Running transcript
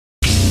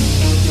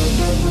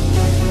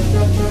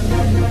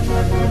What's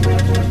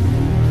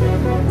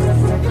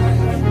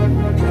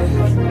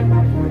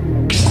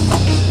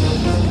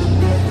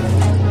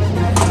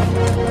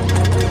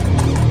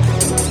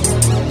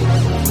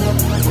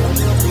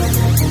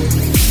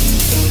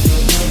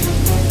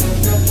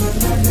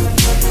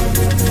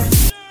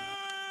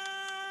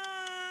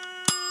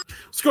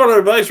going on,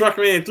 everybody? It's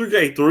Rockman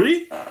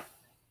 3K3.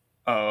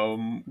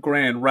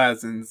 Grand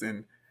risings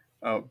and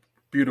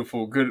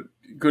beautiful good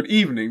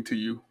evening to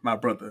you, my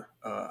brother.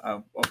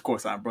 Of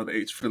course, I'm Brother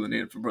H filling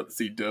in for Brother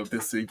C Dub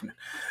this evening.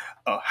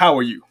 How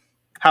are you?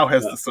 How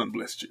has the sun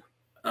blessed you?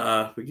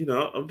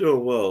 I'm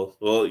doing well.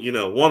 Well,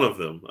 one of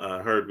them. I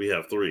heard we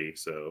have three,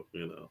 so I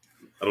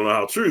don't know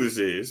how true this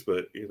is,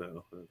 but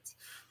it's,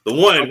 the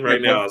one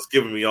right now is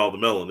giving me all the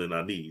melanin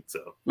I need.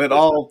 So let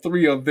all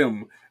three of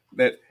them,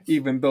 that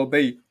even though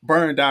they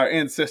burned our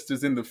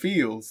ancestors in the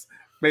fields,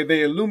 may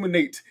they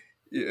illuminate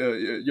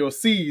your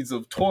seeds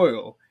of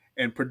toil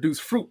and produce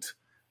fruit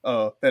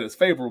that is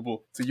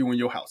favorable to you and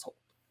your household.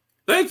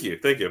 Thank you.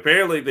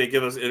 Apparently, they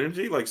give us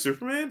energy like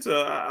Superman,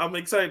 so I'm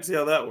excited to see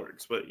how that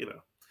works. But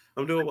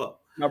I'm doing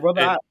well. Now,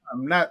 brother,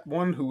 I'm not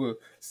one who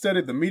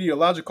studied the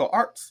meteorological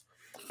arts,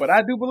 but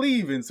I do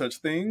believe in such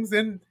things,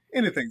 and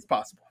anything's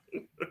possible.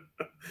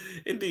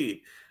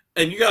 Indeed.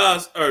 And you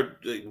guys are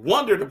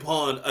wondered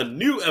upon a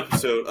new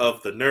episode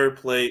of the Nerd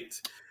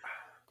Plate.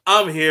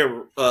 I'm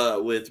here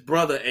with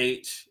Brother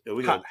H, and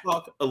we're going to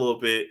talk a little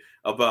bit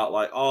about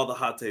like all the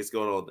hot takes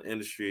going on in the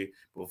industry.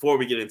 Before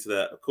we get into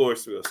that, of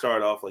course, we're going to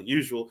start off like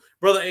usual.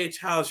 Brother H,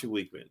 how's your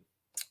week been?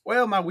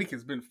 Well, my week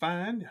has been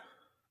fine.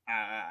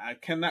 I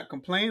cannot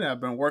complain.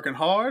 I've been working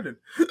hard,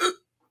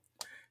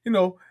 and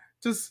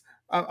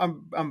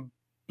I'm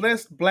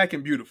blessed, black,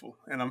 and beautiful,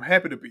 and I'm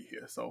happy to be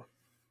here. So,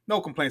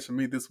 no complaints from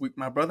me this week,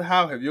 my brother.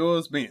 How have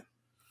yours been?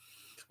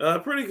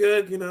 Pretty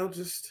good.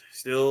 Just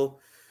still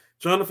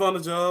trying to find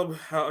a job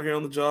out here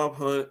on the job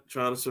hunt,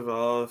 trying to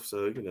survive.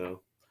 So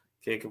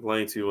can't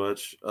complain too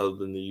much other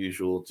than the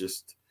usual,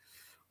 just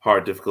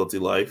hard difficulty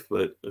life.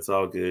 But it's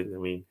all good. I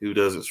mean, who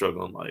doesn't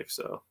struggle in life?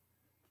 So.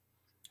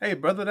 Hey,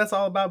 brother, that's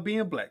all about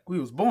being black. We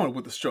was born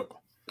with the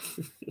struggle.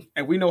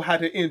 And we know how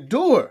to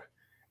endure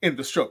in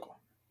the struggle.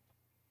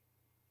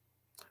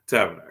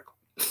 Tabernacle.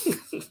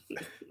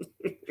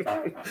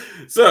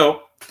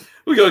 So,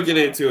 we're going to get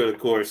into it, of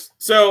course.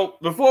 So,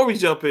 before we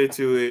jump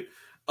into it,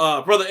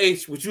 Brother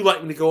H, would you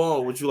like me to go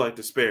on? Would you like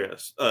to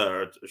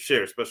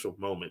share a special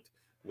moment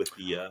with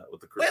the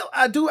crew? Well,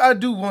 I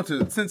do want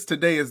to, since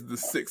today is the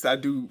 6th, I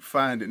do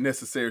find it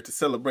necessary to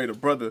celebrate a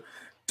brother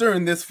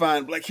during this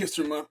fine Black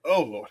History Month.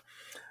 Oh, Lord.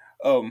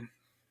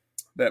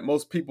 That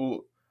most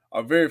people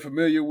are very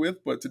familiar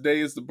with, but today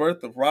is the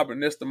birth of Robert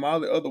Nesta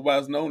Marley,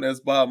 otherwise known as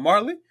Bob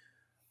Marley,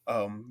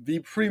 the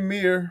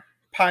premier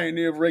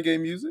pioneer of reggae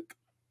music.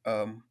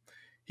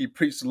 He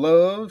preached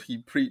love.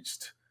 He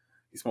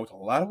smoked a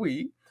lot of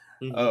weed.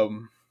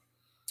 Mm-hmm.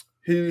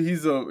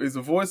 He's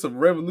a voice of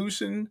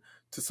revolution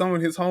to some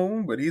in his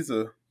home, but he's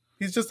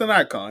just an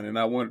icon, and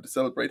I wanted to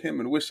celebrate him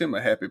and wish him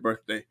a happy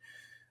birthday,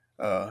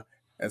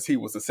 as he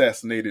was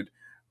assassinated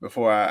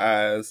before our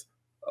eyes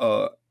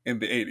in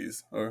the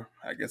 80s, or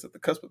I guess at the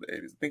cusp of the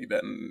 80s. I think he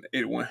died in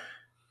 81.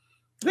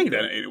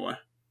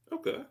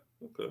 Okay.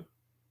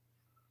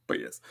 But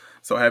yes,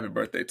 so happy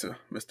birthday to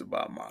Mr.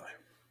 Bob Marley.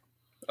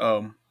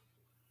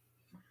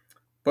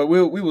 But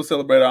we will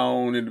celebrate our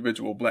own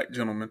individual black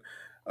gentleman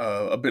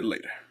a bit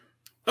later.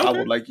 Okay. I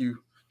would like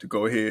you to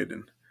go ahead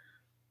and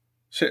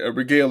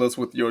regale us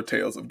with your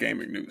tales of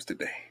gaming news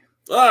today.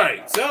 All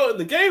right, so in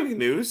the gaming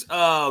news,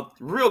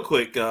 real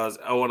quick, guys,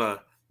 I want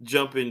to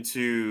jump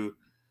into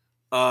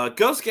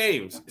Ghost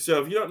Games.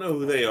 So if you don't know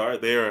who they are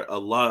a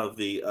lot of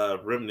the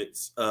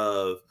remnants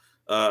of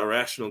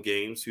Irrational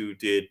Games who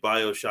did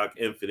BioShock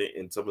Infinite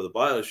and some of the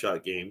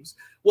BioShock games.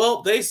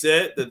 Well, they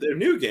said that their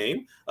new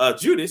game,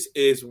 Judas,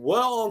 is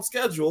well on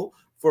schedule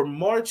for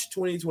March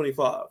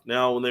 2025.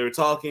 Now, when they were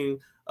talking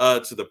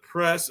to the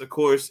press, of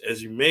course,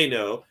 as you may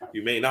know,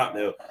 you may not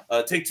know,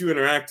 Take-Two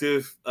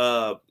Interactive,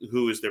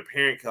 who is their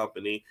parent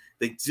company,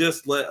 they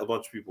just let a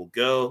bunch of people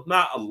go.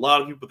 Not a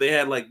lot of people, but they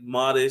had like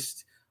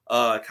modest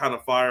kind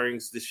of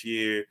firings this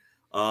year.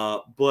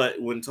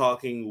 But when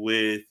talking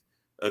with,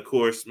 of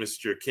course,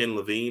 Mr. Ken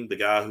Levine, the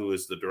guy who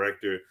is the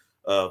director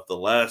of the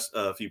last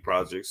few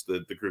projects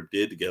that the group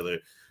did together,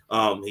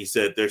 he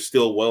said they're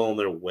still well on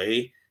their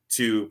way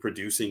to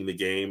producing the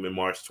game in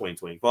March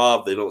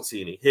 2025. They don't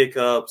see any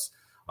hiccups.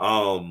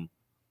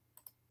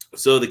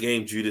 So the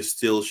game Judas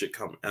still should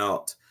come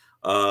out.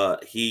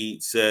 He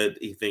said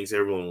he thinks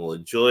everyone will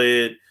enjoy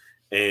it.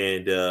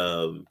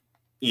 And,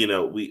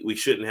 we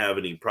shouldn't have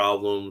any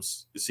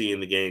problems seeing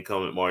the game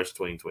come in March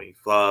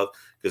 2025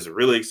 because they're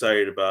really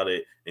excited about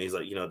it. And he's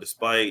like,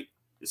 despite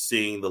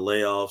seeing the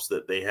layoffs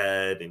that they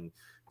had and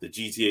the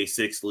GTA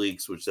 6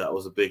 leaks, which that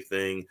was a big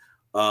thing,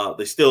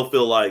 they still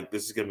feel like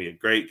this is going to be a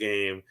great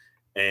game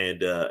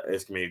and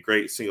it's going to be a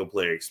great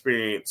single-player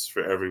experience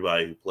for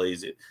everybody who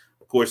plays it.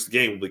 Of course, the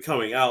game will be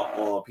coming out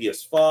on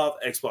PS5,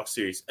 Xbox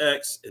Series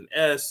X and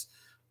S,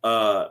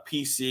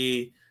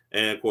 PC,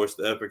 and, of course,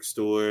 the Epic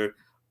Store.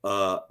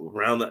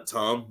 around that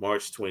time,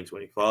 March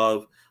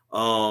 2025.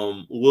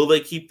 Will they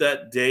keep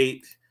that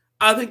date?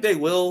 I think they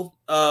will.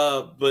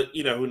 But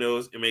who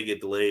knows? It may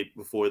get delayed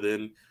before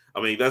then.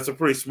 I mean, that's a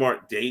pretty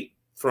smart date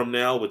from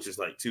now, which is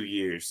like 2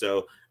 years.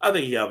 So I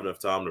think you have enough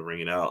time to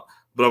bring it out.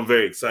 But I'm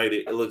very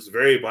excited. It looks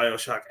very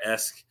Bioshock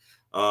esque.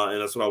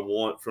 And that's what I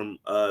want from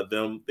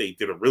them. They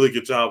did a really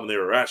good job when they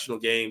were Rational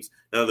games.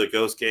 Now they're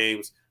Ghost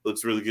games.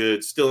 Looks really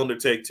good. Still under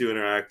Take Two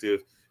Interactive.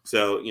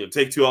 So,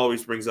 Take Two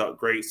always brings out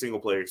great single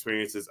player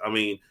experiences. I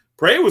mean,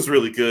 Prey was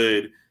really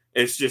good.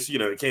 It's just,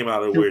 it came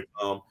out at a weird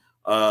time.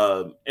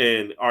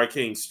 And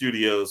Arcane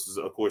Studios is,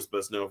 of course,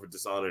 best known for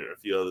Dishonored and a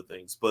few other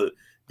things. But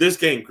this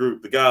game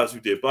group, the guys who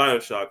did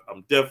Bioshock,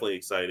 I'm definitely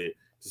excited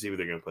to see what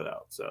they're going to put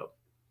out. So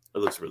it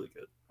looks really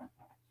good.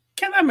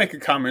 Can I make a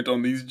comment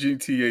on these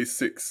GTA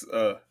 6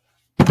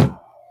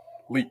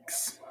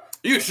 leaks?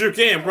 You sure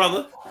can,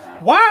 brother.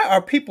 Why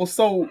are people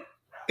so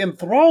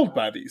enthralled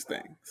by these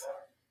things?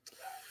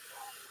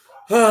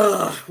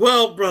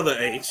 Well, Brother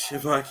H,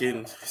 if I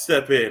can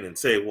step in and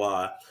say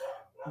why.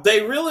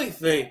 They really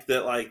think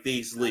that, like,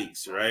 these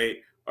leaks, right,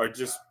 are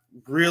just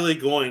really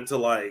going to,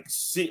 like,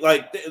 see,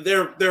 like,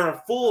 there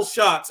are full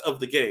shots of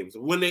the games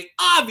when they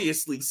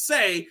obviously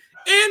say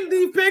in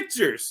the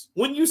pictures,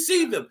 when you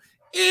see them,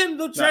 in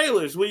the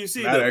trailers, when you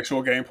see them. Not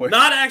actual gameplay.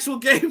 Not actual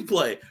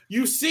gameplay.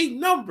 You see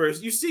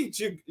numbers, you see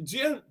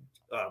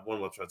what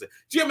am I trying to say?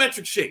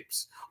 Geometric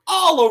shapes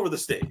all over the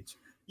stage.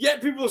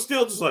 Yet people are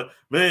still just like,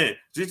 man,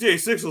 GTA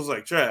 6 was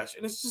like trash.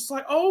 And it's just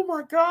like, oh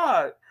my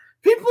God.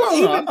 People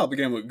I thought the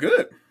game looked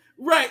good.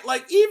 Right,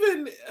 like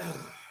even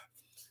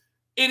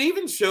it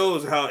even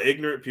shows how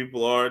ignorant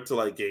people are to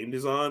like game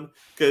design.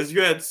 Because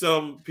you had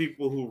some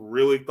people who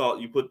really thought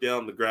you put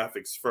down the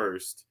graphics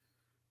first,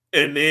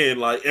 and then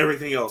like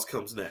everything else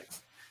comes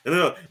next. And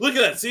they're like, look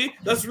at that, see?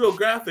 That's real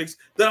graphics.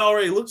 That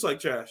already looks like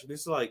trash. And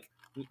it's like,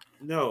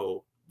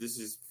 no, this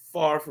is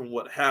far from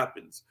what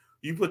happens.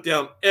 You put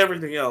down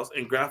everything else,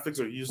 and graphics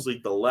are usually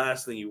the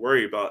last thing you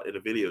worry about in a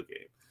video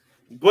game.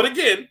 But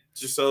again,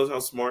 just shows how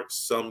smart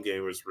some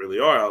gamers really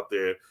are out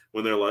there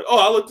when they're like, oh,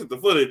 I looked at the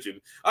footage and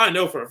I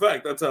know for a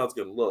fact that's how it's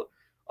going to look.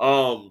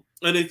 And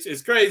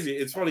it's crazy.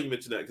 It's funny you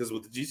mentioned that because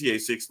with the GTA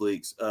 6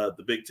 leaks,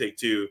 the big Take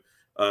Two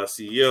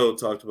CEO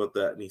talked about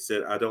that, and he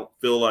said, I don't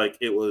feel like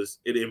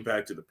it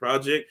impacted the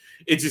project.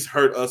 It just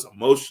hurt us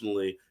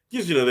emotionally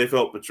because, they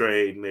felt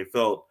betrayed and they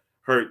felt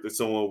hurt that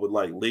someone would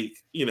like leak,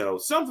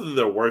 something that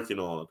they're working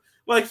on.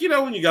 Like,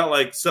 when you got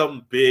like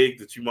something big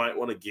that you might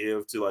want to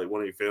give to like one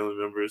of your family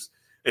members,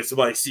 and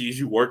somebody sees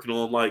you working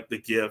on like the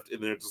gift,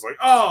 and they're just like,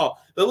 oh,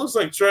 that looks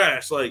like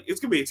trash. Like, it's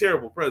gonna be a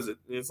terrible present.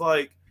 And it's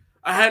like,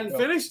 I hadn't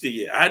finished it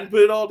yet. I hadn't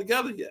put it all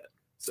together yet.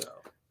 So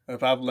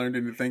if I've learned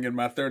anything in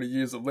my 30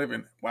 years of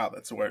living, wow,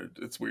 that's weird.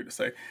 It's weird to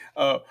say.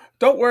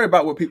 Don't worry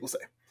about what people say.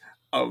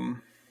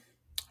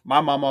 My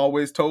mama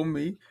always told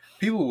me,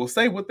 people will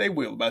say what they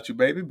will about you,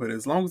 baby, but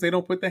as long as they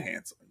don't put their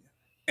hands on you.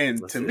 And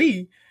that's to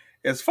me,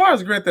 as far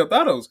as Grand Theft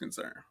Auto is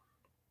concerned,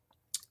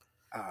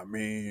 I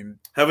mean,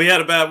 have we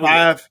had a bad one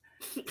yet?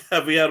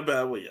 Have we had a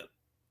bad one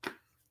yet?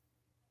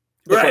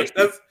 Right,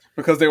 that's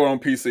because they were on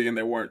PC and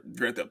they weren't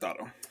Grand Theft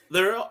Auto.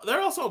 They're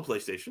also on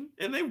PlayStation,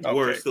 and they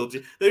were still.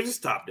 They're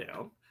just top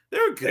down.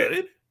 They're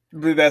good,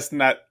 but that's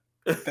not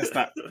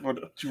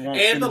what you want.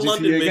 And in the GTA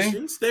London game?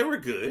 missions, they were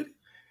good.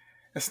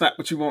 That's not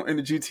what you want in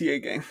the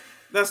GTA game.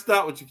 That's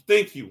not what you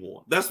think you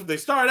want. That's what they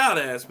started out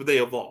as, but they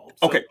evolved.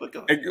 So, okay,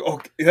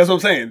 that's what I'm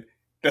saying.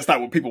 That's not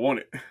what people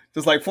wanted.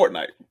 Just like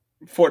Fortnite.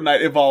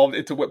 Fortnite evolved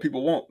into what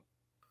people want.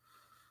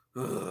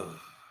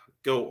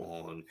 Go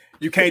on.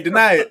 You can't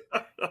deny it.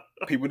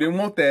 People didn't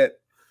want that.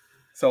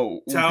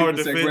 So Tower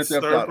defense,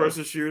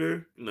 third-person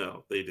shooter?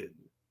 No, they didn't.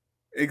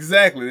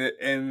 Exactly.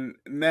 And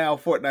now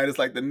Fortnite is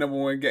like the number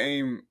one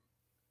game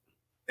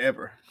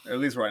ever. At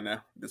least right now,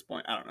 at this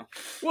point. I don't know.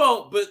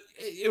 Well, but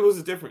it was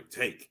a different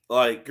take.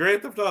 Like,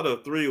 Grand Theft Auto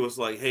 3 was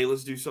like, hey,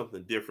 let's do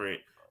something different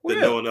that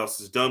no one else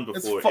has done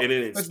before. And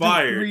it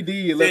inspired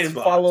 3D. Let's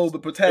follow the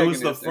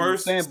protagonist. It was the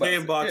first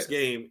sandbox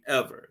game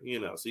ever.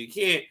 So you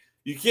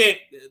can't,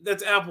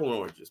 that's apple and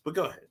oranges. But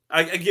go ahead.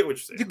 I get what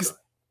you're saying.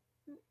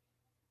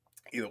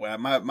 Either way,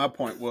 my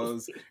point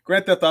was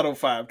Grand Theft Auto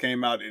 5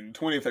 came out in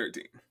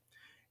 2013.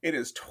 It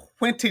is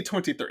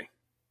 2023.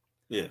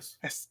 Yes.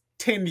 That's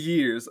 10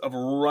 years of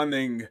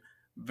running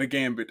the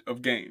gambit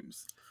of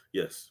games.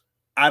 Yes.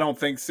 I don't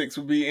think 6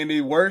 would be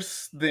any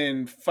worse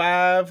than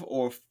 5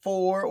 or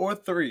 4 or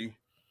 3.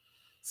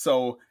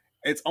 So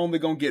it's only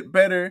going to get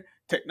better.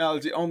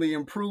 Technology only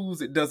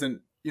improves. It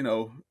doesn't,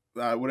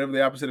 whatever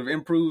the opposite of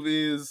improve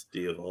is.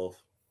 De-evolve.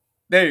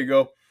 There you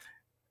go.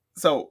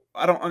 So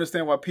I don't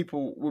understand why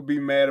people would be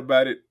mad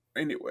about it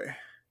anyway.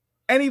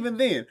 And even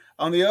then,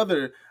 on the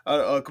other,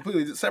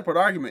 completely separate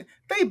argument,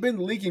 they've been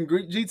leaking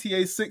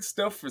GTA 6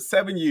 stuff for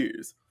 7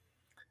 years.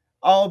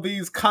 All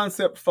these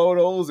concept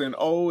photos and,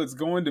 you're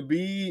going to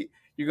be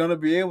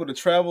able to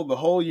travel the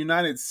whole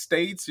United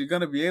States. You're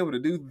going to be able to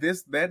do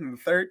this, that, and the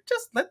third.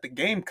 Just let the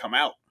game come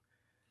out.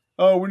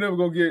 Oh, we're never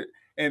going to get...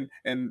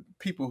 And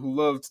people who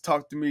love to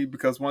talk to me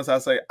because once I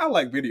say, I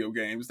like video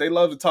games, they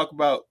love to talk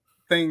about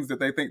things that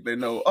they think they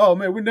know. Oh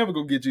man, we're never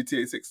gonna get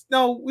GTA 6.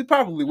 No, we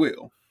probably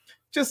will.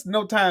 Just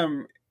no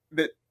time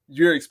that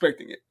you're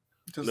expecting it.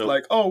 Just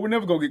like, oh, we're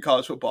never gonna get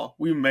college football.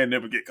 We may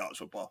never get college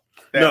football.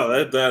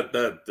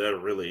 That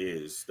really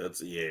is.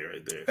 That's EA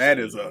right there. That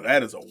is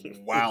a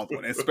wild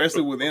one,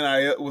 especially with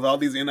NIL, with all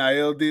these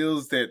NIL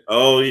deals that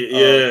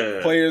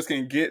players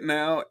can get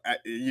now.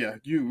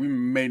 We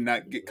may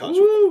not get college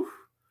football.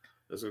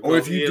 Or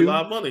if you do, a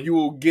lot of money. You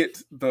will get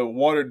the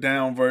watered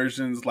down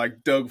versions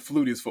like Doug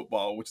Flutie's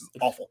football, which is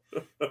awful.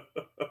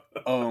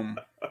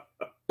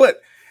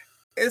 But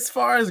as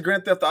far as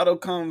Grand Theft Auto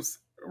comes,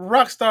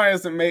 Rockstar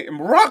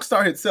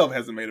itself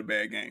hasn't made a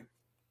bad game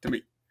to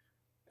me.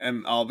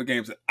 And all the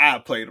games that I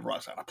played of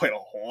Rockstar, I played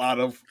a lot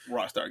of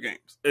Rockstar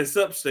games.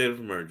 Except State of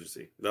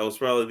Emergency. That was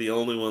probably the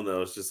only one that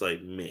was just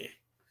like meh.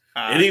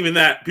 And even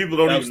that, people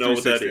don't even know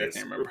what that is. I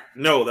can't remember.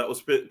 No, that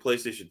was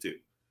PlayStation 2.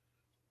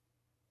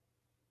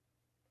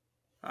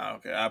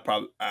 Okay,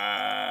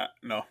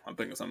 no, I'm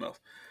thinking of something else.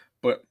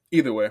 But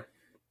either way,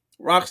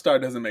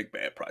 Rockstar doesn't make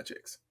bad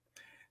projects.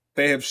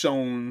 They have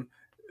shown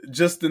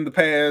just in the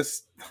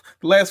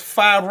last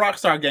 5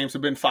 Rockstar games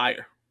have been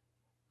fire.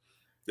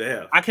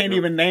 Yeah, I can't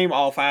even name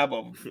all 5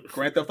 of them.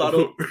 Grand Theft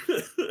Auto,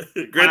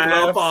 Grand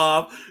Theft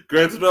Auto 5,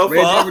 Grand Theft Auto 5,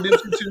 Red Dead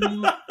Redemption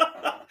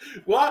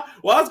 2. Why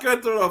is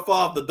Grand Theft Auto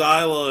 5 the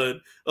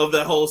dial-on of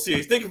that whole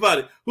series? Think about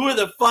it. Who are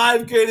the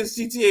 5 greatest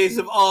CTAs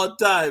of all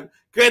time?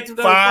 Grand Theft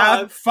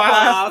Auto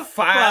 5,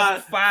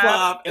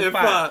 and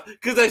 5.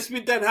 Because they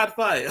spit that hot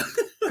fire.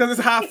 Because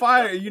it's hot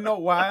fire. You know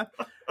why?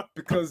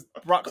 Because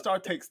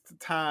Rockstar takes the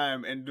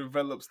time and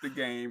develops the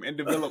game and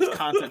develops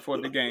content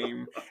for the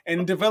game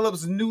and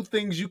develops new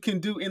things you can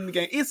do in the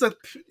game.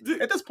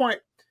 At this point,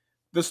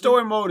 the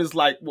story mode is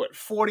like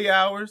 40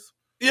 hours.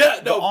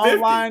 Yeah, no,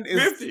 online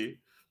 50.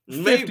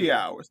 Is 50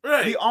 hours.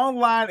 Right. The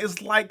online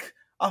is like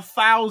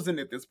 1,000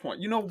 at this point.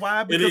 You know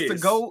why? Because to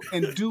go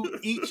and do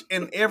each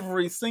and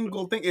every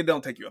single thing, it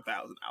don't take you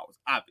 1,000 hours,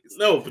 obviously.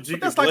 No, but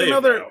that's like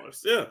another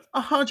hours.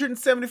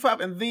 175,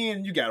 and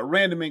then you got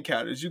random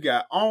encounters, you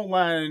got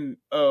online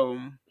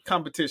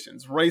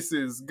competitions,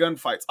 races,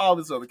 gunfights, all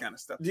this other kind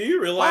of stuff. Do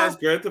you realize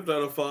Grand Theft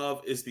Auto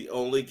 5 is the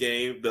only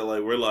game that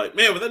we're like,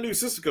 man, when that new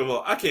system comes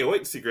out, I can't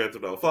wait to see Grand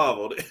Theft Auto 5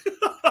 on it.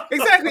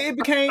 Exactly,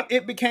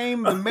 it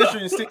became the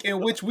measuring stick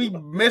in which we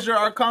measure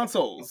our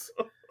consoles.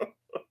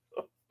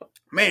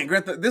 Man,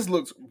 this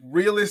looks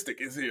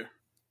realistic. Is here.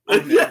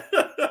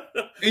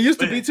 It used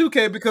to be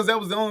 2K because that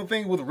was the only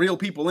thing with real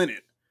people in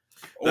it.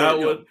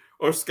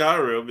 Or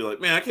Skyrim be like,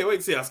 man, I can't wait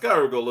to see how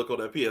Skyrim go look on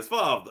that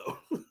PS5 though.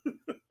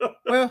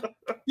 Well,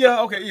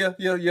 yeah, okay, yeah.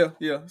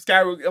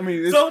 Skyrim. I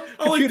mean, so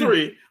only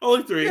three.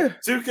 Yeah.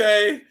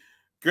 2K,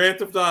 Grand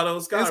Theft Auto,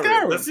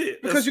 Skyrim. That's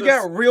it. Because you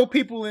got real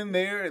people in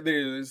there.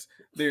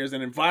 There's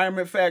an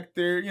environment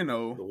factor,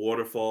 the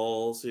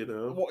waterfalls,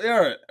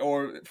 Yeah,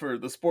 or for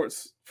the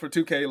sports for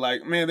 2K,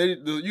 like man,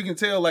 you can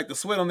tell like the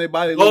sweat on their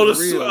body looks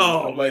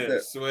real. Like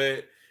that.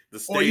 Sweat. The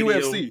stadium, or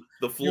UFC.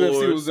 The floors.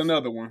 UFC was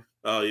another one.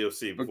 Oh,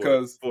 UFC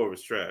because 4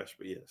 was trash,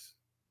 but yes.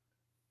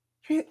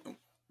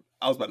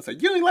 I was about to say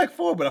you ain't like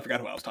 4, but I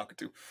forgot who I was talking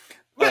to.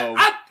 Man,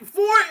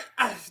 4,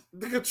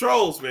 the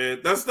controls,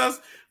 man. That's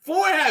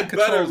 4 had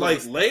better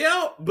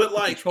layout, but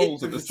the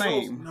controls are the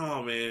same.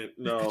 No, man,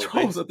 no. The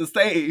controls are the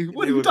same.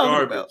 What are you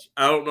talking about?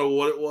 I don't know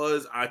what it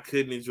was. I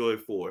couldn't enjoy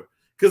 4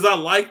 because I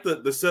like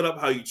the setup,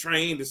 how you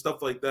trained and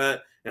stuff like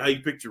that, and how you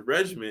picked your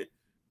regiment.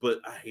 But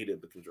I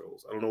hated the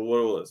controls. I don't know what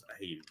it was. I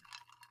hated it.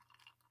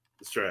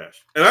 It's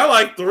trash. And I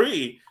like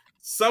 3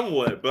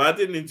 somewhat, but I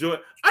didn't enjoy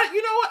it.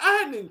 You know what? I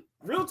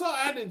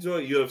hadn't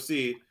enjoyed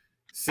UFC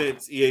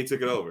since EA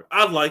took it over.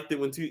 I liked it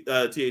when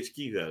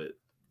THQ had it.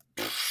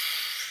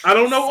 I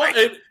don't know what.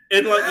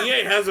 And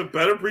EA has a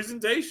better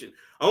presentation.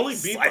 Only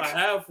beef I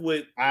have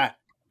with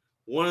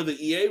one of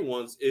the EA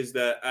ones is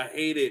that I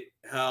hated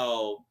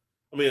how,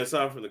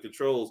 aside from the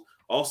controls,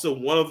 also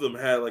one of them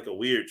had like a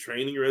weird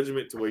training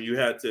regiment to where you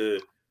had to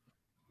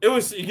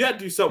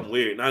do something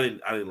weird, and I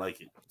didn't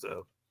like it.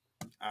 So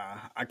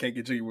I can't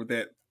get you with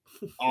that.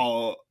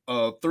 All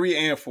 3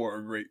 and 4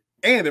 are great,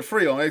 and they're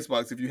free on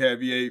Xbox if you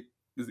have EA.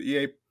 Is it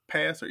EA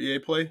Pass or EA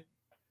Play?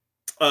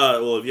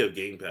 Well, if you have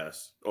Game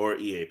Pass or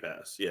EA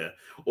Pass, yeah,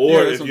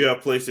 or if you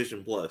have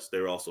PlayStation Plus,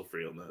 they're also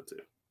free on that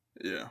too.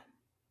 Yeah,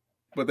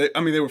 but they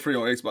were free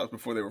on Xbox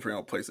before they were free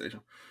on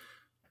PlayStation.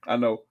 I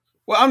know.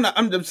 Well, I'm not.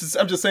 I'm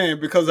just saying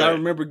because I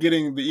remember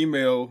getting the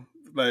email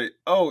like,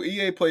 "Oh,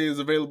 EA Play is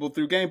available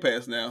through Game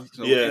Pass now."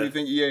 So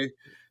anything EA.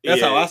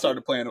 That's how I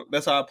started playing.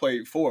 That's how I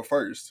played 4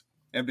 first,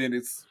 and then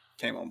it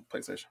came on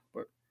PlayStation.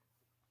 But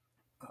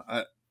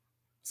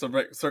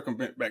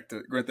circumvent back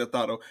to Grand Theft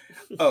Auto.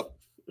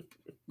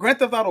 Grand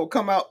Theft Auto will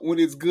come out when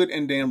it's good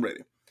and damn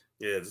ready.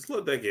 Yeah, just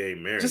let that game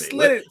marinate. Just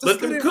let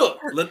them cook.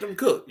 Let them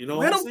cook. You know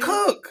what I'm saying?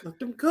 Let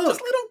them cook.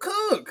 Just let them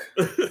cook.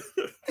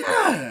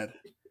 God.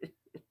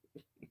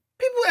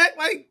 People act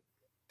like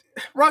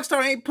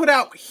Rockstar ain't put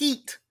out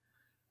heat.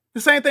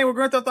 The same thing with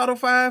Grand Theft Auto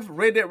 5,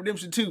 Red Dead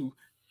Redemption 2.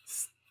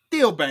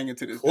 Still banging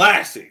to this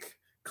Classic.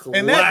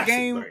 And that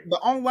game, the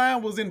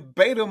online was in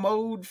beta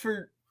mode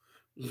for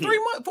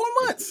 4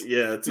 months.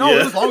 Yeah, No,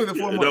 it was longer than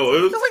 4 months. No,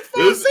 it was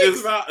like 5, 6.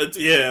 It's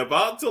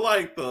about to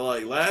like the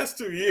last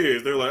 2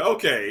 years. They're like,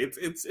 okay,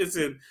 it's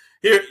in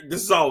here.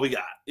 This is all we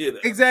got. You know?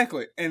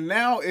 Exactly, and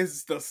now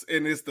it's the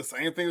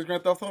same thing as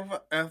Grand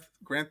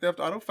Theft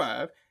Auto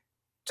 5,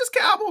 just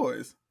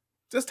cowboys.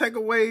 Just take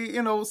away,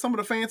 some of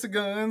the fancy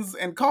guns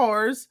and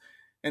cars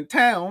and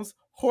towns,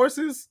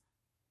 horses,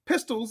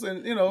 pistols,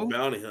 and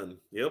bounty hunting.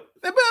 Yep,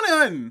 they're bounty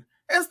hunting.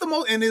 That's the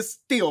most, and it's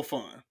still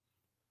fun.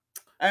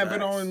 I haven't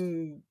been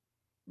on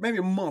maybe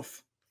a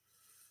month,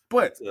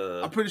 but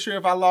I'm pretty sure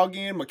if I log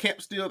in, my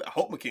camp's still. I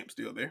hope my camp's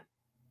still there.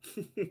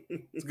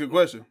 It's a good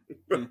question.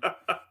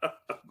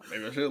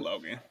 Maybe I should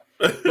log in.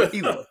 But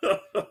either way,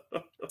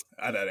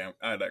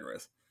 I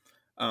digress.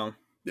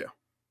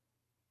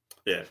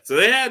 Yeah. So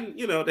they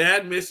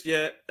hadn't missed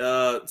yet.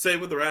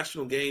 Same with the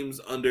Rational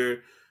Games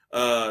under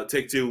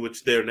Take-Two,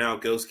 which they're now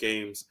Ghost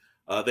Games.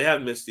 They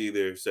haven't missed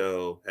either.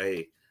 So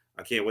hey,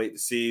 I can't wait to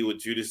see what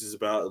Judas is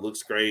about. It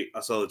looks great. I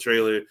saw the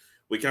trailer.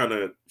 We kind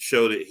of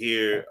showed it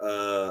here.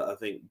 I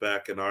think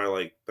back in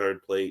our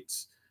third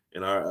plates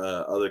in our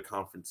other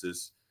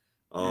conferences.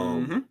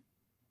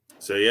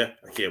 So yeah,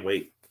 I can't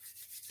wait.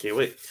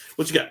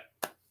 What you got?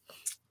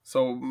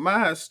 So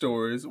my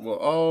stories will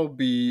all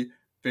be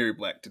very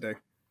black today.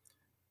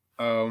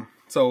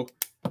 So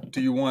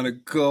do you want to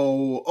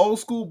go old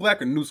school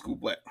black or new school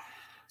black?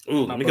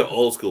 Ooh, let me go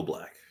old school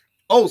black.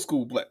 Old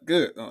school black.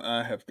 Good.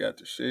 I have got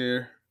to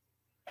share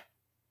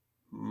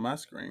my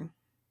screen.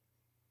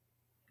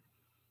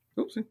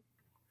 Oopsie.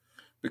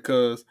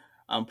 Because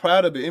I'm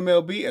proud of the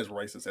MLB, as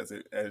racist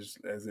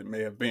as it may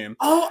have been.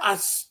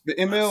 The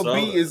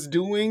MLB is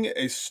doing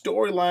a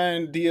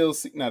storyline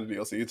DLC, not a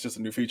DLC, it's just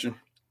a new feature.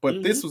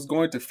 But this was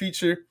going to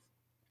feature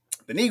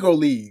the Negro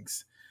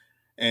Leagues.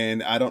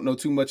 And I don't know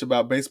too much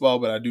about baseball,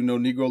 but I do know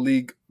Negro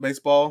League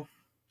baseball.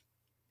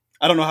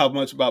 I don't know how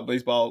much about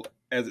baseball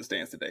as it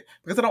stands today,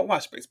 because I don't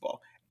watch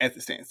baseball as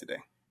it stands today.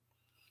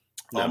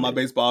 All my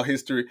baseball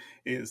history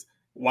is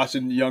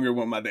watching younger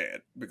with my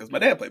dad, because my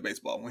dad played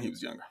baseball when he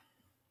was younger.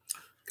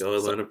 Go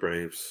Atlanta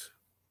Braves.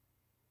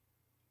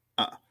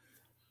 I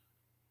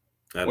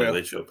know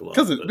they choke a lot.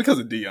 Because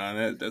of Dion.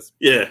 And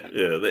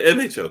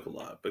they choke a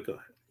lot, but go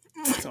ahead.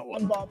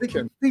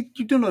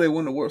 You do know they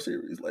won the World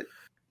Series.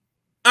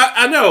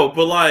 I know,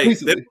 but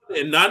recently. they won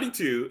it in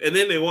 '92, and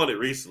then they won it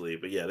recently.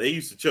 But yeah, they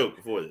used to choke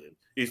before then.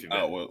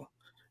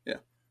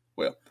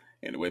 Well,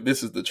 anyway,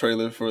 this is the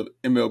trailer for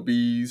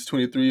MLB's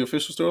 23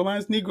 official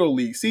storylines, Negro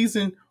League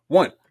Season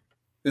 1.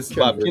 This is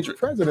Bob Kendrick,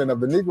 president of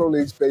the Negro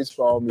Leagues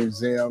Baseball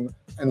Museum,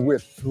 and we're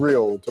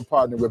thrilled to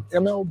partner with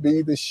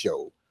MLB The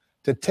Show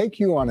to take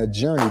you on a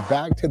journey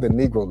back to the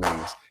Negro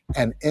Leagues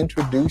and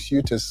introduce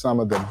you to some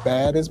of the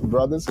baddest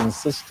brothers and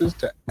sisters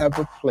to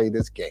ever play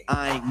this game.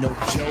 I ain't no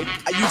joke.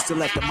 I used to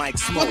let the mic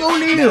smoke. Buck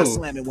O'Neil. Now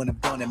slam it when I'm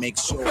done and make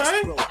sure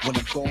it's broke. When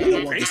I'm going,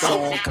 I want the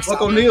song.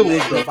 Buck O'Neil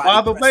was the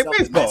father of black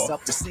baseball.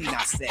 Up the scene,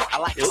 I said. I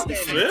like to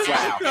stand in the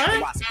crowd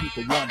and watch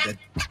people wonder.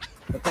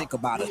 But think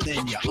about it,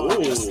 then you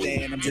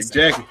understand. I'm just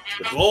Jackie.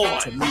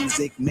 to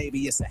music.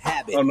 Maybe it's a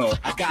habit. Oh no!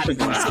 I got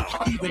it.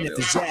 Even if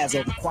it's jazz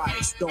or the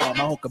quiet storm, I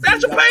hope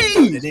That's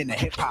amazing. in the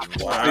hip hop.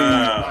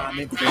 Wow.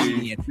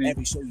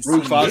 Every show you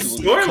Rude This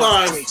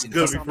storyline's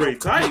gonna be pretty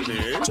tight,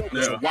 man.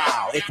 Yeah.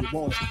 Wow, if you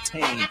won't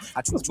retain,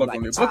 I treat you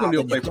like a Buck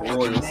O'Neil played for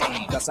Royals.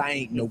 Cause I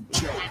ain't no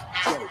joke.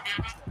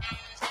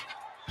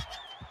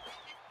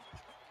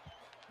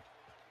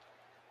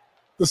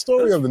 The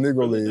story of the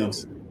Negro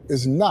Leagues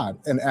is not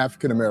an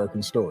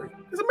African-American story.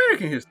 It's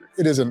American history.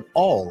 It is an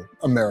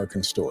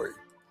all-American story.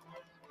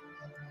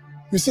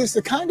 You see, it's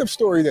the kind of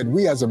story that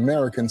we as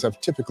Americans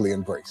have typically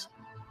embraced.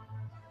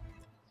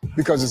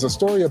 Because it's a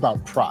story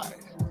about pride,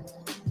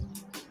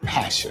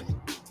 passion,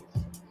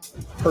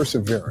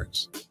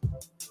 perseverance,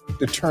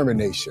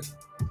 determination,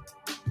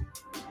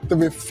 the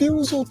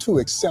refusal to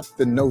accept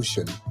the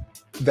notion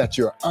that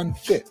you're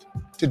unfit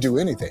to do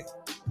anything.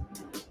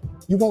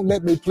 You won't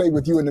let me play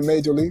with you in the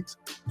major leagues?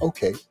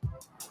 Okay,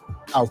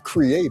 I'll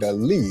create a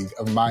league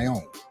of my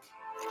own.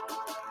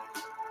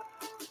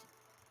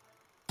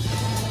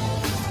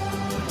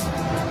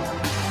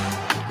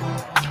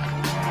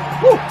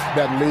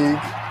 That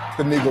league,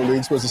 the Negro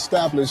Leagues, was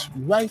established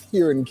right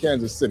here in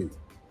Kansas City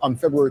on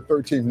February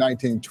 13,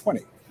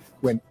 1920,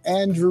 when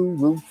Andrew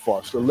Ruth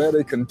Foster led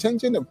a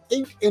contingent of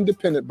 8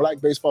 independent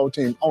black baseball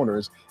team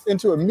owners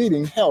into a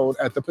meeting held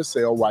at the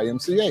Paseo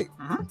YMCA.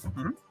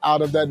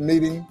 Out of that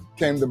meeting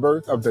came the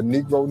birth of the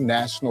Negro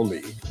National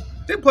League.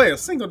 Didn't play a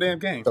single damn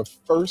game. The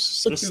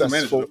first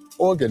successful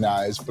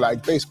organized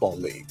black baseball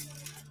league.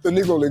 The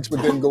Negro Leagues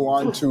would then go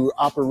on to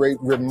operate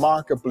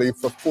remarkably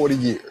for 40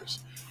 years,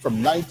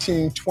 from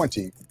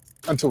 1920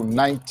 until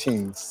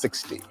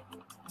 1960.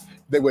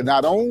 They would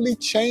not only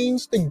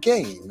change the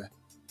game,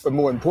 but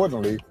more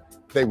importantly,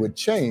 they would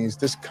change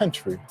this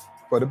country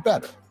for the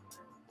better.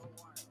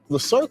 The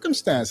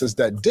circumstances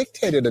that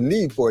dictated a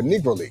need for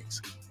Negro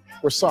Leagues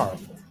were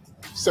sorrowful.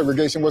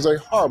 Segregation was a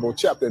horrible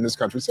chapter in this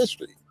country's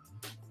history.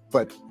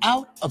 But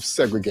out of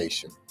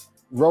segregation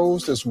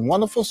rose this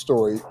wonderful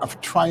story of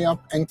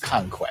triumph and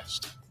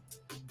conquest.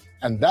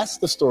 And that's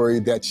the story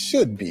that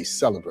should be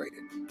celebrated.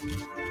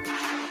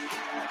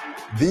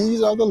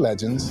 These are the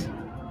legends.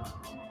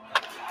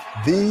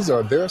 These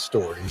are their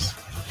stories.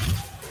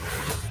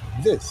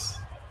 This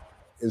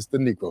is the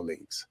Negro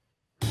Leagues.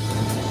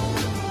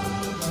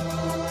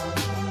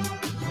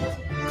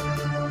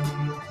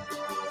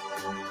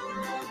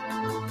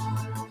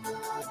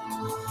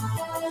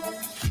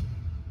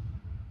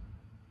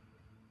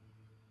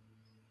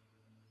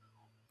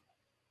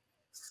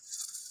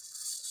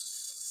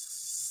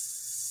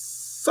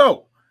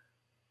 So,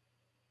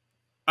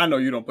 I know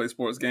you don't play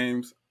sports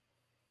games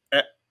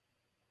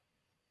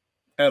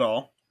at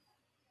all.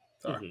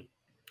 Sorry.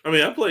 Mm-hmm. I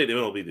mean, I played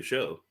MLB The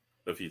Show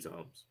a few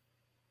times.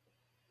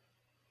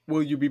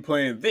 Will you be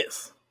playing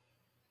this?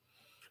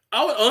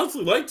 I would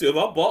honestly like to. If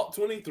I bought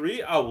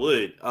 23, I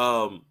would.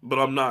 But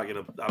I'm not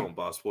gonna. I don't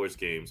buy sports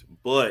games.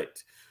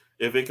 But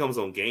if it comes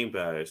on Game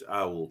Pass,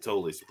 I will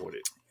totally support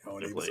it. You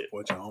don't need to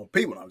support your own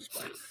people. I'm just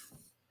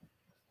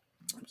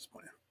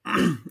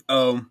playing.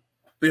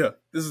 But yeah,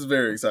 this is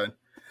very exciting.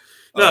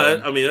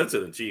 No, I mean that's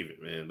an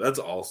achievement, man. That's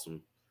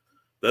awesome.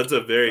 That's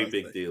a very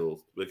big deal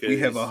because we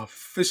have not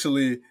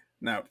officially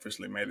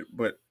made it,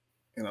 but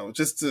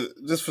just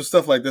for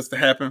stuff like this to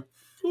happen,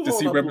 to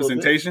see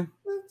representation.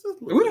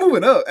 We're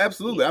moving up,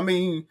 absolutely. I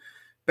mean,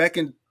 back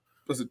in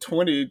was it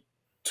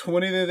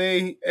 2020 that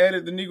they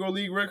added the Negro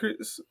League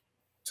records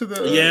to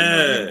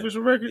the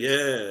official records?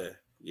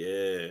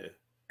 Yeah,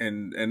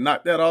 and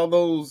knocked out all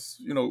those,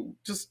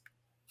 just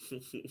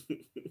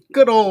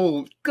good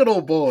old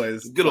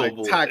boys,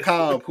 boys. Ty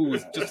Cobb, who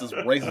was just as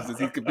racist as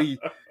he could be,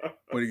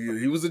 but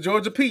he was a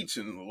Georgia peach,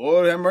 and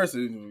Lord have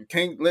mercy, we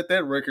can't let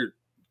that record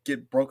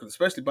get broken,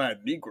 especially by a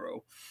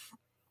Negro.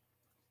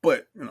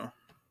 But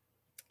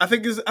I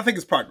think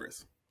it's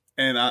progress,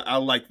 and I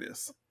like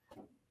this.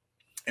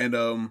 And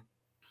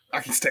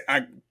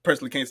I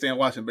personally can't stand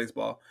watching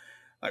baseball.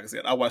 Like I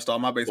said, I watched all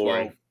my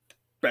baseball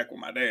back with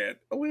my dad.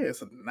 Oh yeah,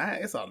 it's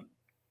a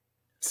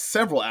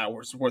several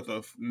hours worth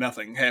of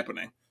nothing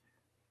happening.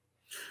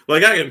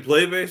 Like I can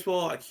play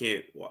baseball, I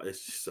can't.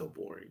 It's just so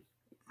boring.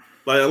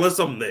 Like unless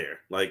I'm there,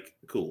 like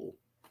cool,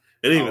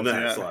 and even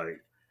that's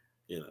like,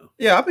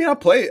 Yeah, I mean, I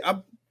played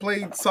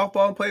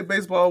softball and played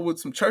baseball with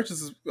some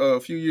churches a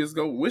few years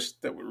ago. Wish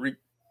that would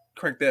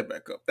crank that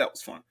back up. That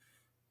was fun.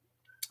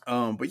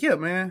 But yeah,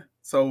 man.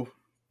 So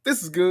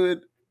this is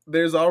good.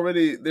 There's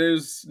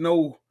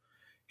no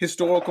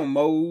historical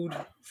mode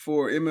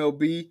for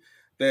MLB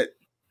that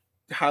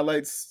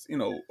highlights,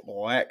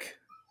 black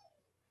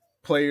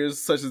players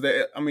such as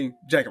that. I mean,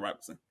 Jackie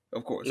Robinson,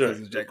 of course,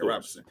 because it's Jackie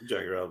Robinson.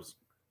 Jackie Robinson.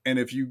 And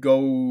if you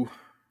go,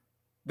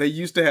 they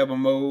used to have a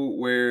mode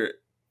where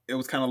it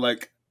was kind of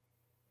like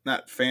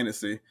not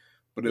fantasy,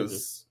 but it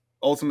was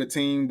Ultimate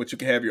Team, but you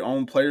could have your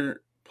own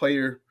player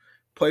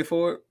play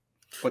for it.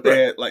 But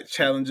they had like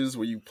challenges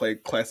where you play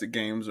classic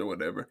games or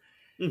whatever.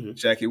 Mm-hmm.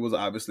 Jackie was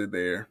obviously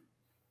there.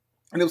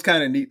 And it was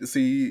kind of neat to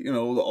see, the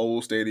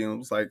old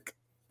stadiums like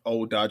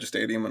old Dodger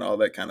Stadium and all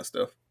that kind of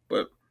stuff.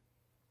 But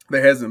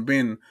there hasn't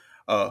been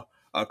a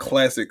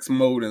classics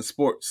mode in a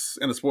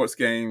sports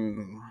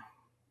game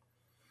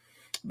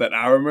that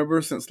I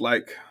remember since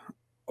like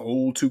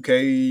old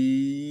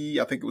 2K,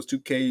 I think it was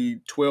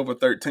 2K12 or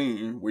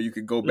 13, where you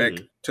could go back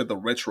to the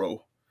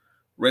retro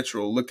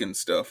looking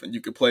stuff and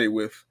you could play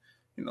with,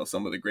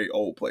 some of the great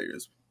old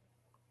players.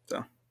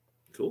 So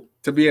cool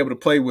to be able to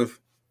play with,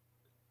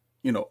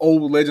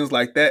 old legends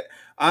like that.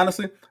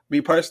 Honestly,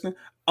 me personally,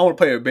 I want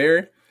to play with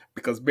Barry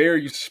because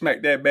Barry used to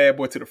smack that bad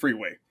boy to the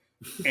freeway.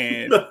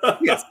 And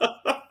yes,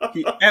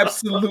 he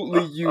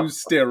absolutely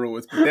used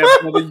steroids, but that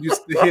brother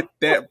used to hit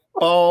that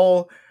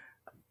ball.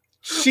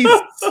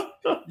 Jesus,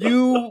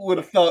 you would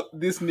have thought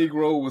this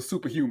Negro was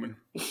superhuman.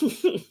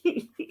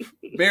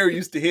 Barry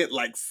used to hit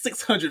like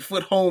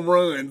 600-foot home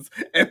runs,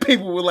 and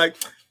people were like,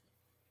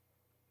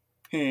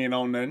 he ain't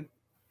on nothing.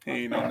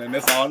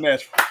 That's all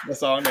natural.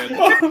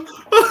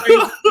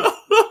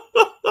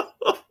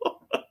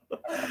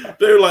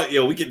 They're like,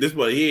 yo, we get this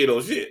money. He ain't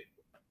on shit.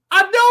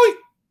 I know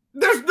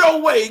there's no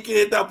way he can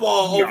hit that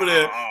ball over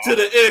there to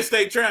the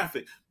interstate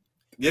traffic.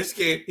 Yes,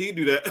 he can. He can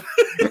do that.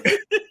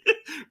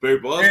 Barry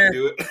Bonds can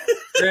do it.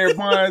 Barry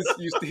Bonds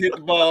used to hit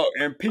the ball,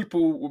 and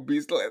people would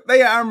be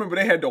I remember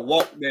they had to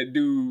walk that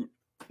dude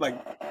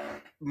like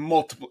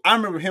multiple. I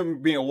remember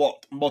him being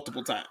walked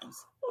multiple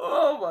times.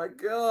 Oh my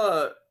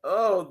god!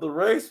 Oh, the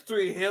race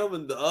between him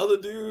and the other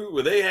dude,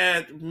 where they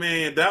had,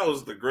 man, that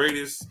was the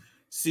greatest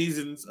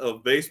seasons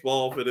of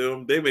baseball for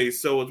them. They made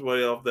so much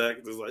money off that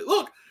because it's like,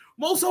 look,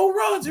 most home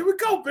runs. Here we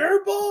go, Barry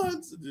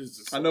Bonds.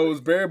 I know it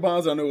was Barry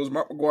Bonds. I know it was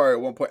Mark McGwire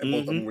at one point, and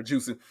both of them were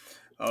juicing.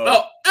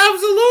 Oh,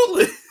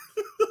 absolutely.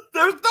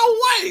 There's no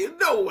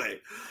way.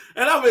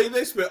 And I mean,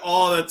 they spent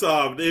all that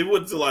time. They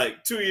went to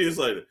like 2 years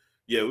later.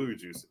 Yeah, we were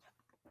juicing.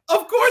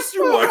 Of course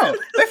you were. No.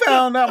 They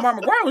found out Mark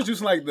McGwire was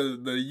juicing like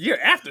the year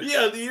after.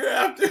 Yeah, the year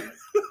after.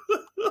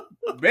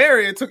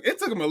 Barry, it took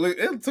him a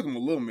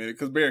little minute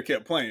because Barry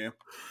kept playing.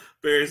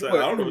 Barry's like, I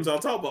don't know what y'all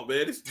talking about,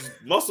 man. It's just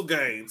muscle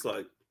gains.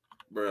 Like,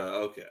 bro,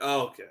 okay,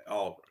 all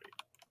right.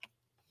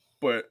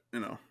 But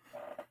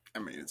I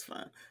mean, it's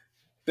fine.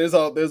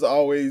 there's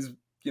always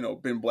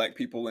been black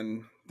people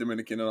in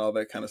Dominican and all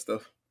that kind of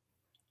stuff.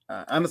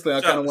 Honestly,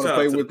 I kind of want to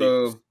play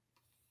with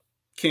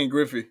Ken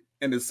Griffey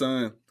and his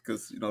son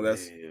because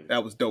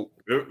that was dope.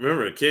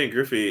 Remember Ken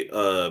Griffey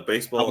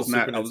baseball?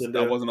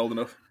 I wasn't old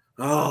enough.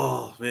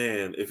 Oh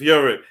man, if you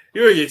ever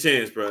get a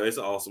chance, bro, it's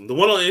awesome. The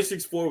one on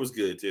N64 was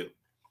good too,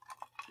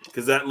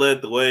 because that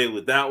led the way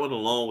with that one,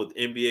 along with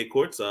NBA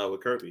Courtside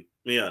with Kirby.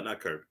 Yeah, not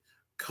Kirby,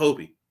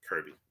 Kobe.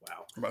 Kirby.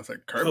 Wow, I'm about to say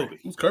Kirby.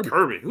 Who's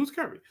Kirby? Who's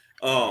Kirby?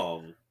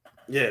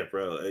 Yeah,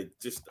 bro,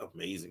 just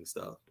amazing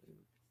stuff.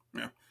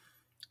 Yeah,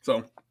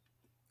 so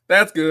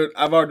that's good.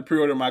 I've already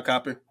pre-ordered my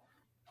copy,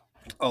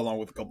 along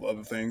with a couple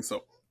other things.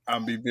 So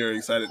I'll be very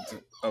excited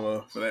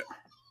for that.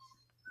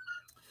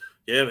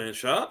 Yeah, man!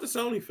 Shout out to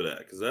Sony for that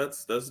because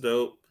that's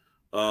dope.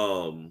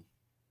 And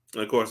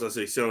of course, I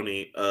say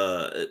Sony,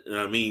 and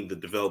I mean the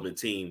development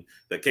team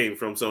that came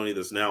from Sony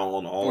that's now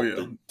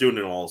on doing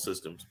it on all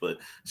systems. But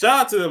shout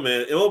out to them,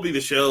 man. MLB The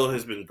Show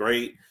has been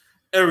great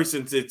ever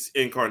since its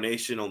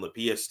incarnation on the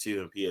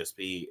PS2 and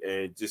PSP,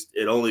 and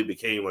it only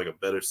became like a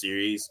better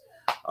series.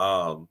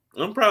 I'm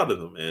proud of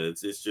them, man.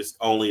 It's just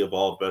only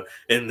evolved better,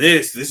 and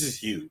this is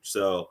huge.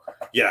 So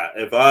yeah,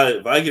 if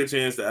I get a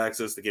chance to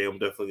access the game, I'm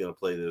definitely gonna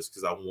play this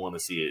because I want to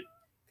see it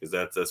because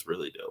that's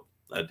really dope.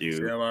 I do.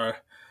 Yeah,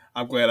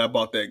 I'm glad I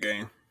bought that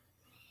game.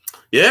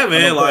 Yeah,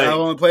 man. I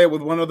only play it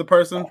with one other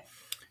person,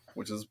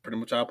 which is pretty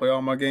much how I play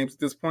all my games at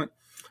this point.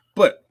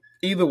 But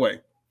either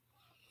way,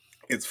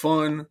 it's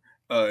fun.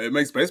 It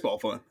makes baseball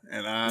fun,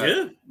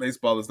 and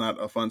baseball is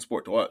not a fun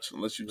sport to watch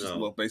unless you just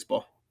love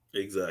baseball.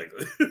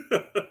 Exactly.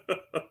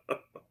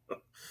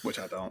 Which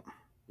I don't.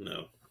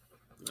 No.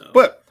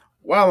 But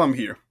while I'm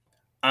here,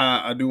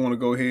 I do want to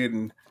go ahead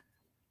and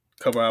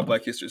cover our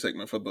Black History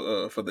segment for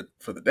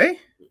the day.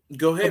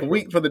 Go ahead. For the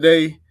week, for the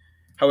day,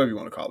 however you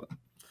want to call it.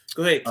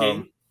 Go ahead,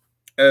 King.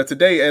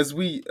 Today, as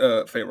we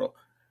Pharaoh,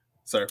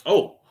 sir.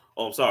 Oh,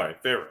 I'm sorry,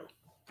 Pharaoh.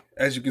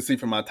 As you can see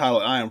from my title,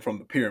 I am from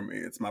the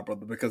pyramids, my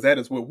brother, because that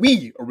is where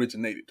we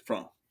originated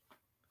from.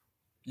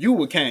 You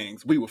were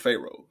kings, we were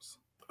pharaohs.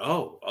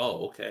 Oh,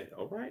 okay.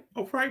 All right,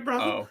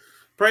 brother.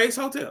 Praise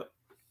Hotel.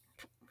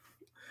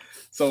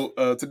 So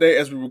today,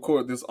 as we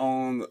record this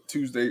on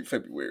Monday,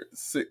 February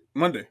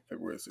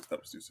 6th, that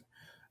was Tuesday.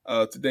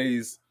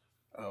 Today's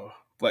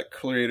Black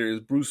creator is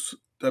Bruce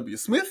W.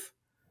 Smith.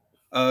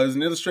 Is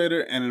an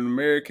illustrator and an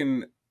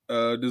American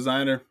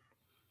designer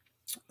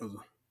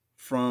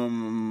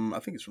I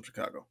think he's from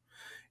Chicago.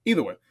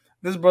 Either way,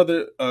 this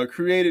brother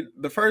created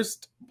the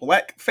first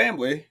black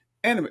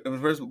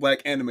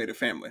animated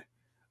family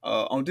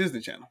on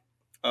Disney Channel,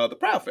 the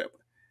Proud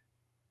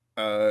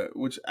Family,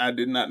 which I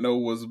did not know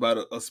was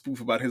about a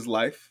spoof about his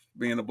life,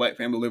 being a black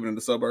family living in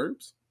the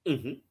suburbs.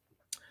 Mm-hmm.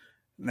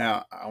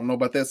 Now, I don't know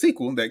about that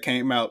sequel that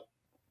came out,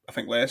 I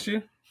think, last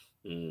year.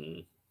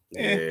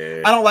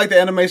 Yeah. I don't like the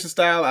animation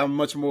style. I'm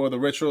much more the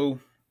retro.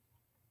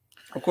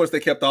 Of course, they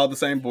kept all the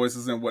same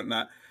voices and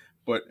whatnot,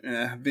 but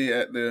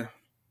the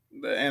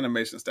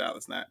animation style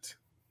is not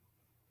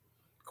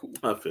cool.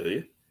 I feel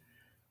you.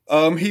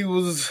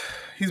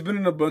 He's been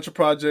in a bunch of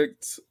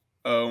projects.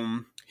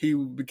 He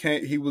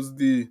was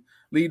the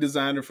lead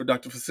designer for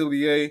Dr.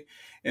 Facilier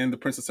and The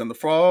Princess and the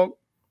Frog.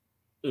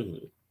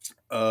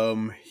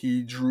 Mm-hmm.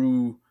 He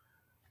drew.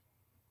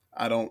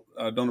 I don't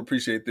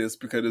appreciate this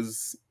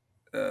because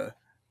I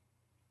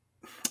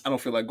don't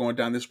feel like going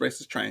down this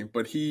racist train,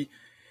 but he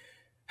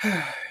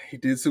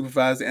did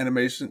supervise the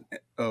animation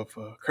of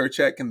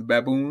Kerchak and the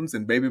Baboons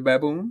and Baby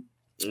Baboon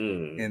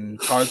in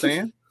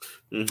Tarzan.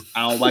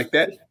 I don't like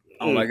that.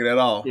 I don't like it at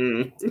all.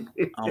 I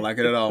don't like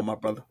it at all, my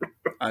brother.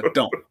 I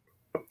don't.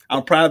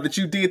 I'm proud that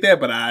you did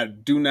that, but I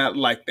do not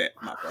like that,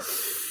 my brother.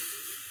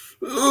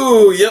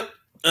 Ooh, yep.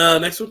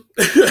 Next one.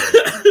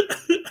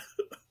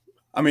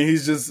 I mean,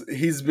 he's just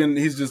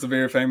a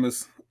very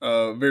famous,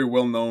 very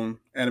well-known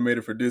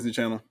animator for Disney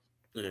Channel.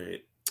 All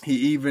right. He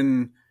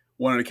even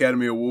won an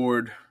Academy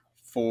Award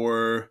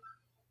for,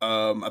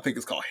 I think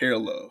it's called Hair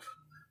Love.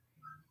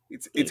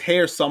 It's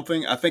Hair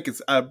something.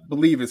 I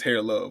believe it's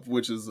Hair Love,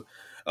 which is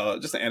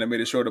just an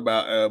animated short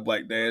about a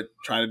black dad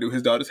trying to do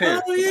his daughter's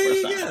hair. Oh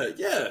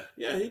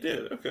yeah, he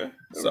did. Okay.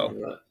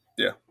 So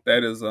yeah,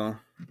 that is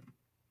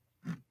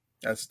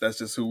that's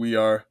just who we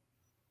are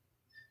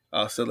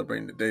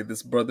celebrating today.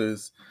 This brother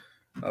is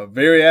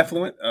very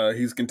affluent.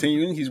 He's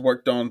continuing. He's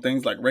worked on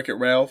things like Wreck-It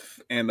Ralph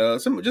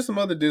and some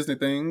other Disney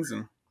things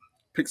and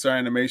Pixar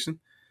animation.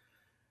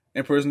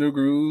 Emperor's New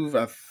Groove.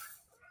 I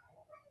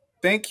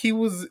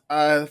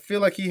feel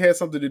like he had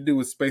something to do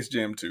with Space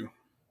Jam 2.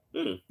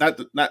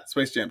 Not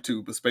Space Jam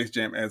 2, but Space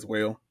Jam as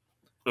well.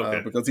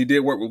 Okay. Because he did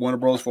work with Warner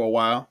Bros. For a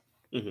while.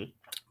 Mm-hmm.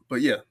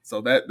 But yeah,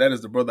 so that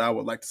is the brother I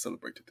would like to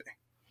celebrate today.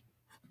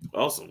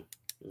 Awesome.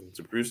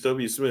 To Bruce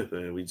W. Smith,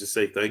 man, we just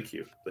say thank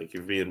you. Thank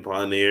you for being a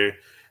pioneer.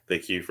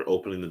 Thank you for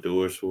opening the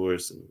doors for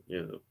us.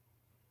 And,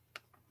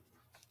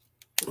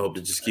 hope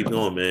to just keep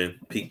going, man.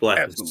 Peak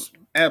blackness.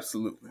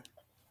 Absolutely.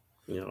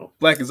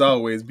 Black is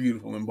always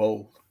beautiful and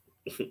bold.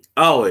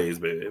 Always,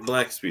 man.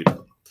 Black is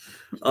beautiful.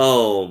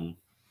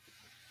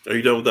 Are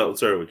you done with that one,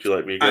 sir? Would you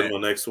like me to go to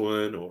my next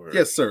one? Or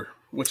yes, sir.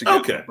 What you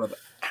got, Okay. brother?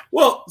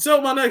 Well, so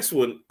my next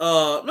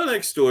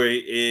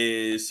story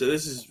is, so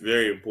this is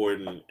very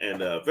important and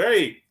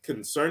very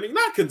concerning.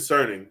 Not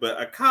concerning, but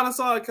I kind of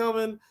saw it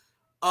coming.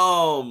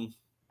 I'll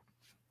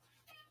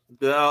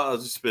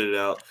just spit it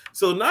out.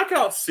 So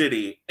Knockout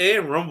City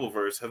and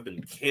Rumbleverse have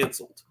been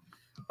canceled.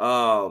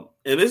 And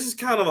this is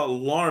kind of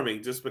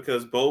alarming just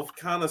because both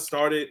kind of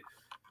started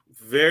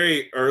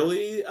very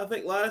early, I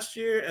think, last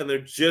year, and they're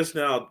just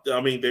now,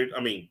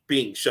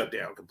 being shut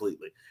down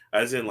completely.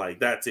 As in, like,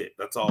 that's it.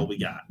 That's all we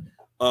got.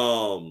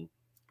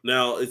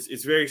 Now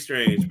it's very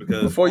strange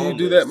because Before you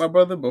do that, my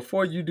brother,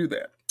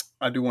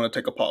 I do want to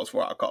take a pause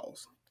for our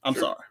calls. I'm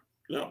sorry.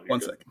 No,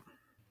 1 second.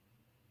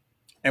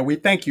 And we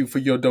thank you for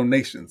your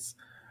donations,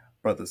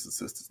 brothers and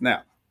sisters.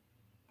 Now,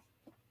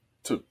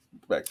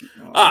 back to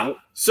you.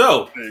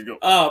 So there you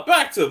go.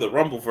 Back to the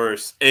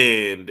Rumbleverse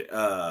and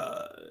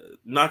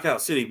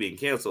Knockout City being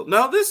canceled.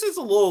 Now, this is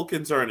a little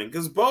concerning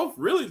because both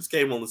really just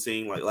came on the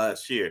scene like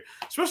last year,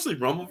 especially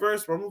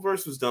Rumbleverse.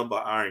 Rumbleverse was done by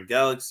Iron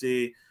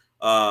Galaxy,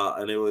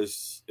 and it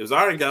was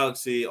Iron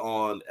Galaxy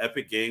on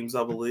Epic Games,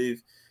 I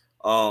believe.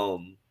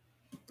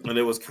 And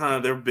it was kind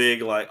of their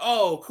big, like,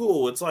 oh,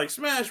 cool, it's like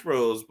Smash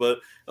Bros, but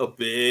a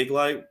big,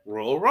 like,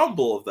 Royal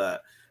Rumble of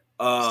that.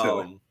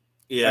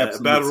 Yeah,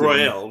 Absolute Battle silly.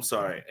 Royale, I'm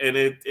sorry. And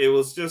it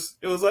was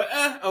like,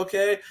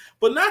 okay.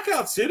 But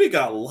Knockout City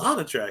got a lot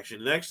of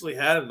traction. It actually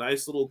had a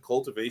nice little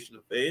cultivation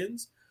of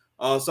fans.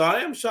 So I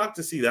am shocked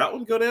to see that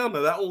one go down.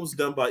 Now, that one was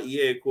done by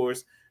EA, of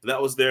course, and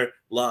that was their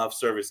live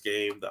service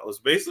game. That was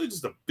basically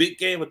just a big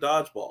game of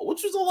dodgeball,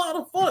 which was a lot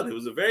of fun. It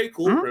was a very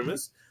cool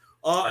premise.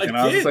 I can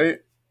honestly say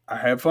I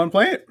had fun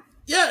playing it.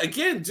 Yeah,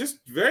 again, just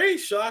very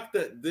shocked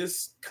that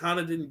this kind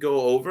of didn't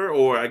go over,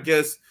 or I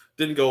guess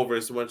didn't go over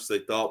as much as they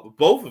thought. But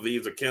both of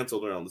these are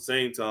canceled around the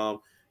same time.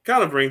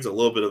 Kind of brings a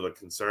little bit of a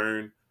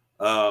concern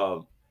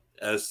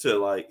as to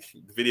like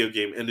the video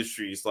game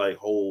industry's like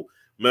whole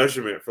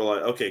measurement for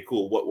like, okay,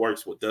 cool, what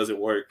works, what doesn't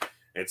work.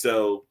 And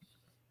so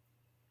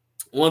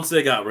once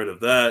they got rid of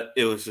that,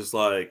 it was just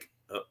like,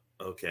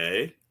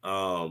 okay.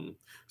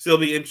 So it'll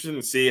be interesting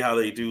to see how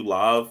they do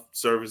live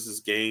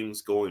services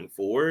games going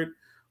forward.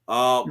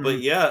 But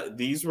yeah,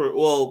 these were,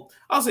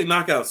 I'll say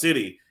Knockout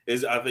City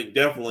is, I think,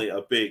 definitely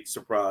a big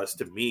surprise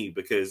to me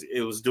because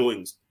it was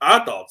doing,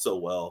 I thought, so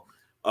well.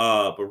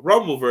 But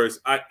Rumbleverse,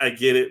 I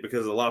get it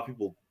because a lot of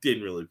people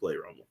didn't really play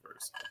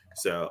Rumbleverse.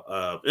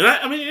 So, and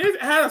I mean,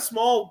 it had a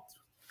small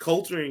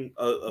culturing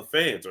of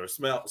fans or a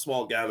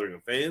small gathering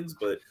of fans,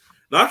 but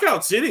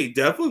Knockout City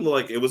definitely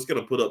looked like it was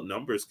going to put up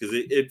numbers because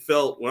it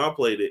felt, when I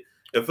played it,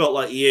 it felt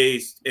like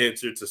EA's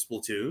answer to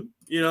Splatoon.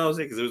 You know what I'm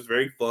saying? Because it was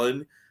very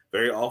fun,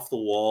 very off the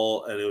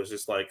wall, and it was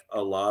just like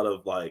a lot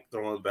of like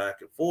throwing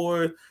back and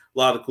forth, a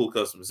lot of cool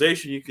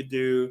customization you could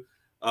do,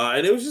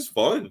 and it was just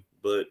fun.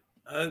 But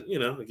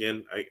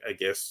again, I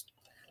guess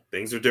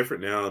things are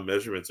different now and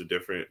measurements are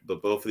different.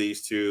 But both of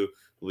these two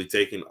will be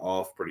taken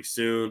off pretty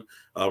soon.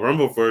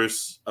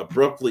 Rumbleverse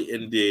abruptly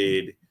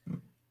ended.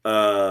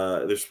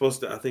 They're supposed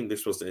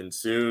to end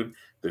soon.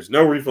 There's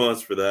no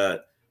refunds for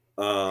that.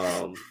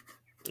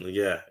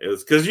 Yeah, it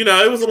was because it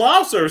was a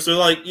live service, so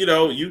like you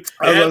had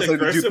the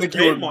did you think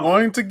you were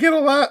going to get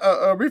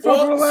a refund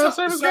for the live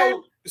service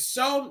game?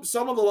 Some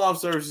of the live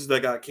services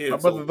that got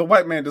canceled. But the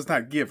white man does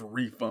not give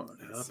refunds.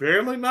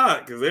 Apparently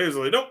not, because there's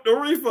like no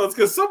refunds.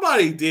 Because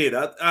somebody did.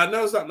 I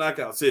know it's not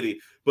Knockout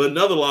City, but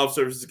another live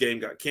services game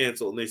got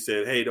canceled, and they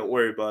said, "Hey, don't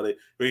worry about it.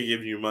 We're gonna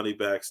give you your money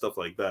back," stuff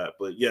like that.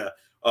 But yeah,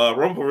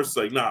 Rumbleverse is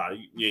like, "Nah,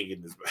 you ain't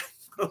getting this back."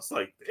 I was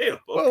like, damn. Okay.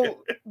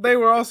 Well, they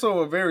were also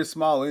a very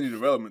small indie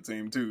development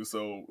team too,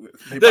 so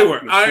they were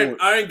Iron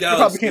Galaxy. They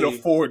probably can't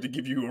afford to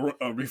give you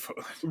a refund.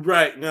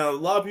 Right now, a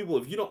lot of people,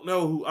 if you don't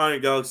know who Iron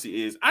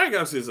Galaxy is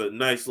a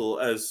nice little,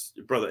 as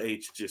Brother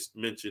H just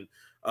mentioned,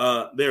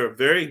 they're a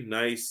very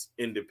nice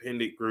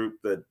independent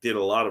group that did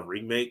a lot of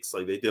remakes.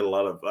 Like they did a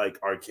lot of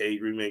like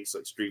arcade remakes,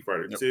 like Street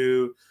Fighter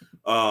 2.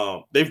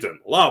 They've done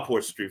a lot of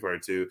ports of Street Fighter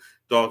 2,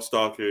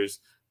 Darkstalkers.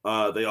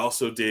 They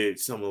also did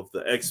some of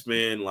the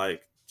X-Men,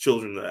 like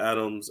Children of the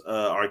Atoms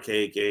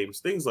arcade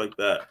games, things like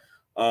that.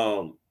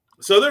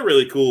 So they're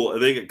really cool,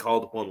 and they get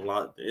called upon a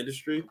lot in the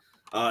industry.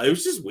 It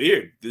was just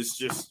weird. This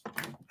just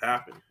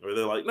happened, where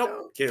they're like,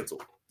 "Nope,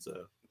 cancel."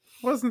 So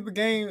wasn't the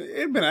game? It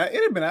had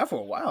been out for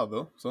a while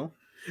though. So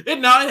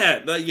it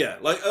had, yeah.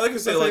 Like I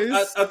said,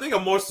 I think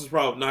I'm more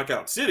surprised with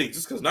Knockout City,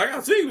 just because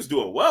Knockout City was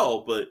doing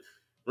well, but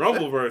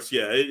Rumbleverse,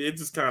 yeah, it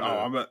just kind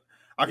of.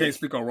 I can't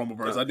speak on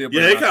Rumbleverse. I did.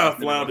 Yeah, it kind of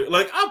floundered.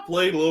 Like I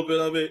played a little bit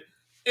of it.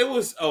 It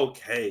was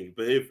okay,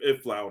 but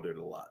it floundered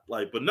a lot.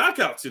 Like, but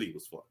Knockout City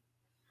was fun.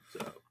 So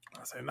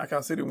I say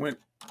Knockout City went.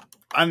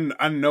 I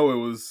know it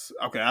was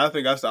okay. I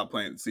think I stopped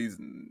playing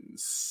season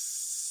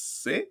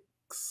 6.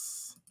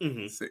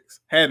 Mm-hmm. 6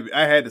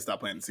 I had to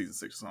stop playing season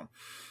 6 or something.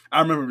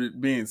 I remember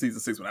it being season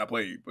 6 when I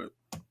played, but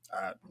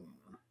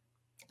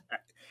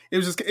it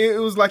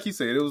was like you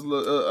said. It was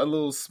a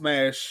little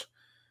Smash-esque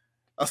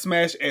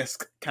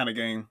kind of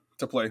game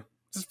to play.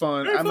 Just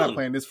fun. I'm not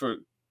playing this for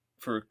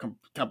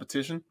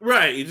competition,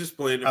 right? You just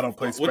played it. I don't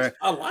play Smash.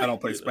 I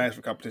don't play either. Smash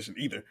for competition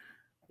either.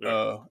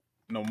 Yeah.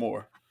 No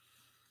more.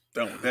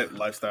 done with that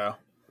lifestyle.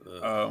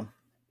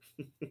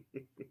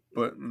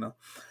 But no,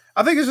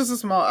 I think it's just a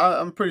small.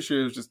 I'm pretty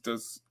sure it's just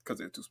because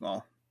they're too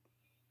small.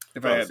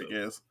 If I had to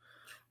guess,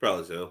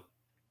 probably so.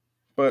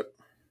 But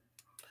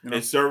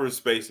and server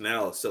space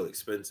now is so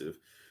expensive,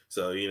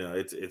 so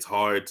it's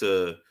hard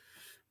to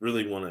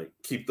really want to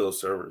keep those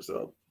servers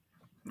up.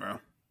 No.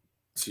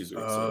 Excuse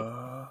me.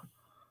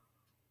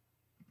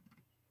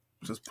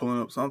 Just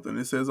pulling up something.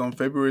 It says on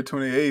February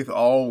 28th,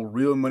 all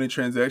real money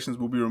transactions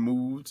will be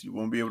removed. You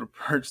won't be able to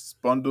purchase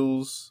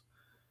bundles.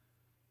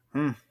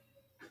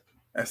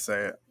 That's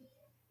sad.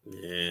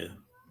 Yeah.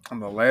 On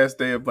the last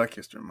day of Black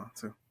History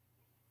Month, too.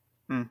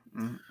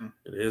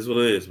 It is what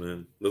it is,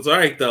 man. That's all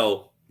right,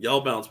 though.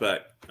 Y'all bounce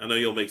back. I know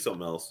you'll make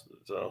something else.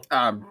 So.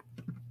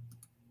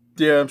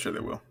 Yeah, I'm sure they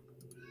will.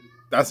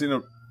 I see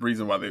no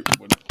reason why they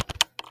wouldn't.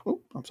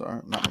 Oh, I'm sorry.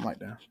 I'm not my mic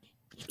down.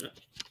 Yeah,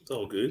 it's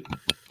all good.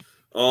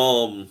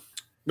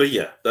 But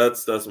yeah,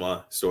 that's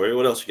my story.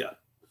 What else you got?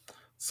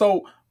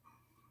 So,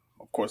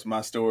 of course,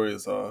 my story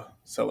is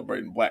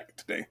celebrating Black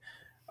today.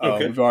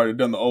 Okay. We've already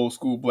done the old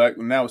school Black.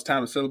 Now it's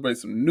time to celebrate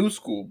some new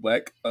school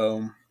Black.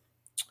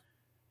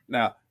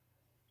 Now,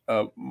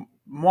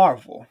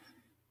 Marvel,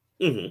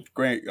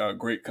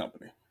 great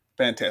company,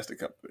 fantastic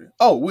company.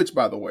 Oh, which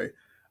by the way,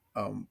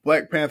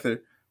 Black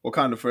Panther: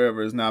 Wakanda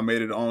Forever has now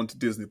made it on to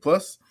Disney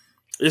Plus.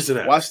 Yes, it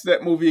has. Watched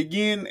that movie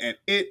again, and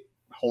it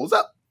holds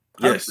up.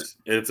 100%. Yes,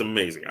 it's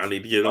amazing. I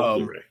need to get it on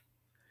Blu-ray.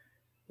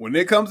 When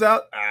it comes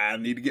out, I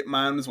need to get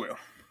mine as well.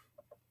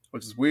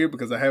 Which is weird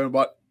because I haven't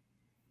bought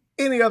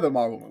any other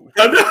Marvel movie.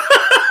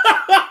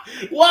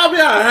 Well, I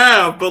mean, I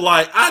have, but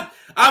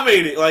I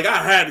made it. Like,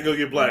 I had to go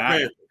get Black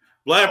Panther.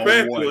 Black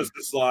Panther was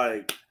just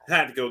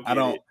had to go get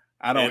it.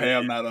 I don't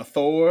have not a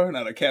Thor,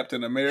 not a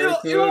Captain America.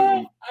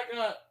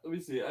 Let me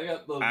see. I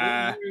got the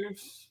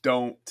Avengers.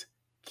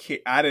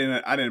 I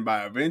didn't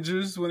buy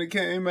Avengers when it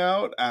came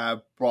out. I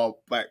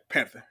bought Black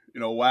Panther. You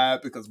know why?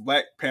 Because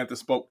Black Panther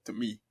spoke to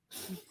me.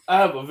 I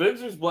have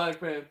Avengers, Black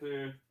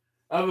Panther.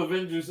 I have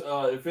Avengers,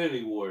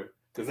 Infinity War.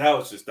 Because that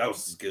was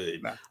just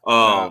good.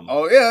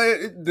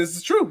 This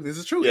is true.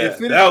 Yeah,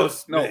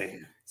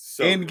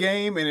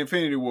 Endgame and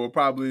Infinity War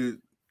probably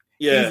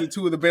easily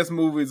two of the best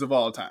movies of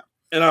all time.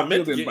 And I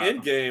meant to get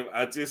Endgame.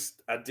 I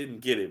didn't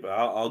get it, but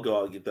I'll go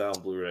out and get that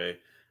on Blu-ray.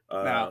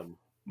 Now,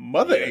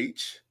 Mother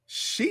H,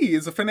 she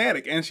is a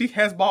fanatic, and she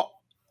has bought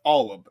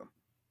all of them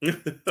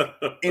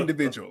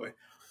individually.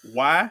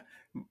 Why?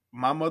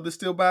 My mother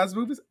still buys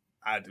movies?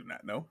 I do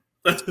not know.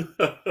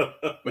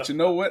 But you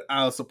know what?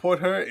 I'll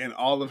support her in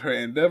all of her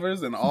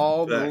endeavors and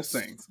all those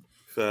things.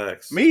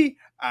 Facts. Me,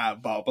 I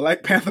bought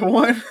Black Panther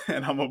 1,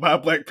 and I'm going to buy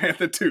Black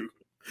Panther 2.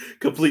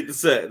 Complete the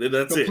set, and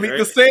that's Complete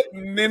the set,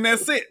 and then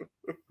that's it.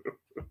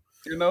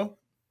 You know?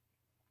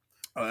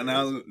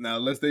 Now,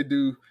 unless they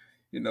do,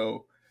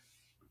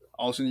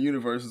 alternate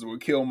universes with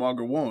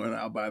Killmonger 1,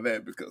 I'll buy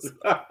that because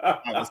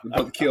obviously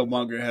Brother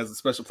Killmonger has a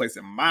special place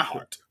in my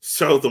heart.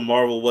 So the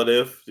Marvel What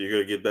If, you're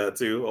going to get that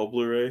too on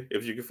Blu-ray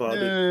if you can find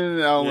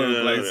it? On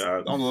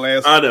the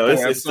last I know,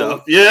 it's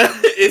tough. Yeah,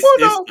 it's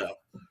tough.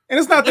 And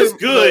it's not it's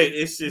good.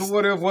 It's just the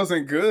What If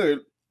wasn't good.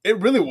 It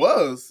really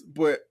was,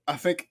 but I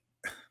think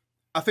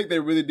they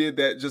really did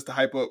that just to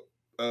hype up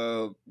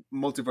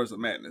Multiverse of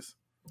Madness.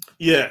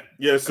 Yeah,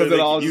 because it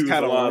all just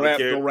kind of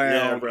wrapped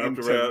around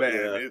into that.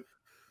 Yeah.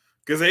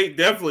 Because they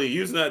definitely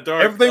using that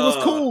dark. Everything was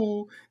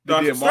cool.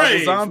 They did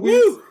Marvel Zombies.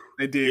 Woo!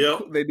 They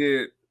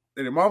did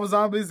Marvel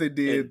Zombies. They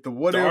did the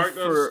What If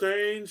for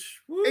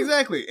Strange. Woo!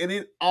 Exactly, and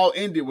it all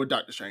ended with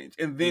Doctor Strange,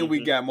 and then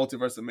we got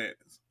Multiverse of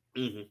Madness.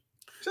 Mm-hmm.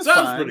 Just that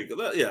fine. was pretty good.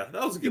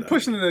 That was a good. You're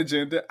pushing an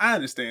agenda. I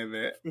understand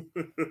that.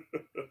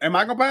 Am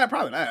I gonna buy it?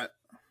 Probably not.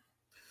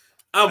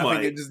 I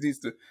think it just needs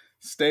to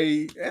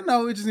stay.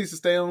 No, it just needs to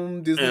stay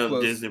on Disney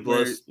Plus. Disney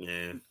Plus,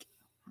 yeah.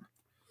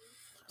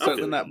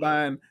 Certainly not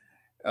buying.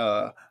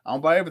 I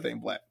don't buy everything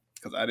Black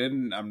because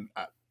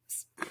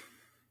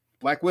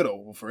Black Widow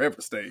will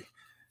forever stay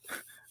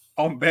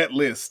on that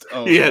list.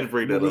 You had to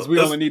bring that up. We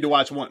only need to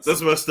watch once.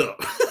 That's messed up.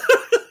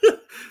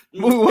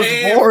 Movie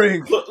was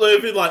boring.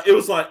 It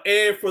was like,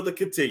 and for the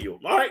continuum.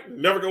 All right,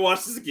 never gonna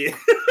watch this again.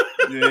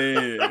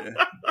 Yeah,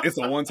 it's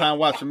a one-time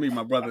watch for me,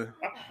 my brother.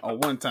 A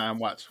one-time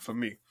watch for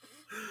me.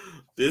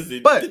 Disney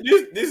knew what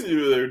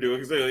they were doing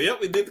because they were like,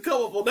 yep, we did the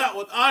come up on that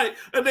one. All right,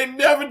 and they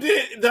never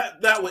did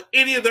that with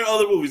any of their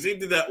other movies. They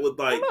did that with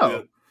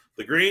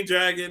the Green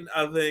Dragon,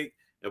 I think,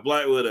 and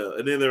Black Widow,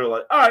 and then they were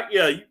like, all right,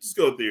 yeah, you just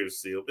go to theater to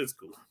see them. It's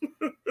cool.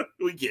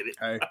 We get it.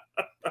 Hey,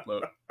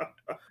 look,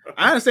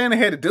 I understand they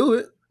had to do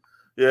it.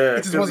 Yeah,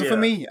 it just wasn't for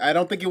me. I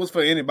don't think it was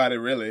for anybody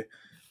really.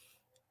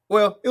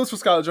 Well, it was for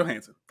Scarlett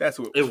Johansson. That's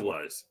what it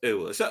was. It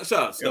was. Shout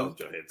out Scarlett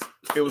Johansson.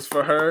 It was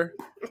for her.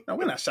 No,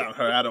 we're not shouting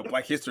her out on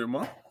Black History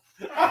Month.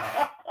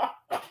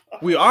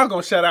 We are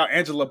going to shout out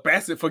Angela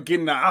Bassett for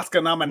getting the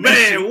Oscar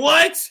nomination. Man,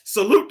 what?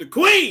 Salute the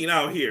Queen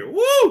out here.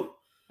 Woo!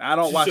 I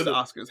don't watch the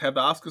Oscars. Have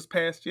the Oscars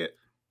passed yet?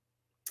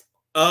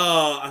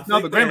 I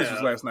think the Grammys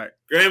was last night.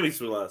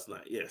 Grammys were last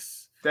night,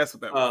 yes. That's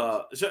what that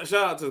was. Shout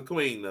out to the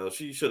Queen, though.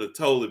 She should have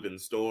totally been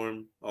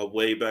stormed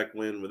way back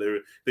when they were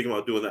thinking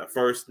about doing that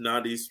first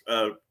 90s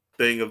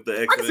thing of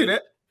the X-Men. I can see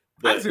that.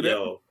 But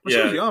But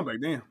she was young back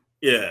then.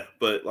 Yeah,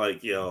 but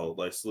like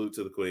salute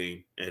to the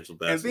Queen, Angela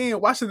Bassett. And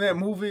then watching that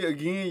movie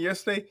again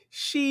yesterday,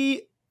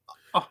 she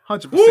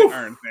 100%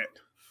 earned that.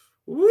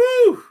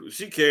 Woo!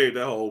 She carried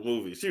that whole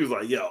movie. She was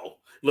like, "Yo,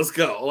 let's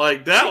go!"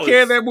 Like that. She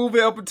carried that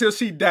movie up until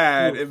she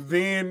died, and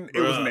then it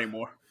was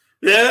Namor.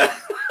 Yeah,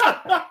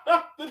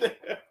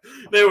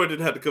 Namor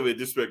didn't have to come in and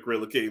disrespect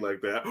Gorilla King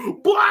like that.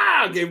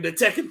 Blah! Gave him the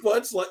Tekken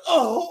punch. Like,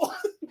 oh,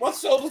 my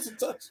shoulders are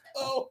touched.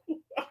 Oh.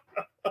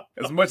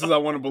 As much as I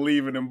want to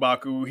believe in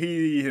M'Baku,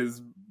 he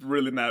has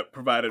really not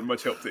provided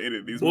much help to any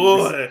of these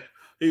movies. Boy,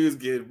 he was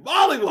getting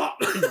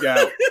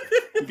mollywopped.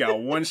 He got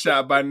one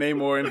shot by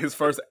Namor in his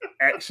first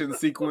action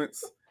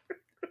sequence.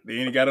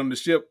 Then he got on the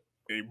ship,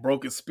 and he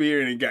broke his spear,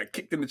 and he got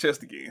kicked in the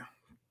chest again.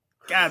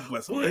 God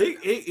bless him. Boy,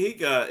 he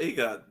got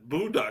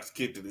boondocks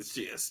kicked in his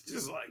chest.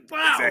 Just like,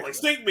 wow, exactly. Like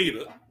snake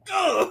meter.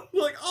 Oh,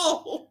 like,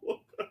 oh.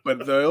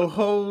 But the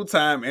whole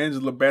time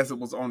Angela Bassett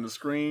was on the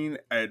screen,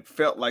 it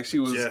felt like she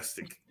was...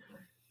 Majestic.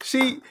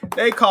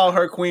 They call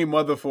her Queen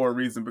Mother for a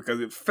reason,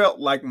 because it felt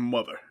like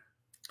Mother.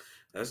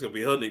 That's going to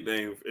be her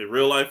nickname in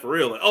real life for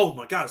real. Like, oh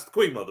my gosh, the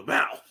Queen Mother,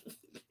 wow.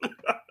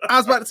 I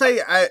was about to say,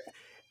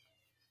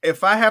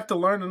 if I have to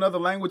learn another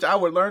language, I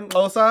would learn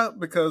Xhosa,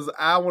 because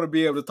I want to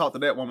be able to talk to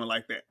that woman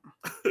like that.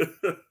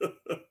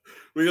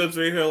 We're going to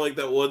treat her like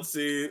that one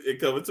scene in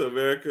Coming to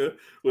America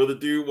where the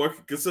dude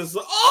working consensus,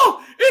 like,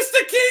 oh, it's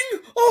the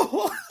king!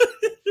 Oh,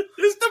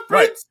 it's the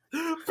prince!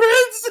 Right.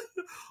 Prince!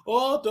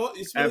 Oh, don't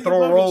you and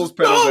throw rose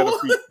petals at her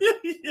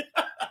feet.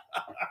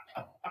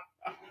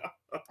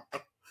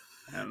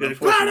 And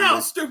cry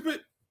out, stupid!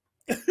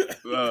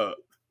 I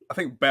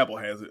think Babbel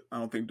has it. I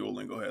don't think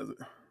Duolingo has it.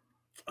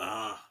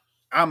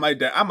 I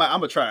might. I'm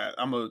gonna try it.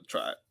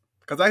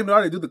 Because I can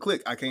already do the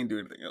click. I can't do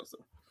anything else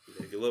though.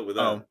 Good luck with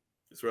that.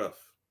 It's rough.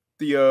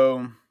 The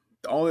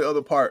only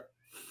other part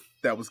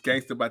that was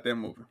gangster about that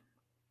movie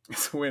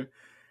is when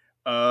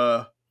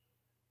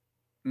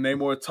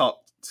Namor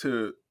talked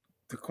to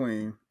the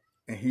Queen,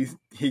 and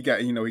he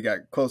got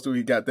close to.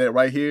 He got that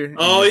right here.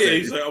 Oh yeah,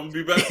 he's like, I'm gonna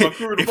be back with my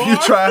crew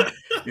tomorrow.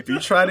 If you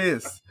try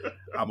this,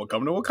 I'm gonna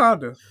come to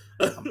Wakanda.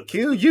 I'm gonna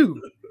kill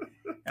you,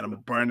 and I'm gonna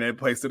burn that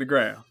place to the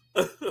ground.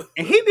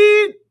 And he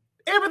did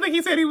everything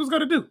he said he was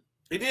gonna do.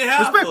 He did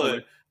have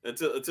to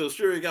until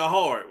Shuri got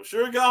hard. When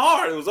Shuri got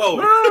hard, it was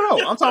over.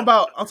 No. I'm talking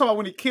about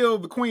when he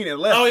killed the Queen and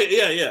left. Oh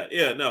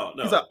yeah. No.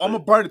 He's like, I'm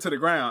gonna burn it to the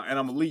ground and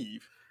I'm gonna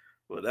leave.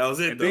 Well, that was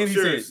it. And then he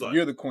said, like,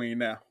 "You're the Queen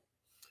now."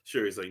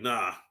 Shuri's like,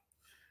 "Nah,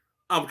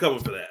 I'm coming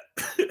for that."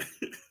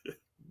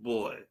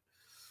 Boy,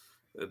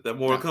 that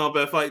Mortal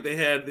Kombat fight they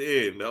had at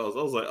the end. I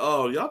was like,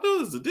 "Oh, y'all know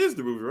this is a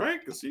Disney movie, right?"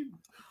 Because she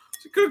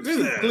cooked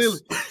his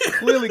ass.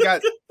 Clearly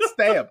got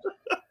stabbed.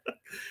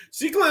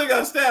 She clearly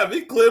got stabbed.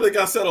 He clearly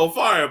got set on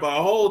fire by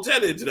a whole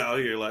jet engine out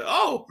here. Like,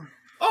 oh,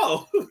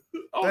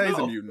 he's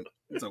a mutant.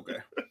 It's okay.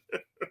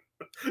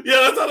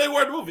 Yeah, that's how they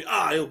were in the movie.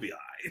 He'll be all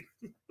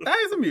right.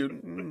 He's a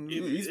mutant.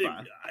 He's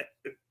fine.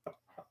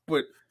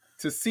 But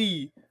to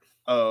see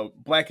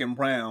Black and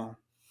Brown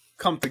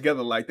come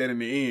together like that in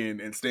the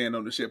end and stand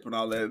on the ship and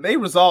all that, they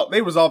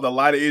resolved a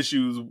lot of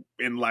issues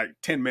in like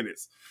 10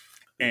 minutes.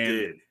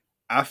 And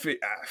I feel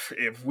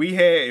if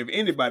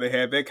anybody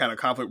had that kind of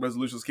conflict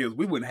resolution skills,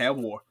 we wouldn't have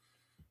war.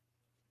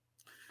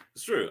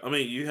 It's true. I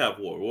mean, you have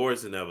war. War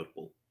is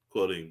inevitable.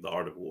 Quoting The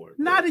Art of War.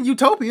 Not in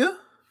Utopia.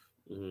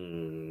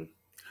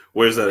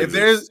 Where's that?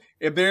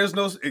 If there's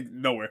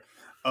nowhere.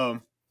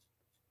 I'm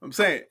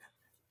saying,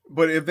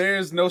 but if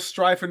there's no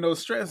strife and no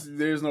stress,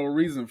 there's no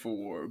reason for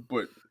war.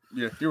 But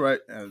yeah, you're right.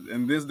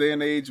 In this day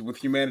and age, with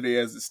humanity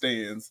as it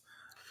stands.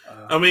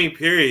 I mean,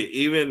 period.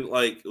 Even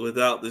like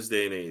without this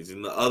day and age,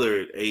 in the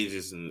other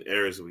ages and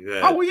eras we've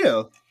had. Oh well,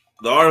 yeah.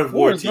 The Art of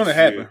War is going to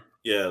happen.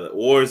 Yeah, the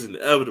war is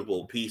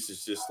inevitable. Peace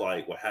is just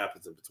like what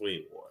happens in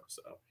between war.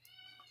 So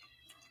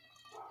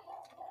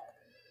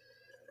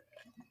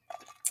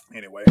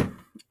anyway,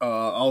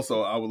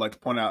 also I would like to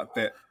point out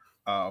that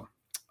a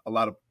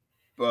lot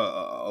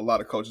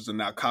of cultures are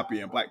now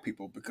copying Black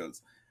people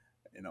because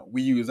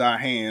we use our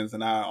hands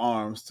and our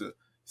arms to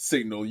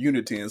signal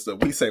unity and stuff.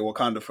 We say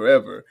Wakanda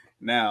forever.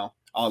 Now,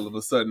 all of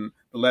a sudden,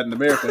 the Latin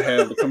America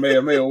have the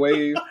Kamehameha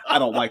wave. I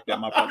don't like that,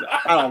 my brother.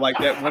 I don't like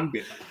that one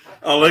bit.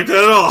 I don't like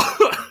that at all.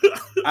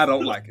 I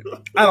don't like it.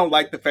 I don't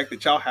like the fact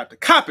that y'all have to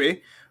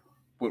copy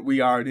what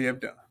we already have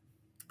done.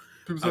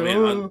 I'm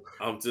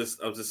just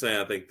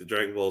saying. I think the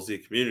Dragon Ball Z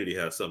community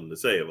has something to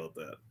say about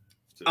that.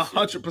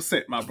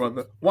 100%, my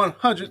brother.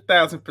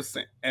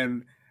 100,000%,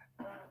 and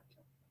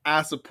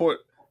I support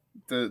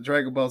the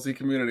Dragon Ball Z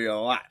community a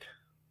lot.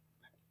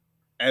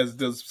 As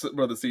does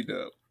Brother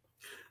C-Dub.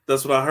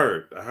 That's what I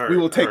heard. We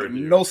will take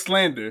no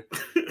slander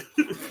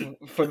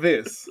for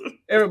this.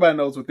 Everybody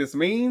knows what this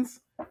means.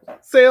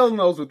 Sale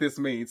knows what this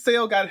means.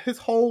 Sale got his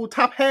whole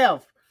top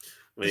half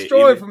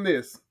destroyed from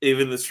this.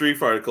 Even the Street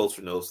Fighter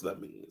culture knows what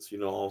that means. You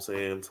know what I'm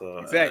saying? So,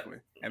 exactly.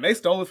 And they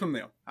stole it from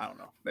them. I don't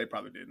know. They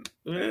probably didn't.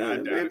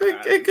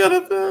 They could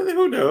have.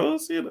 Who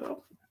knows?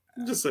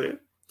 I'm just saying.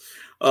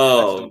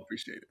 I just don't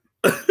appreciate it.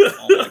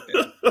 I don't like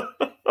that.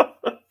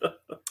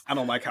 I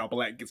don't like how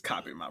black gets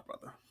copied, my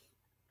brother.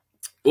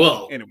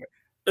 Well, anyway,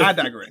 I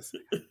digress.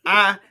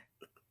 I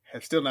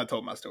have still not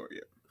told my story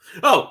yet.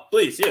 Oh,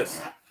 please, yes.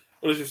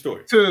 What is your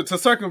story? To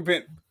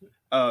circumvent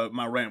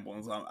my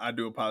ramblings, I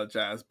do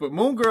apologize. But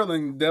Moon Girl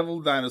and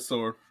Devil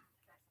Dinosaur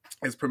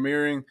is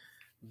premiering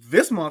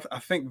this month. I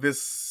think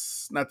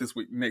not this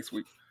week, next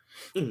week,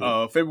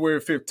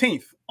 February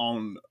 15th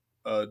on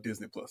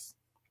Disney Plus,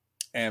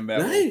 and that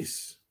will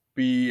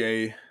be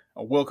a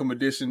welcome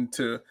addition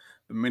to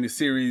the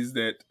miniseries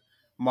that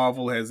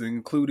Marvel has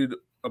included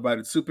about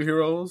its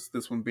superheroes.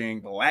 This one being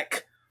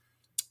Black,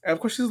 and of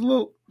course she's a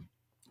little.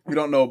 We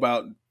don't know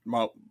about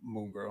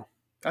Moon Girl.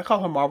 I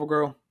call her Marvel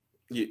Girl.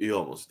 You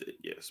almost did,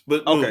 yes,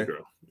 but Moon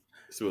Girl.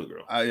 It's Moon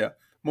Girl. Yeah,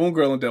 Moon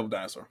Girl and Devil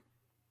Dinosaur.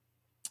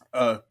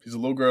 She's a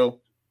little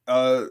girl.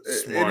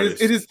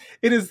 It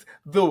is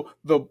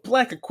the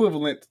black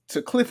equivalent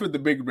to Clifford the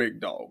Big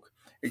Red Dog,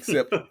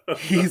 except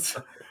he's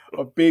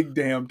a big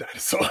damn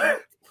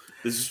dinosaur.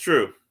 This is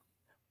true.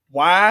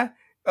 Why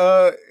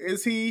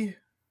is he?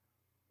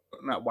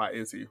 Not why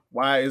is he?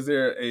 Why is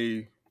there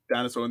a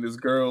dinosaur in this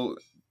girl?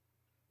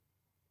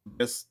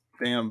 Best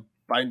damn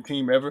fighting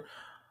team ever.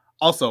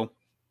 Also,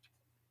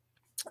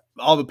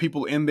 all the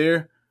people in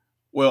there,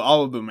 well,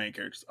 all of the main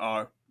characters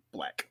are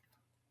black.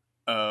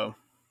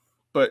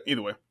 But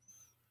either way,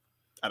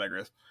 I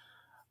digress.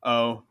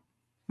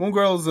 Moon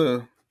Girl is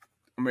a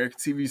American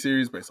TV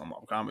series based on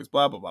Marvel Comics.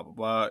 Blah blah blah blah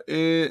blah.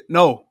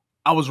 No,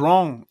 I was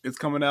wrong. It's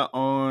coming out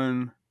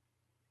on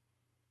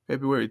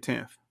February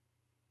 10th.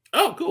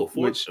 Oh, cool.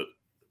 Which,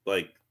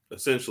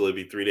 essentially,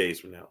 be 3 days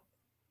from now.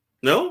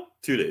 No,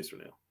 2 days from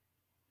now.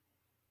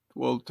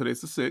 Well,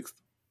 today's the 6th.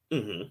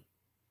 Mm-hmm.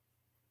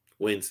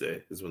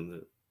 Wednesday is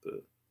when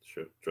the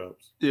show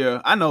drops.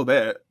 Yeah, I know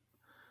that.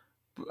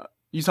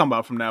 You talking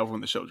about from now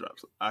when the show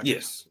drops?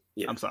 Yes.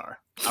 Yeah. I'm sorry.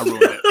 I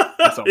ruined it.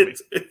 That's on me.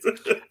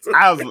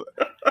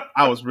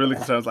 I was really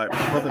concerned. I was like,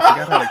 my brother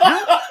forgot how to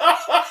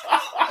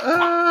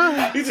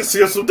count. He just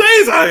skipped some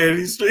days out here in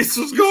these streets.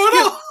 What's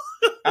going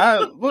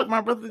on? Look,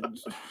 my brother,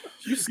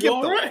 you skipped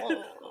all right.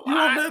 You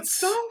on that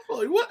stuff?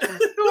 Like, what?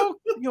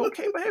 You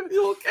okay, baby?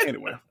 You okay?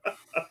 Anyway.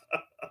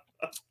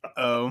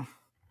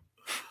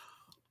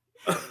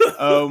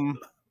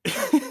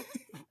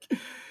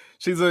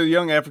 She's a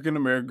young African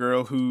American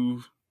girl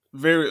who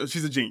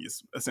she's a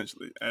genius,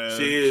 essentially.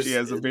 She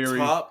has a very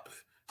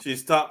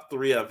she's top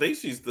 3. I think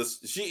she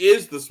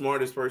is the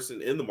smartest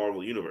person in the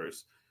Marvel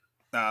universe.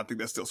 Nah, I think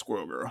that's still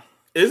Squirrel Girl.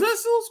 Is that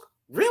still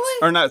really?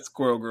 Or not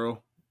Squirrel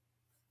Girl?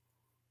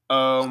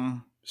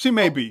 She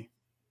may be.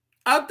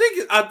 I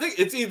think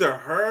it's either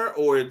her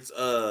or it's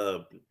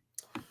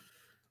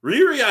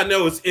Riri. I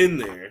know is in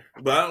there,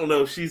 but I don't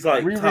know if she's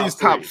like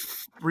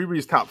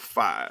Riri's top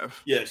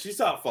 5. Yeah, she's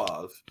top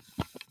 5.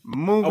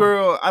 Moon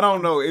Girl, I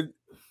don't know.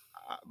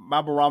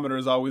 My barometer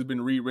has always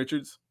been Reed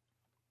Richards.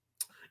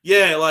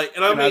 Yeah,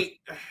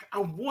 I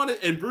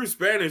wanted, and Bruce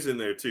Banner's in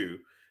there too,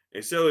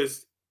 and so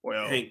is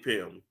Hank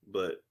Pym.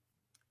 But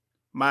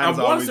mine's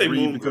always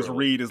Reed because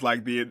Reed is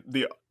like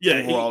the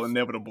overall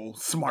inevitable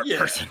smart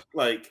person.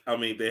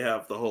 They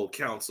have the whole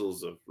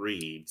councils of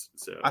Reeds.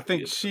 So I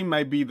think she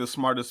might be the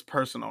smartest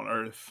person on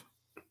Earth.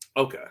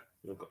 Okay.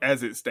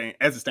 As it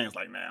stands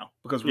like now,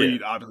 because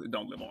Reed obviously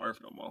don't live on Earth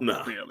no more.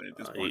 No, barely at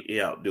this point. He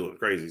out doing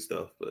crazy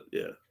stuff, but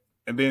yeah.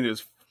 And then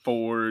there's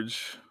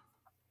Forge.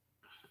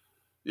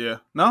 Yeah,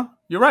 no,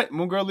 you're right.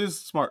 Moon Girl is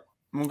smart.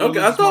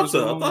 Okay, I thought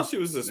so. I thought she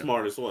was the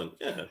smartest one.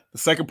 Yeah. The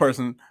second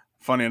person,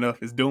 funny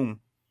enough, is Doom,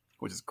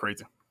 which is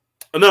crazy.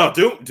 No,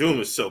 Doom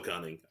is so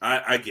cunning.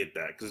 I get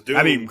that because Doom.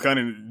 Not even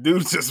cunning.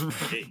 Dude's just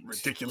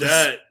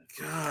ridiculous.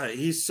 God,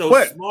 he's so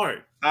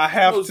smart. I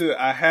have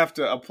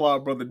to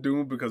applaud Brother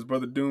Doom because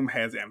Brother Doom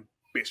has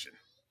ambition.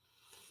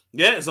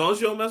 Yeah, as long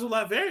as you don't mess with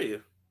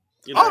Latveria.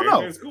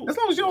 No! Cool. As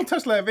long as you don't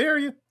touch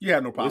Latveria, you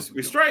have no problem.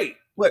 We're straight.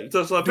 But you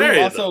touch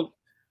Latveria,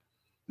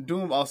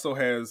 Doom also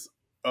has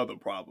other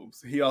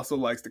problems. He also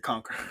likes to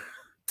conquer.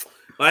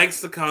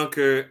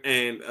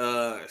 And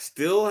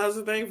still has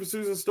a thing for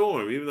Susan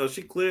Storm, even though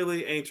she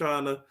clearly ain't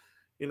trying to,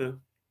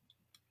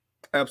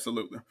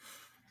 Absolutely.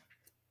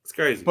 It's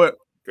crazy. But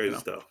crazy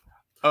stuff.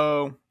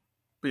 But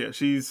yeah,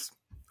 she's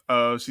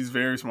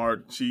very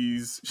smart. She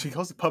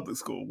goes to public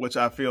school, which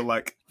I feel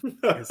like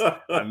is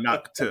a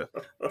knock to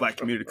the Black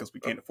community because we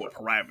can't afford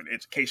private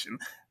education.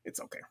 It's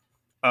okay.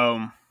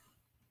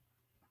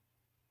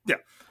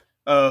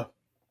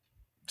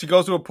 She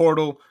goes to a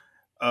portal.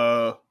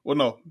 The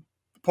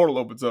portal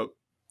opens up.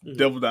 Mm-hmm.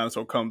 Devil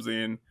Dinosaur comes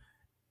in.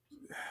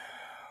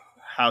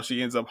 How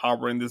she ends up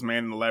harboring this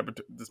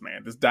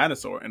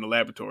dinosaur in the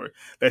laboratory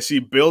that she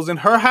builds in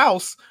her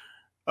house.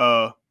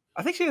 I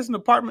think she has an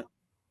apartment.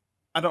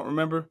 I don't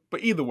remember,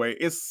 but either way,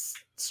 it's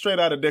straight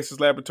out of Dexter's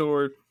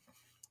laboratory,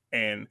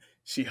 and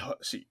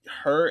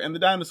her and the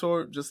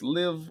dinosaur just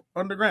live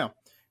underground,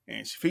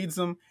 and she feeds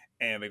them,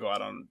 and they go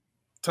out on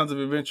tons of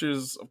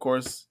adventures. Of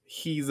course,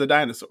 he's a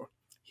dinosaur.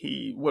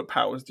 What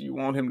powers do you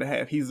want him to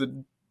have? He's a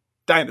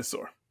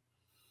dinosaur.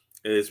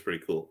 It is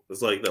pretty cool.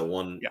 It's like that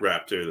one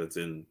raptor that's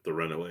in The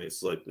Runaways.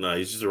 It's like, no,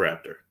 he's just a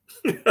raptor.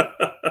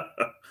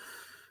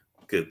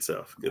 Good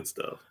stuff. Good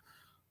stuff.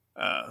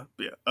 Yeah.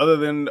 Other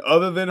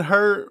than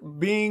her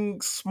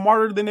being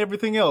smarter than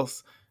everything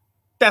else,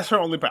 that's her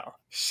only power.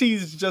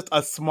 She's just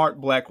a smart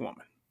black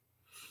woman.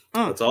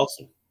 That's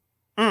awesome.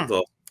 That's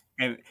awesome.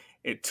 And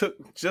it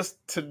took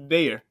just to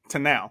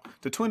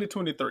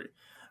 2023,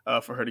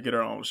 for her to get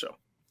her own show.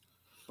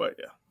 But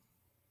yeah,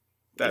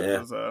 that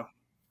was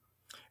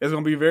it's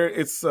gonna be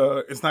it's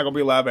not gonna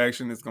be live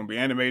action. It's gonna be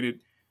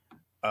animated.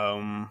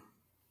 The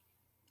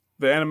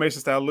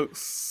animation style looks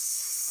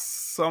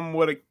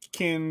somewhat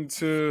akin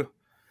to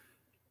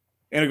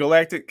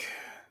Intergalactic,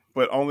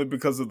 but only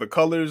because of the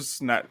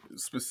colors, not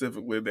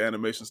specifically the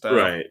animation style.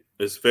 Right.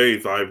 It's very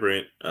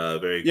vibrant,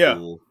 very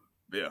cool.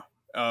 Yeah.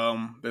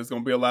 There's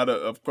gonna be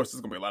of course,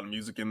 there's gonna be a lot of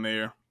music in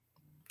there.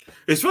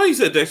 It's funny you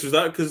said Dexter's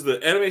Laboratory because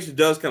the animation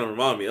does kind of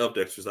remind me of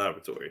Dexter's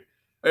Laboratory.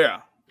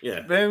 Yeah.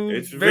 Yeah.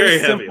 It's very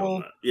heavy simple.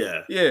 on that.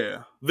 Yeah.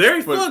 Yeah.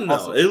 Very fun though.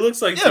 Also, it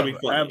looks like it's gonna be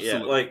fun.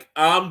 Absolutely. Yeah. Like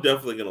I'm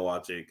definitely gonna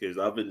watch it because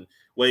I've been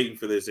waiting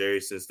for this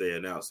area since they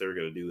announced they were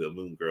gonna do the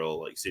Moon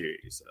Girl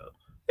series. So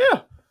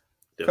yeah.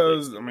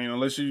 Because I mean,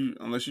 unless you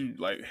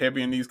like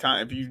heavy in these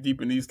if you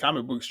deep in these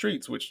comic book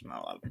streets, which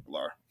not a lot of people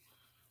are.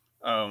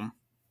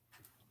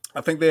 I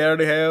think they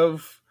already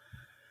have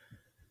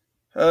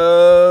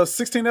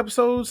 16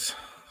 episodes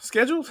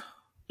scheduled.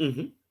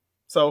 Mm-hmm.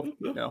 So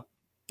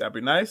that'd be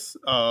nice.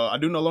 I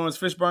do know Lawrence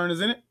Fishburne is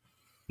in it.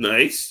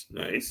 Nice.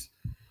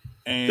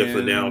 And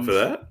definitely down for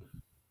that.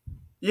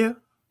 Yeah.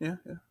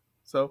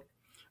 So I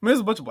mean, there's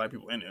a bunch of black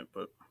people in it,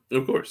 but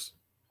of course,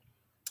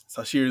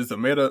 Sashir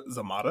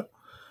Zamata.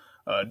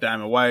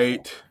 Diamond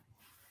White.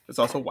 There's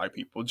also white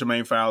people.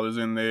 Jermaine Fowler's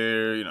in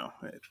there.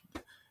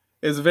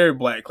 It's a very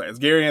black cast.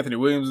 Gary Anthony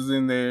Williams is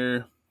in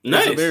there.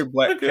 Nice. It's a very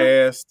black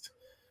cast.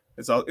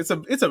 It's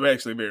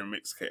actually a very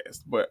mixed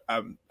cast. But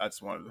I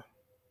just wanted to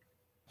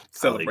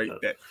celebrate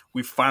that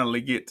we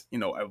finally get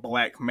a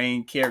black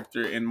main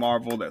character in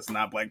Marvel that's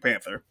not Black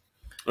Panther.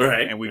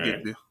 Right. And we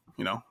get to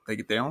they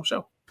get their own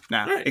show.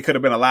 Now it could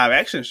have been a live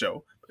action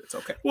show. It's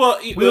okay. Well,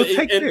 we'll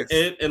take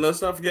this. And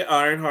let's not forget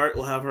Ironheart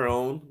will have her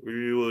own.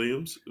 Riri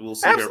Williams. We'll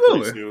see her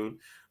pretty soon.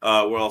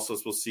 We're also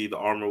supposed to see the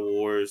Armor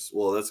Wars.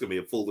 Well, that's going to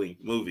be a full-length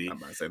movie. I'm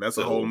about to say, that's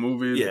a whole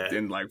movie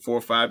in like 4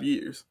 or 5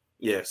 years.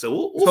 Yeah, so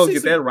we'll supposed to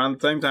get that around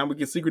the same time we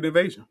get Secret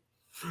Invasion.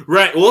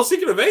 Right. Well,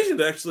 Secret Invasion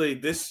actually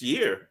this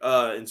year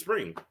in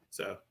spring.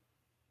 So,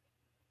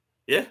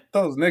 yeah. I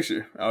thought it was next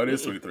year. Oh, it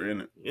is 23,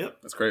 isn't it? Yep.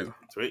 That's crazy.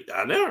 Sweet.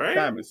 I know, right?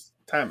 Time is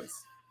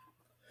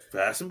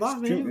fast and by,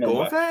 man.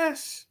 Going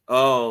fast.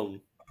 Well,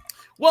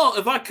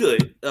 if I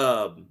could,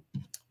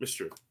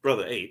 Mr.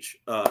 Brother H,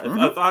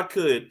 if I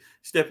could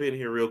step in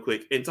here real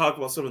quick and talk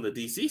about some of the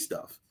DC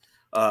stuff,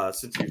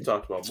 since you've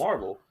talked about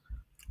Marvel,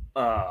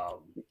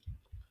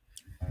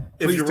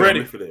 if you're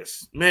ready for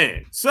this,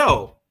 man.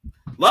 So, a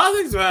lot of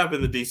things have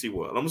happened in the DC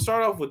world. I'm going to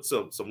start off with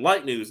some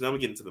light news, and then we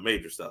get into the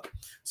major stuff.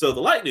 So,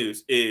 the light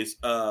news is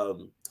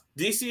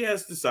DC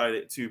has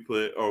decided to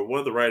put, or one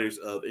of the writers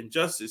of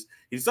Injustice,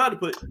 he decided to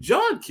put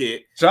John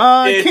Kent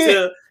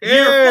into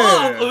year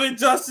 5 of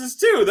Injustice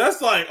 2.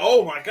 That's like,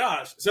 oh my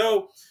gosh.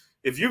 So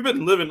if you've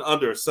been living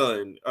under a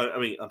sun,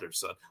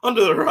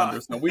 under the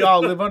rock. We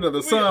all live under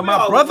the sun,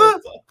 my brother.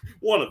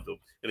 One of them.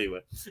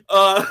 Anyway.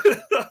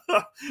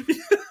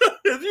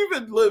 If you've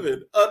been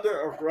living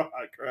under a rock,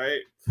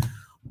 right?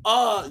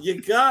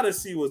 You gotta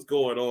see what's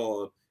going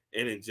on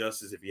in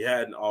Injustice if you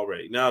hadn't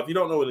already. Now, if you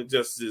don't know what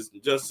Injustice is,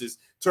 Injustice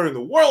turned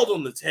the world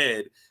on its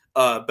head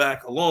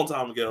back a long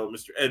time ago.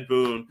 Mr. Ed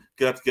Boon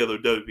got together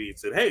with WB and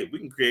said, hey, we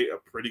can create a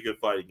pretty good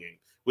fighting game,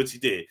 which he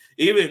did.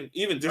 Even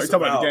just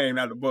talking about the game,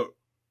 not the book.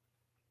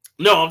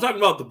 No, I'm talking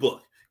about the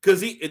book.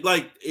 Because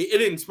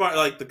it inspired,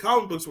 like the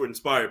comic books were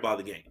inspired by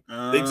the game.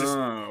 They just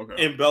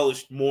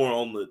embellished more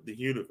on the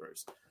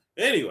universe.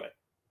 Anyway,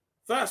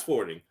 fast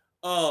forwarding.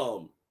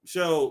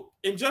 So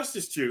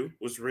Injustice 2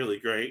 was really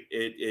great.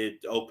 It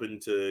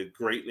opened to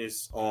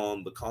greatness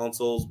on the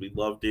consoles. We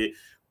loved it.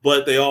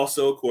 But they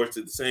also, of course,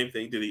 did the same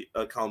thing, did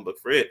a comic book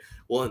for it.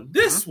 Well, in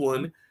this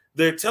one,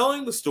 they're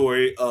telling the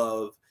story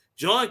of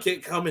John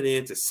Kent coming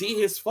in to see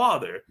his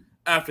father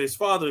after his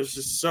father is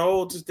just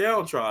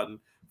downtrodden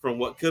from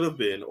what could have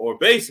been, or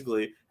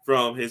basically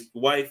from his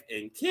wife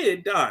and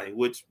kid dying,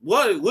 which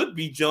would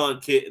be John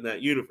Kent in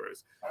that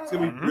universe. It's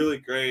going to be really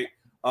great.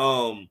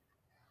 The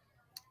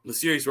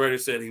series writer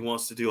said he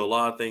wants to do a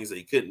lot of things that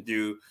he couldn't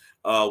do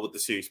with the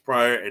series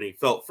prior, and he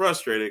felt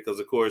frustrated because,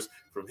 of course,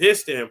 from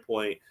his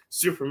standpoint,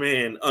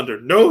 Superman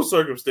under no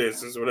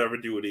circumstances would ever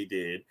do what he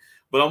did.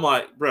 But I'm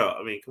like, bro,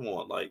 I mean, come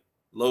on, like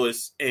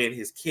Lois and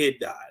his kid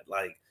died.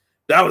 Like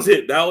that was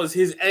it. That was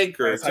his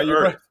anchor to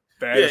Earth.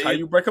 That's how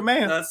you break a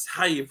man. That's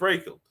how you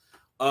break him.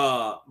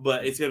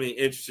 But it's gonna be an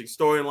interesting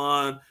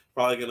storyline.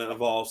 Probably going to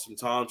involve some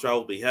time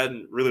travel, but he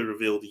hadn't really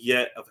revealed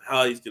yet of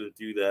how he's going to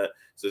do that.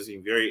 So it's going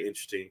to be very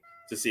interesting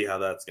to see how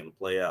that's going to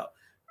play out.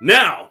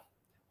 Now,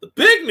 the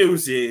big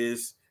news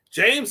is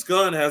James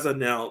Gunn has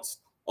announced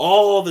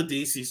all the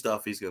DC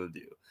stuff he's going to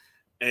do.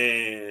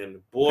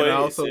 And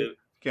boy, since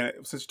you're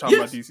talking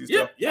about DC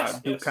stuff, I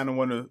do kind of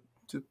want to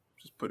just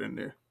put in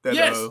there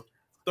that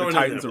The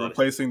Titans are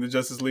replacing the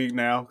Justice League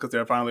now because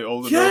they're finally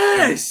old enough.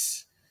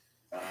 Yes!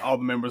 All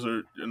the members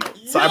are,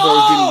 Cyborg's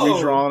getting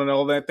redrawn and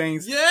all that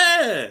things.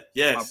 Yeah!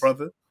 Yes. My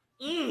brother.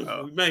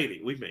 We made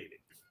it.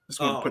 Just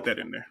want to put that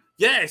in there.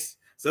 Yes!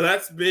 So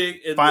that's big.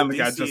 Finally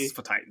got Justice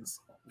for Titans.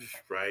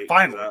 Right.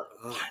 Finally.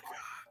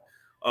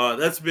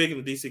 That's big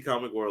in the DC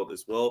comic world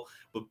as well.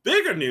 But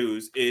bigger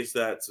news is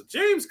that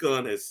James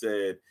Gunn has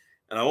said,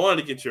 and I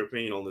wanted to get your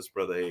opinion on this,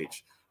 Brother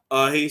H.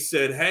 He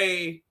said,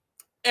 hey,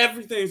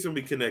 everything's going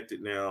to be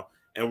connected now,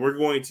 and we're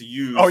going to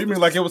use... Oh, you mean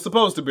like it was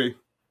supposed to be?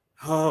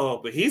 Oh,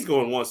 but he's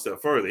going one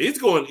step further. He's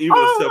going even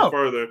a step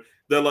further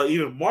than like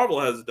even Marvel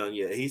hasn't done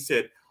yet. He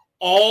said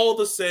all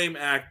the same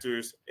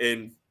actors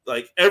and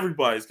like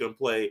everybody's going to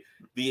play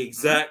the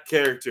exact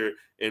character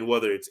in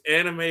whether it's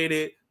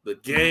animated, the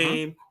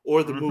game,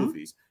 or the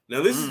movies.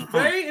 Now, this is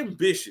very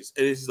ambitious,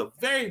 and this is a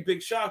very big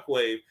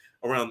shockwave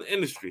around the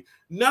industry.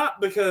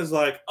 Not because,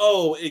 like,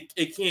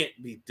 it can't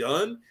be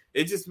done.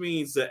 It just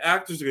means that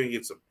actors are going to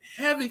get some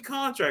heavy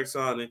contracts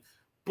on it.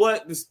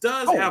 But this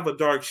does have a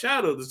dark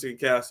shadow that's going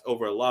to cast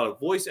over a lot of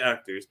voice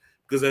actors.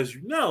 Because, as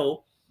you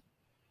know,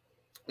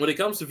 when it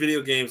comes to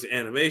video games and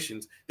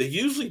animations, they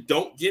usually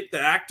don't get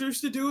the actors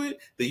to do it.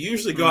 They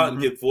usually go out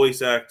and get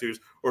voice actors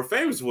or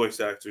famous voice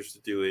actors to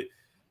do it.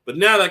 But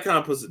now that kind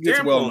of puts a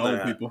damper on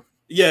that. People.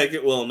 Yeah,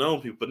 get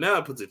well-known people. But now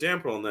it puts a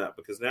damper on that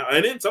because now,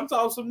 and then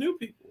sometimes some new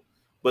people.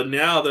 But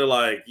now they're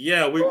like,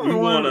 yeah, we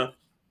want to.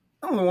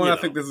 The only one I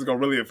think this is going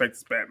to really affect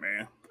is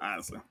Batman,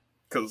 honestly.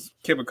 Because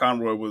Kevin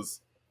Conroy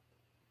was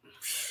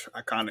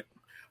iconic.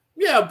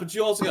 Yeah, but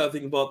you also got to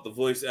think about the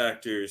voice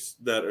actors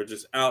that are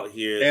just out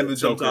here. And the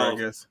Joker, I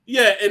guess.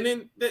 Yeah, and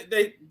then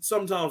they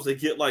sometimes they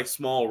get like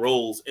small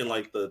roles in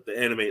like the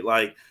anime.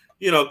 Like,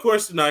 of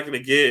course they're not going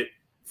to get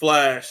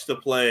Flash to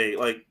play.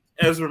 Like,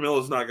 Ezra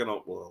Miller's not going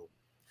to, well,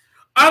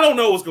 I don't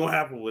know what's going to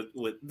happen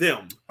with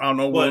them. I don't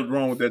know what's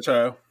wrong with that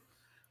child.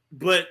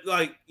 But,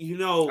 like,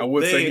 I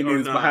would say he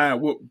needs behind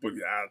Whoop, but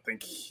I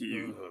think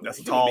that's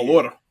a tall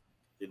order.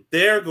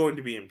 They're going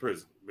to be in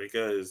prison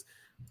because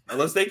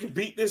unless they can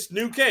beat this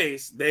new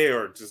case, they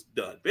are just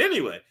done. But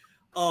anyway,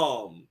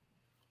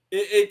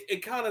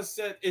 it kind of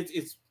said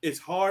it's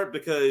hard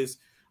because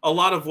a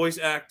lot of voice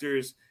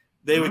actors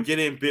they would get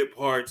in bit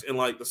parts in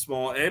like the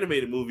small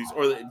animated movies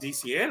or the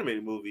DC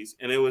animated movies,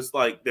 and it was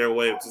like their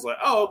way of just like,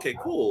 oh, okay,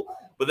 cool.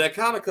 But that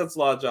kind of cuts a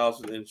lot of jobs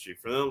in the industry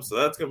for them, so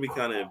that's going to be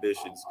kind of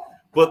ambitious.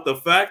 But the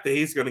fact that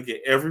he's going to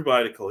get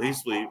everybody to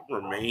cohesively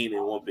remain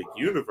in one big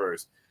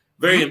universe,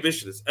 very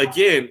ambitious.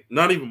 Again,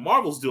 not even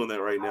Marvel's doing that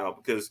right now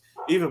because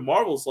even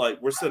Marvel's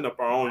like, we're setting up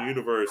our own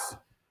universe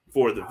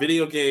for the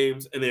video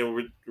games, and then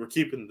we're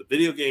keeping the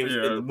video games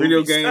and the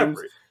video games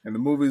separate. And the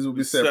movies will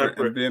be separate.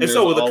 And then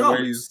so with the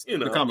always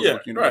the comic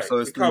book universe. Right. So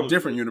it's three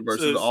different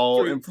universes,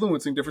 all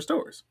influencing different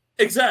stories.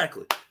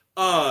 Exactly.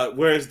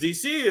 Whereas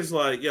DC is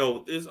like,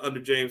 this is under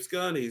James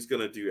Gunn. He's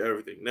going to do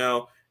everything.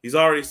 Now, he's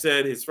already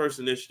said his first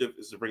initiative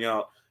is to bring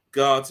out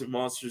Gods and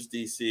Monsters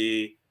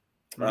DC.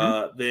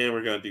 Then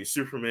we're going to do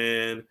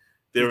Superman.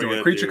 Then we're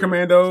doing Creature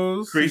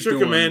Commandos. He's doing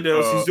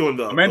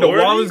the Amanda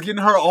Waller's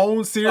getting her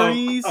own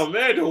series.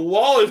 Amanda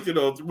Waller's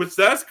getting which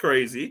that's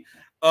crazy.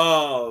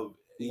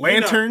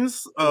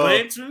 Lanterns.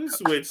 Lanterns,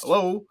 which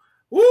hello.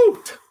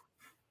 Woo!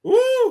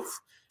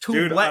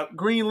 Two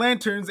Green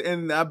Lanterns,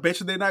 and I bet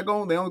you they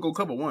only go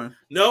cover one.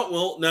 No,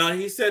 well, now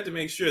he said to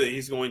make sure that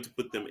he's going to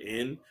put them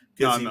in.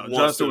 No,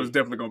 Jon Stewart is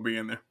definitely going to be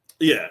in there.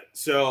 Yeah,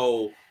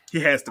 so he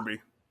has to be.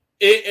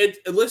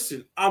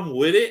 Listen, I'm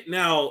with it.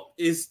 Now,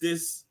 is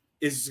this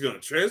going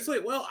to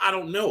translate? Well, I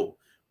don't know,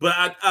 but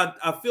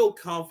I feel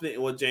confident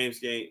in what James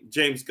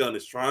Gunn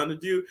is trying to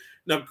do.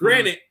 Now,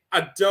 granted,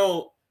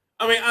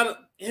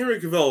 Henry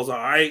Cavill is all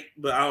right,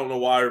 but I don't know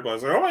why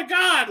everybody's like, oh my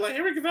God, like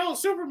Henry Cavill is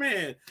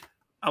Superman.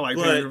 I like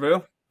Henry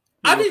Cavill.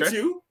 I did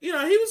too. He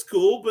was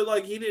cool, but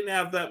like he didn't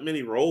have that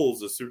many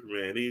roles as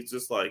Superman. He's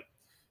just like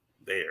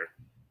there.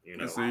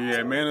 So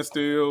Man of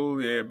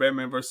Steel,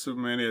 Batman vs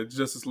Superman,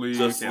 Justice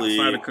League,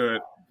 Snyder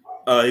Cut.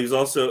 He was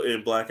also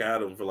in Black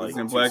Adam for like. He's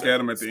in Black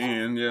Adam at the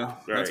end. Yeah,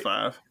 right. That's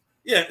 5.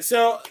 Yeah,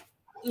 so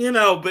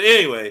but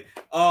anyway,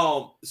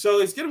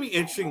 so it's gonna be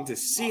interesting to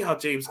see how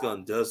James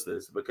Gunn does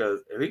this because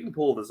if he can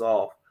pull this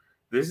off,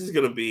 this is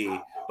gonna be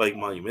like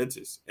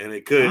monumentous, and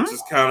it could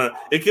just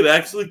it could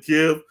actually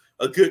give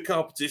a good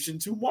competition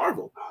to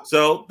Marvel.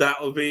 So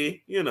that would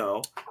be,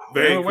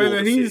 very cool.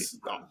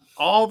 That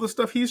all the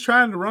stuff he's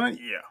trying to run,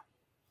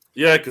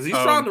 yeah, because he's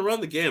trying to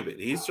run the gambit.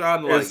 He's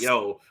trying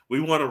to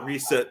we want to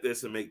reset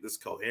this and make this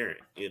coherent.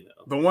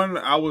 The one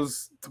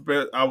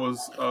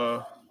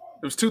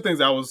there's 2 things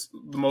I was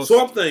the most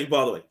Swamp Thing.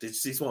 By the way, did you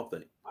see Swamp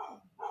Thing?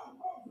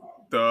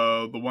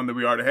 The one that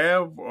we already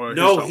have, or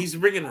no? He's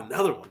bringing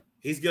another one.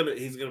 He's gonna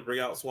bring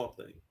out Swamp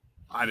Thing.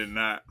 I did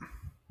not,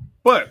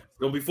 but it's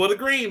gonna be for the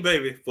green,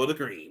 baby, for the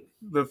green.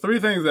 The 3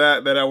 things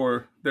that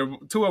were there, 2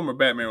 of them are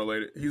Batman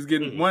related. He's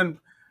getting one.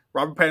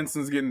 Robert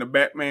Pattinson's getting the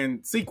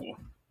Batman sequel.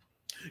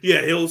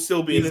 Yeah, he'll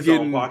still be in his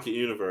own pocket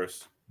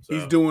universe. So.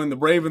 He's doing the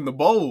Brave and the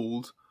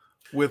Bold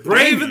with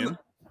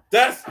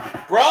That's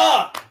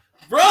bruh,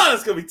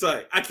 that's gonna be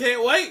tight. I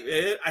can't wait,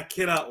 man. I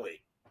cannot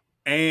wait.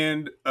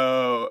 And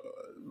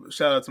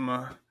shout out to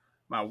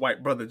my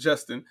white brother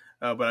Justin,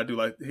 but I do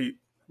like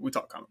we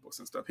talk comic books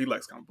and stuff. He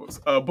likes comic books.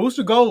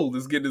 Booster Gold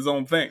is getting his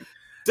own thing.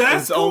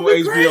 That's his own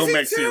HBO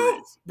Max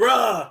series,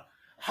 bruh.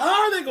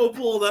 How are they gonna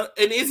pull that?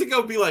 And is it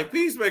gonna be like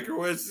Peacemaker,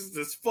 where it's just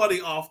this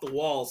funny off the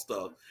wall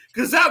stuff?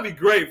 Because that'd be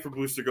great for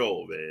Booster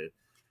Gold, man.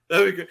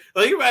 That'd be great.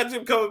 Like, imagine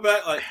him coming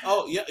back, like,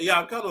 oh yeah,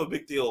 I'm kind of a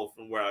big deal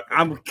from where I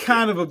come. I'm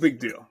kind of a big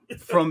deal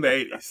from the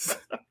 80s.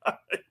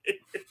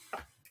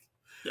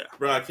 Yeah,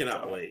 bro, I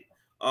cannot wait.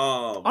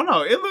 Oh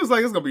no, it looks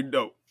like it's gonna be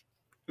dope.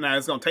 Now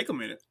it's gonna take a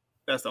minute.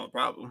 That's the only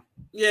problem.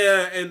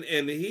 Yeah,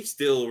 and he's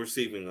still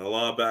receiving a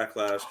lot of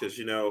backlash because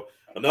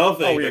another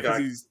thing. Oh yeah, because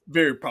he's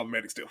very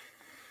problematic still.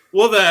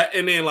 Well, that,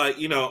 and then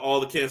all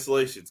the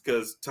cancellations,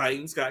 because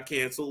Titans got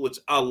canceled, which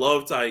I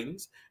love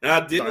Titans, and I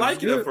didn't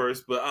like it at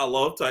first, but I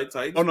love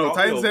Titans. Oh no,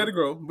 Titans had to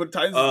grow, but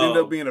Titans ended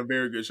up being a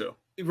very good show.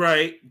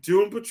 Right,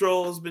 Doom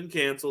Patrol has been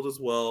canceled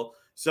as well,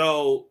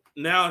 so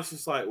now it's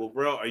just like, well,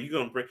 bro, are you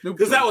going to bring?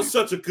 Because that was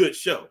such a good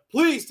show.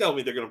 Please tell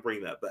me they're going to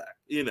bring that back.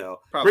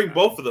 Bring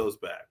both of those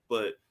back.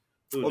 But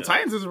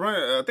Titans is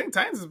running. I think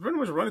Titans is pretty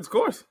much running its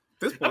course.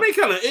 This point. I mean,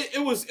 kind of.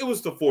 It was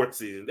the 4th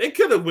season. They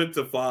could have went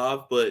to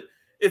 5, but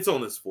it's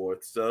on its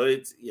 4th. So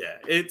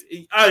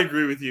I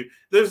agree with you.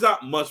 There's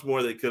not much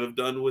more they could have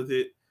done with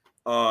it,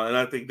 and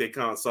I think they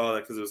kind of saw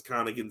that because it was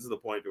kind of getting to the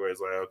point where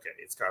it's like, okay,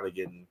 it's kind of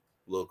getting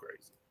a little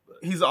crazy. But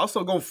he's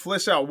also going to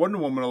flesh out Wonder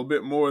Woman a little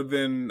bit more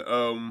than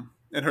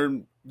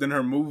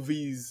her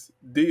movies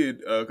did,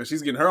 because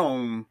she's getting her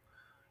own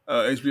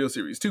HBO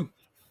series too.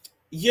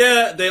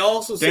 Yeah, they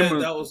also said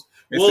that was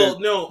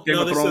Game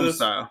of Thrones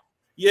style.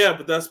 Yeah,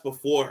 but that's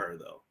before her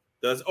though.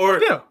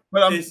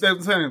 But I'm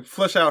saying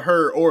flesh out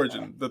her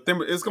origin.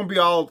 It's gonna be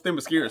all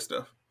Themyscira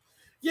stuff.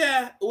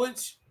 Yeah,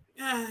 which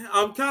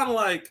I'm kind of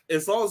like,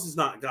 as long as it's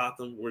not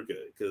Gotham, we're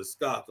good, because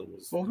Gotham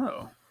was. Well,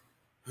 no.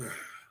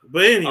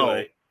 But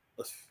anyway,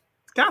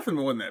 Gotham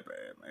wasn't that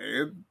bad,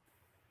 man.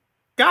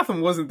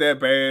 Gotham wasn't that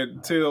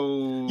bad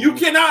till... You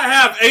cannot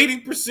have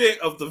 80%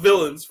 of the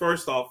villains,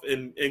 first off,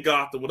 in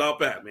Gotham without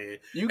Batman.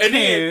 You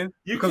can,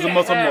 because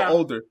most of them are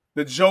older.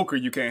 The Joker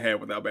you can't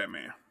have without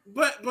Batman.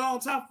 But on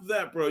top of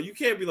that, bro, you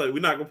can't be like, we're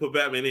not going to put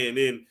Batman in, and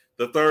then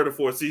the 3rd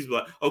or 4th season,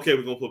 like, okay,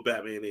 we're going to put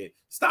Batman in.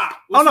 Stop.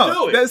 That's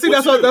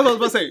what I was about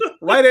to say.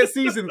 Right at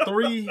season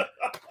 3...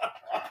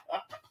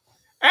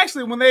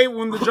 Actually, when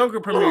the Joker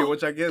premiered,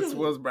 which I guess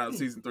was about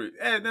season 3,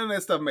 none of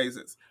that stuff made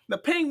sense. The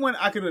Penguin,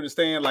 I can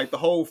understand. Like, the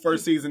whole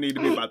first season needed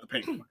to be about the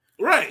Penguin.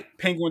 Right.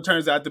 Penguin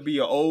turns out to be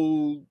an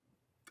old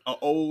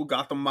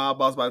Gotham mob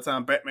boss by the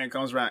time Batman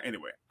comes around.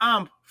 Anyway,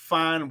 I'm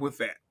fine with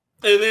that.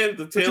 And then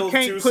the Tales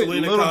of Two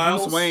Selena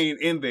Kyles. Bruce Wayne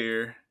in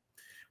there.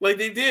 Like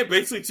they did,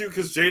 basically, too,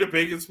 because Jada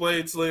Pinkett's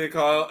playing Selena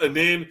Kyle, and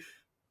then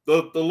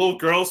the little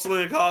girl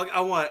Selena Kyle.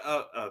 I'm like,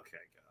 okay,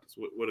 guys,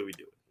 what are we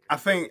doing? I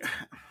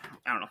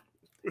don't know.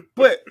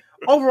 But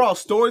overall,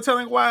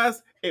 storytelling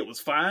wise, it was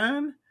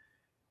fine.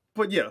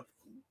 But yeah,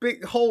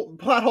 big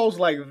plot holes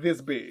like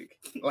this big,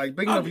 like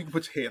big enough you can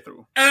put your head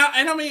through.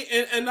 And I mean,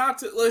 and not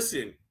to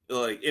listen,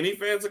 like any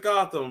fans of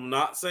Gotham, I'm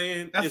not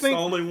saying it's the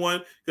only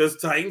one, because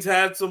Titans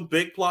had some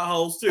big plot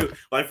holes too.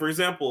 Like, for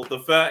example,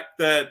 the fact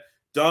that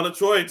Donna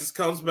Troy just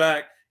comes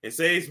back and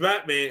saves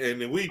Batman, and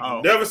then we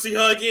never see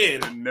her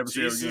again. Never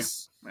see her again.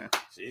 Man.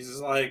 She's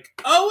just like,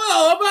 oh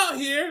well, I'm out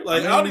here.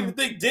 Like, I don't even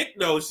think Dick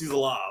knows she's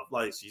alive.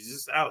 Like, she's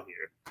just out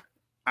here.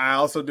 I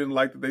also didn't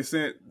like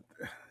that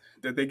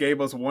they gave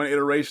us one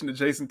iteration of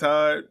Jason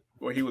Todd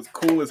where he was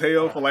cool as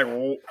hell for like,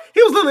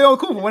 he was literally only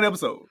cool for one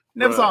episode.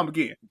 Never saw him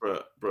again.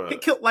 Bruh. He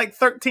killed like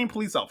 13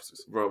 police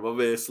officers. Bro, my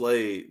man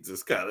Slade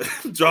just kind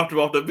of dropped him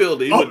off the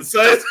building. He wouldn't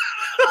say it.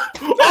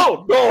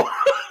 Oh no.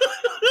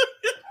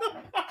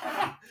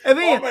 And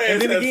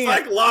then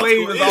again,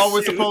 Slade is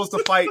always supposed to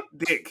fight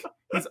Dick.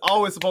 He's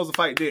always supposed to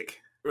fight Dick.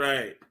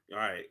 Right.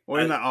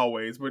 Well, not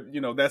always, but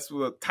that's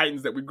the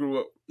Titans that we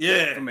grew up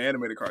from the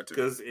animated cartoon.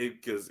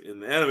 Because in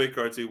the animated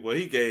cartoon,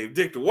 he gave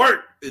Dick to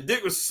work. And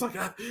Dick was just like,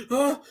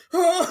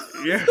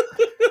 Yeah.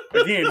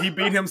 Again, he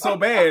beat him so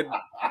bad,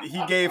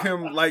 he gave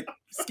him like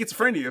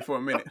schizophrenia for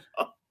a minute.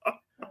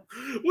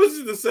 Which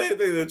is the same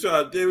thing they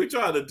tried to do. We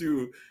tried to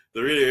do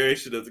the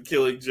reiteration of the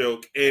Killing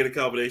Joke and a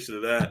combination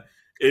of that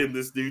in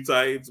this new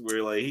Titans,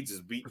 where like he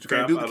just beat the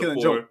crap out of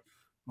Killing Joke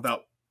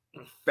without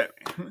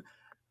Batman.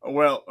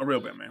 Well, a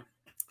real Batman.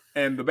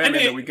 And the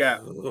Batman that we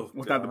got was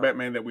not the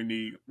Batman that we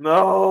need.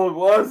 No, it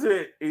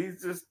wasn't.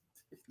 He's just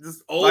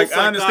old, like,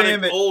 I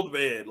understand that, old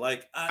man.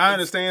 Like I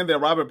understand that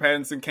Robert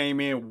Pattinson came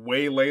in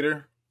way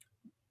later,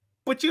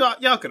 but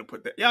y'all could have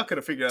put that. Y'all could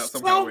have figured out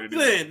some kind of way to do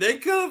that. They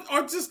could have,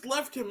 or just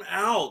left him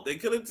out. They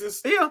could have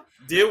just did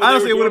what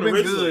honestly, it would have been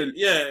originally. Good.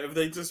 Yeah, if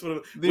they just would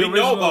have. We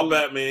know about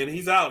Batman.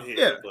 He's out here.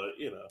 Yeah. But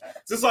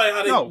just like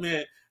how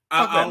they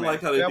I don't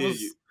like how they did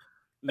you.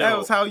 That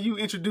was how you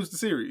introduced the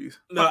series.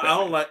 No, I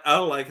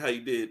don't like how they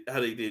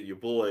did your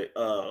boy,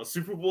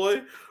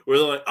 Superboy, where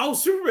they're like, oh,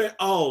 Superman,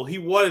 he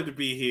wanted to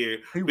be here.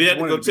 We had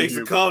to go chase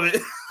the comet.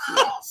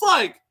 It's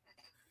like,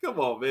 come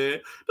on, man.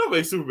 Don't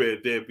make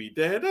Superman deadbeat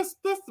dad. That's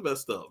the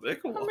messed up, man.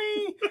 Come on. I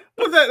mean,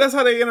 but that's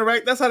how they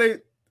interact. That's how they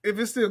if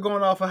it's still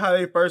going off of how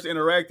they first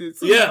interacted,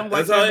 so yeah, don't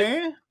like that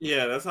man.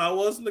 Yeah, that's how it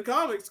was in the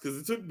comics because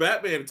it took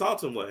Batman to talk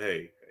to him like,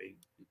 hey,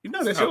 you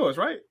know that's yours,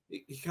 right?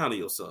 He kind of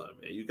your son,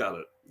 man. You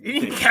gotta.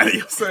 He kind of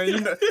your son. You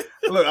know,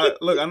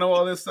 look. I know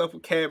all this stuff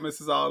with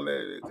Cadmus is all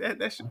that.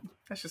 That's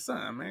your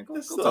son, man.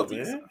 Go talk to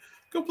your son.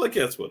 Go play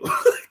catch with him.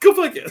 Go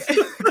play catch.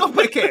 Go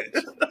play catch.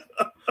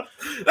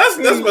 That's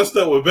messed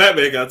up with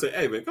Batman. Got to say,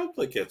 hey man, go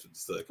play catch with the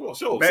son. Come on,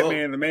 show him Batman,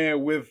 something. The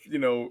man with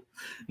no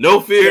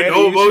fear,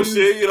 no issues.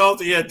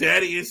 emotion. Yeah,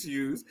 daddy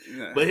issues.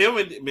 Yeah. But him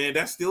and man,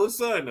 that's still his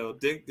son though.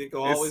 Dick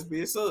will always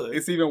be his son.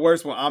 It's even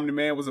worse when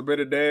Omni-Man was a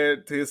better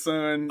dad to his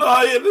son.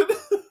 Oh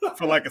yeah,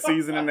 for like a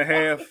season and a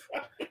half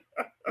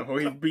before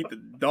he beat the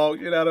dog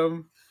shit out of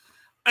him.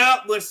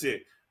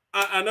 Listen.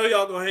 I know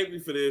y'all gonna hate me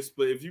for this,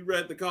 but if you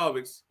read the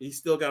comics, he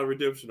still got a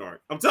redemption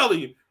arc. I'm telling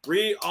you,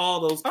 read all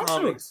those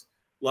comics. Sure.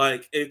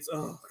 Like it's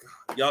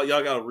y'all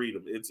gotta read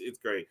them. It's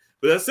great.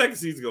 But that second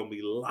season's gonna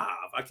be live.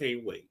 I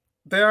can't wait.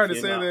 They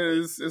already said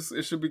that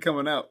it should be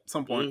coming out at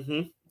some point.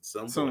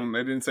 Mm-hmm. Soon.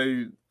 They didn't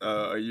say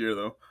a year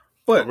though.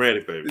 But I'm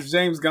ready, baby. This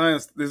James Gunn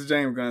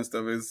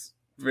stuff is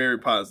very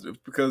positive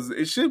because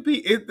it should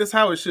be. That's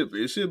how it should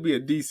be. It should be a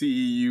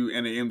DCEU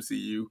and an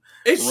MCU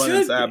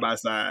running side by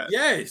side.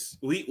 Yes,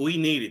 we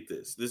needed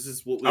this. This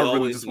is what we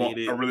always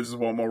needed. I really just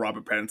want more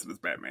Robert Pattinson as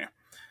Batman.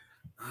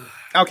 I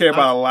don't care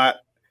about a lot.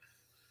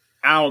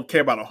 I don't care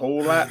about a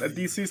whole lot of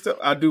DC stuff.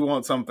 I do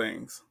want some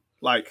things.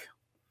 Like,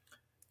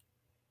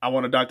 I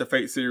want a Dr.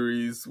 Fate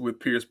series with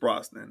Pierce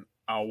Brosnan.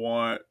 I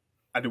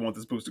do want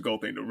this Booster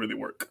Gold thing to really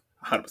work.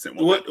 100%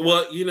 want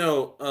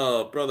that.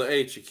 Well, Brother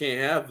H, you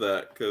can't have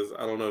that because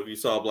I don't know if you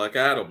saw Black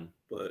Adam,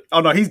 but...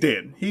 Oh, no, he's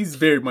dead. He's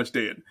very much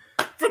dead.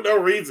 For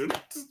no reason.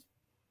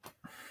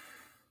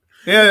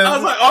 Yeah. I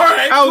was like, all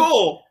right,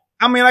 cool.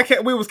 I mean,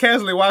 we was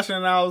casually watching,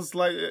 and I was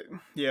like,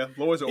 yeah,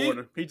 Lord's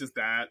order. He just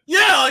died. Yeah,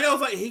 like I was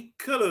like, he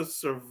could have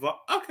survived.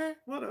 Okay,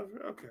 whatever.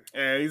 Okay.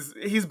 Yeah,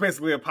 he's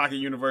basically a pocket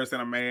universe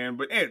and a man,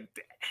 but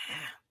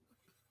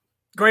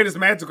greatest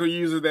magical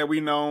user that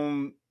we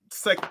known.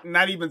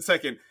 Not even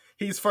second.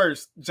 He's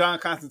first. John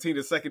Constantine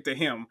is second to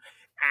him.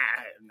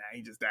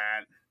 He just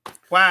died.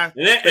 Why?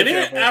 And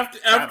then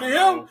after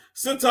him,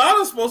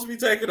 Santana's supposed to be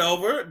taking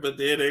over, but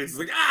then it's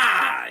like,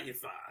 you're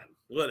fine.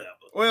 Whatever.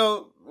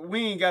 Well,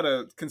 we ain't got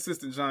a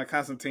consistent John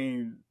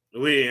Constantine.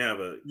 We ain't have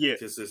a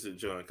consistent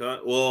John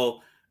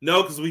Well,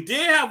 no, because we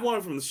did have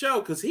one from the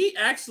show, because he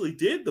actually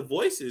did the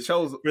voices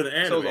for the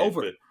anime. Show's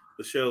over.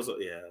 The show's,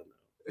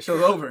 The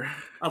show's over.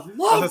 I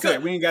love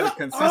that. We ain't got a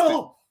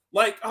consistent.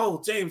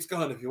 James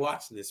Gunn, if you're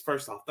watching this,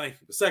 first off, thank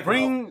you. But second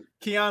bring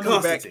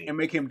Keanu back and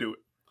make him do it.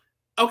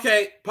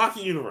 Okay,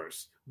 Pocket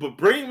Universe. But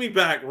bring me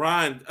back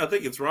Ryan. I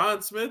think it's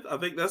Ron Smith. I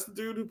think that's the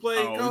dude who played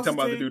Constantine. We're talking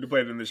about the dude who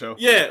played in the show.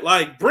 Yeah,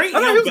 like bring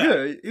him back.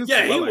 Good. He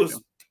was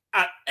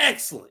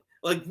excellent.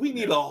 Like we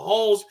need a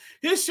whole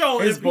his show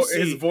on NBC.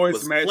 His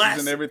voice matches classic.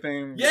 And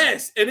everything.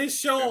 Yes, and his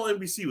show on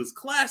NBC was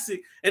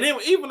classic. And then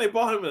even they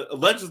bought him a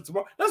Legends of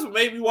Tomorrow. That's what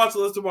made me watch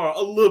Legends of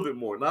Tomorrow a little bit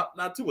more.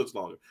 Not too much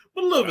longer,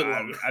 but a little bit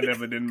longer. I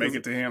definitely didn't make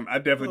it to him. I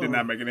definitely did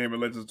not make it to him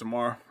in Legends of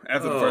Tomorrow.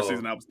 After the first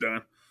season, I was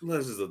done.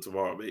 Legends of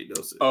Tomorrow made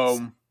no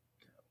sense.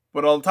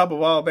 But on top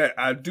of all that,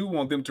 I do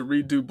want them to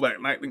redo Black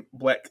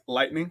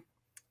Lightning,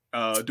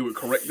 do it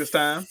correct this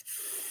time,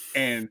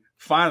 and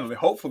finally,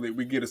 hopefully,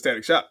 we get a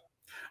Static Shock.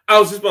 I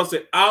was just about to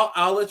say,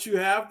 I'll let you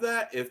have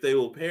that if they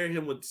will pair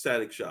him with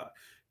Static Shock,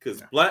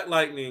 because Black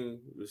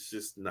Lightning was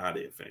just not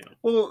it, fam.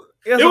 Well,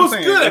 it was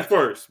good at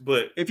first,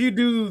 but if you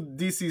do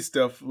DC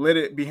stuff, let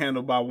it be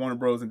handled by Warner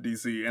Bros. And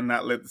DC, and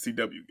not let the CW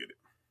get it,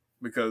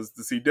 because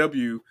the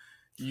CW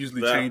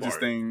usually changes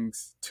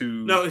things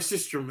to it's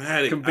just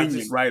dramatic,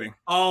 convenient writing.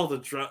 All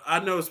the I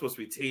know it's supposed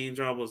to be teen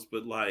dramas,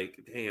 but like,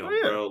 damn,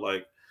 bro,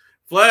 like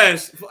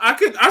Flash.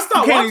 I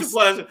stopped watching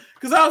Flash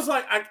because I was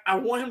like, I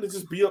want him to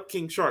just beat up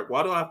King Shark.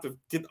 Why do I have to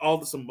get all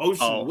this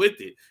emotion with it?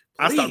 Please.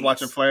 I stopped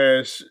watching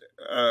Flash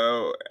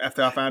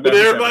after I found out. But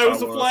everybody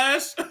was a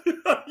Flash.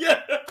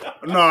 Yeah.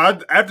 No,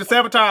 after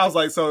Sabotage, I was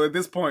like, so at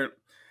this point,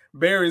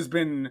 Barry's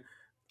been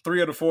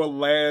 3 of the 4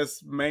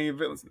 last main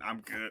villains.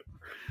 I'm good.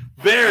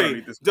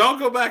 Barry, don't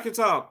go back in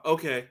time.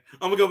 Okay,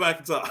 I'm gonna go back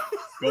in time.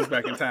 Goes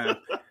back in time,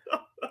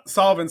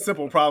 solving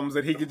simple problems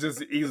that he could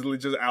just easily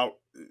just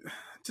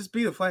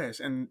be the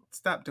Flash and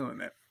stop doing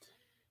that.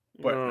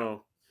 But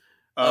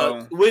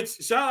which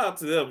shout out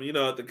to them.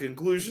 At the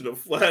conclusion of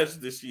Flash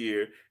this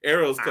year,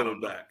 Arrow's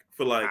coming back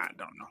for like I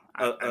don't know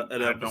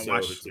an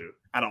episode or two.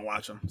 I don't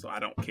watch them, so I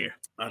don't care.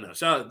 I know.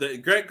 Shout out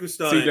Greg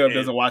Gustin. C-Dub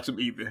doesn't watch them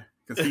either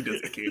because he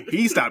doesn't care.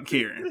 He stopped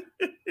caring.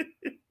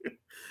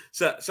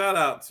 Shout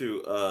out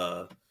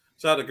to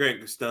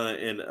Greg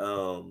Gustin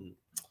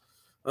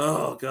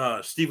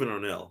and Stephen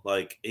Ornell.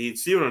 Like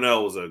Stephen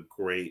Ornell was a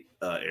great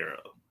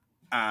Arrow.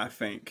 I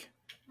think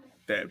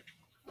that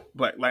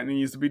Black Lightning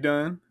needs to be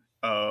done.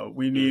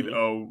 We need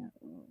a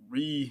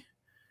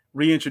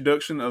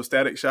reintroduction of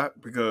Static Shock,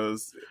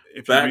 because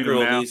if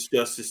Batgirl needs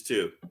justice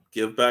too.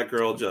 Give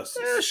Batgirl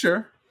justice. Yeah,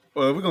 sure.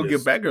 Well, if we're gonna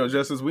give Batgirl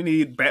justice, we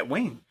need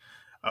Batwing.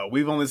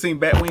 We've only seen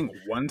Batwing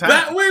one time.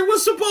 Batwing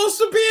was supposed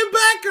to be in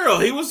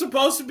Batgirl. He was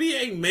supposed to be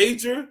a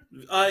major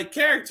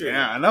character.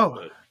 Yeah, I know.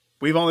 But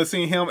we've only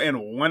seen him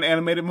in one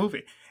animated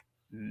movie.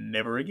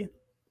 Never again.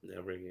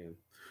 Never again.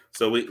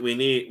 So we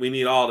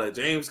need all that.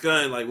 James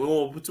Gunn, like, we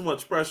won't put too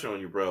much pressure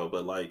on you, bro.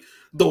 But like,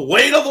 the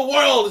weight of the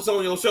world is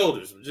on your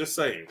shoulders. I'm just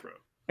saying, bro.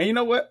 And you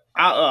know what?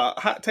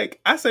 Hot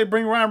take. I say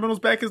bring Ryan Reynolds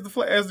back as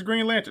the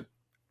Green Lantern.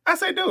 I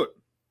say do it.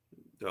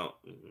 Don't.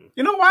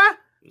 You know why?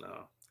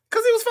 No.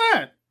 Because he was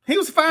fine. He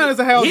was fine as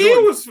a Hal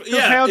Jordan.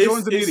 Hal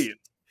Jordan's an idiot.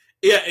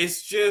 Yeah,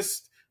 it's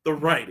just the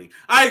writing.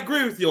 I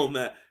agree with you on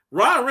that.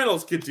 Ryan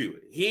Reynolds could do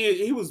it.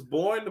 He was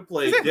born to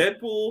play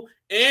Deadpool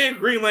and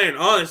Green Lantern.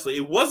 Honestly,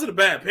 it wasn't a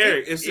bad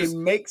pairing. It's just it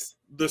makes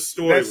the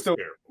story was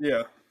terrible.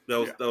 Yeah,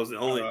 that was the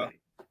only thing.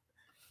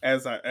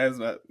 As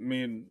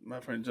me and my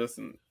friend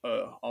Justin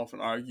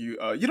often argue,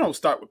 you don't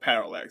start with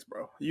parallax,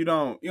 bro. You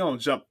don't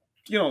jump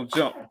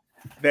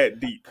that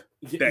deep.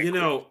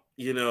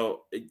 You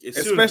know,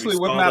 especially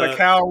with not a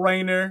Kyle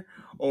Rayner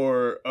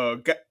or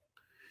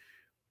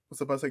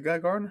what's up? I say Guy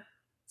Gardner.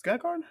 Is Guy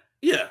Gardner?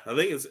 Yeah, I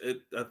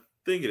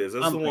think it is.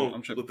 That's the one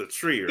with the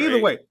tree, right?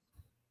 Either way,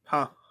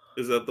 huh?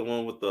 Is that the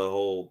one with the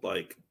whole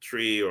like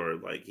tree, or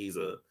like he's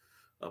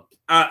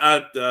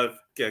I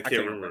can't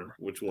remember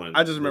which one.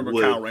 I just remember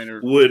Kyle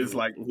Rayner is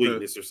like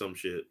weakness or some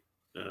shit.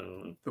 I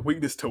don't know. The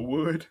weakness to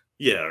wood.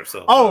 Yeah, or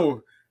something.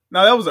 Oh,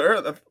 no, that was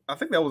I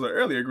think that was an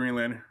earlier Green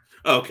Lantern.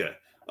 Okay.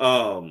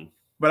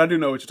 But I do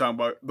know what you're talking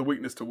about. The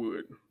weakness to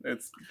wood.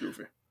 It's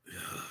goofy.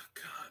 Oh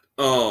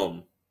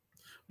God.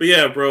 But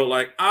yeah, bro,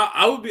 like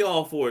I would be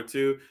all for it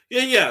too.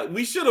 Yeah.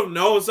 We should have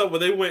known something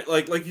when they went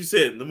like you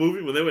said in the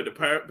movie when they went to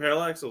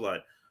Parallax. I was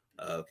like,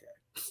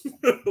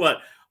 okay, like,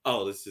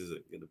 oh, this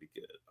isn't gonna be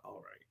good. All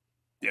right.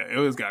 Yeah, it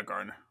was Guy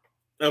Gardner.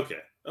 Okay.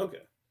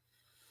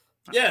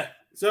 Yeah.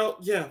 So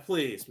yeah,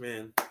 please,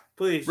 man,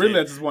 please. Really,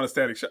 I just want a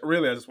static shot.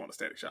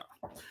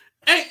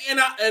 And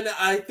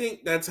I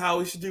think that's how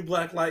we should do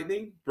Black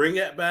Lightning. Bring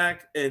it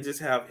back and just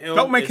have him.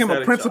 Don't make him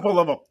a principal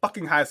of a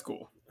fucking high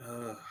school.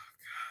 God.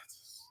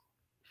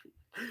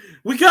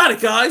 We got it,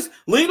 guys.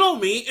 Lean on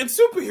me and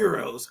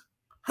superheroes.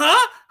 Huh?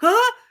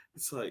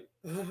 It's like,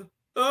 and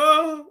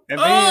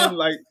then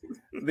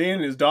then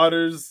his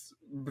daughters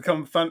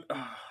become fun.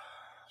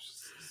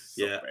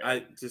 Yeah,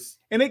 bad.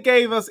 And it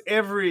gave us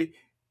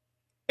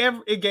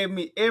it gave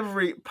me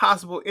every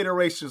possible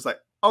iteration. It's like,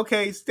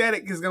 okay,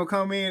 Static is gonna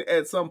come in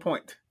at some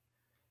point.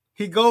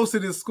 He goes to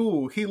this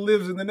school. He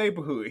lives in the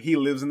neighborhood. He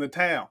lives in the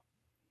town.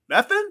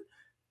 Nothing.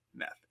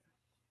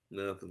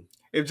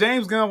 If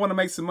James Gunn want to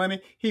make some money,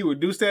 he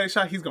would do Static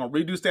Shock. He's gonna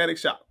redo Static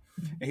Shock,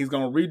 and he's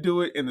gonna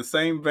redo it in the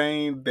same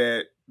vein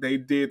that they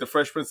did the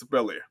Fresh Prince of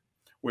Bel-Air,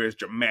 where it's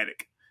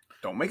dramatic.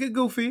 Don't make it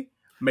goofy.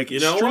 Make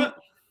it street.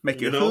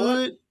 Make it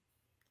hood.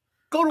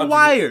 Go to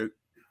Wired.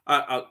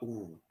 I'll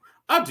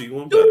do you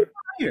one better.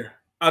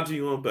 I'll do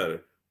you one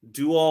better.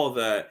 Do all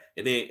that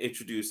and then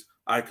introduce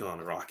Icon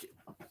and Rocket.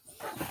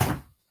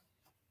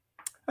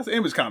 That's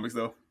Image Comics,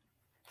 though.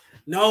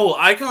 No,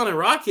 Icon and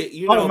Rocket.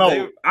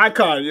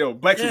 Icon,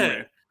 Black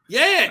Superman.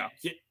 Yeah,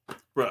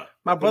 bro.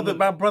 My brother.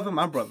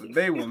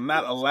 They will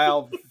not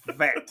allow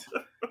that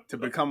to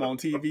become on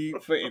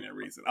TV for any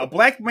reason. A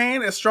black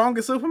man as strong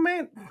as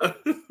Superman.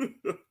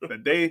 The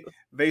day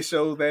they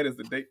show that is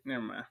the day.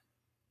 Never mind.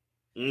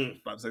 I was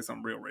about to say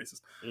something real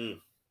racist.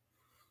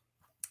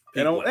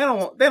 They don't want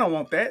that. They don't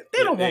want that.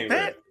 They don't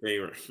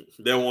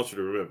want you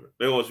to remember.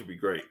 They want you to be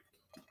great.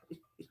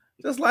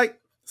 Just like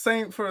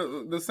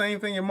for the same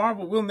thing in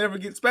Marvel, we'll never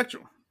get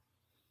Spectrum.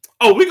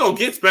 Oh, we gonna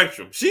get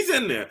Spectrum. She's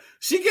in there.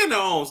 She getting her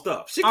own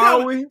stuff. She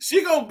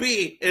gonna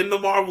be in the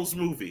Marvel's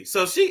movie.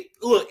 So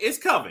it's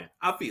coming.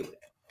 I feel it.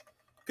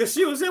 Because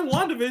she was in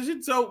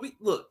WandaVision. So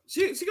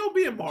she gonna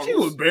be in Marvel. She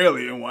was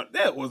barely in one.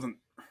 That was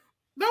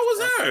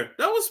her.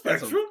 That was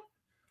Spectrum.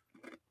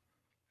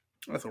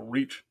 That's a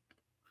reach.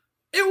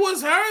 It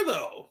was her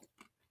though.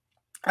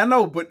 I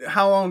know, but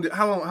how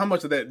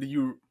much of that do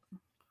you?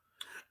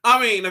 I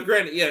mean,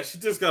 granted, yeah, she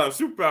just got her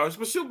superpowers,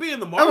 but she'll be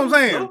in the Marvels.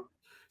 That's what I'm saying.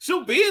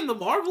 She'll be in the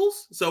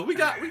Marvels, so we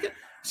got.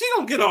 She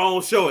gonna get her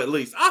own show at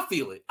least. I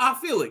feel it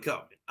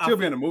coming. She'll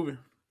be in a movie.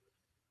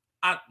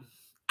 I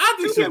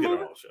think she'll get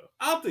her own show.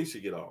 I think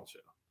she'll get her own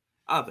show.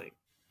 I think.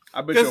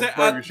 I bet your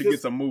Burger she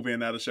gets a movie and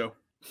not a show.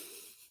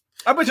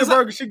 I bet your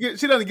Burger she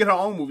doesn't get her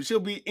own movie.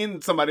 She'll be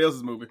in somebody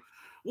else's movie.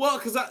 Well,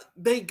 because I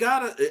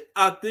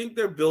think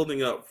they're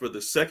building up for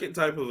the second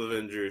type of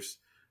Avengers,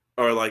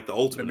 or like the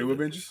Ultimate. The new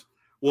Avengers?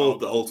 Well,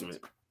 the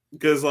Ultimate.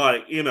 Because,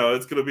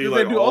 it's going to be if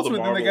like they do all Ultimate,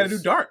 the then they got to do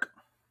Dark.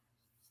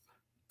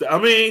 I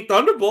mean,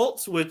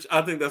 Thunderbolts, which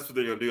I think that's what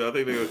they're going to do. I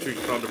think they're going to treat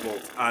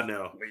Thunderbolts. I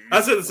know. I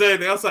said the same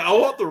thing. I was like, I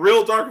want the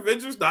real Dark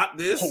Avengers, not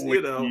this,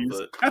 But...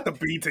 Not the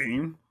B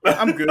team.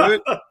 I'm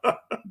good.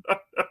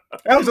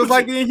 That was just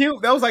like the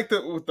Inhumans. That was like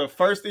the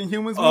first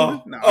Inhumans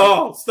movie. No.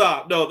 Oh,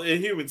 stop! No, the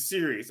Inhumans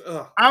series.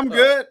 I'm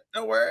good.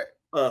 Don't worry.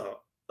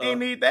 Ain't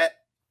need that.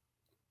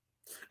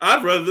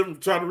 I'd rather them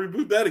try to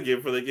reboot that again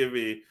before they give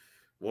me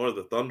more of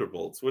the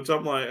Thunderbolts. Which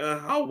I'm like,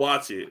 I'll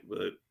watch it,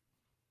 but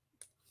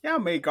Y'all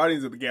made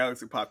Guardians of the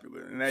Galaxy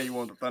popular, and now you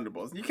want the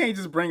Thunderbolts. You can't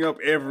just bring up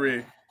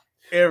every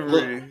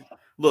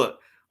Look,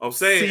 I'm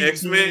saying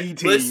X-Men.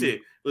 team.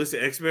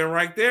 Listen, X-Men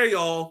right there,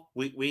 y'all.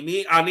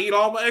 I need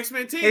all my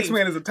X-Men teams.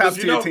 X-Men is a top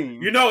tier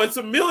team. You know, it's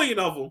a million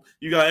of them.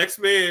 You got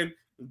X-Men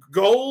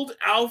Gold,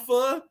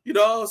 Alpha. You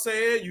know what I'm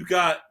saying? You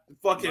got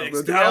fucking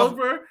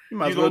Excalibur. You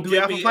might as well do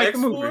Alpha Fight the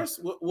movie.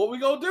 What we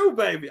gonna do,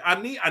 baby? I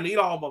need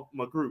all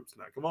my groups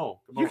now. Come on.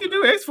 You can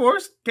do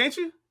X-Force, can't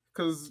you?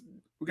 Because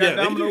we got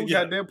Domino, we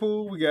got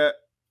Deadpool,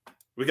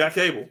 we got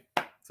Cable.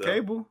 So.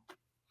 Cable.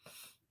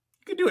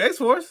 You can do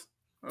X-Force.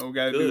 Oh, we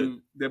gotta do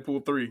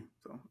Deadpool 3.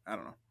 So I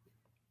don't know.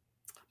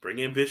 Bring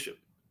in Bishop.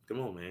 Come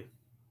on, man.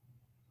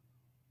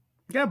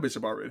 You got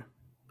Bishop already.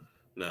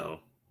 No.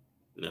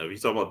 If you're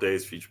talking about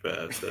Days of Future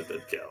Past, that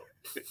doesn't count.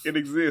 It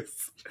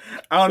exists.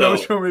 I don't know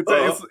what you want me to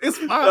tell you. It's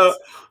fine.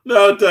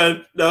 No, it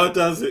doesn't. No, it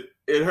doesn't.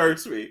 It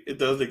hurts me. It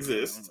doesn't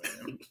exist.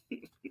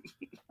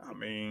 I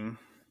mean,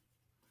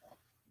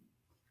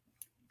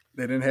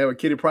 they didn't have a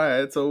Kitty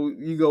Pryde, so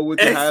you go with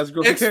the highest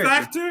grossing character.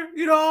 X-Factor,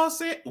 you know what I'm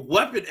saying?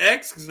 Weapon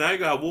X, because now you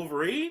got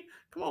Wolverine.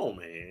 Come on,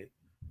 man.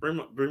 Bring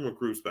my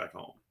groups back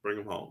home. Bring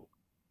them home.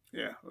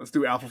 Yeah, let's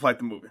do Alpha Fight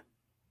the movie.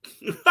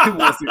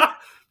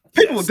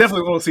 People will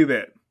definitely want to see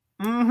that.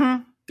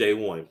 Mm-hmm. Day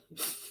one.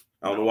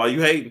 I don't know why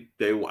you hating.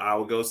 I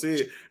will go see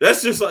it.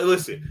 That's just like,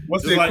 listen.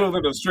 What's the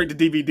equivalent of straight to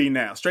DVD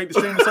now? Straight to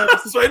streaming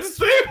service? Straight to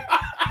stream?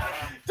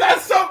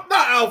 That's something,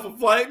 not Alpha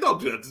Flight.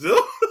 Don't do that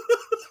to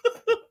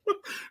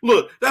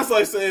Look, that's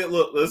like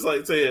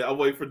saying, I'm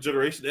waiting for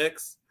Generation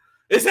X.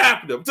 It's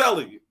happening, I'm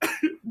telling you.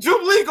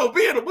 Jubilee gonna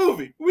be in the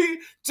movie.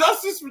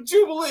 Justice for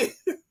Jubilee.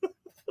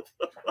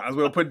 Might as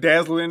well put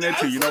Dazzler in there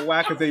too. You know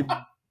why? Because they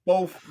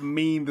both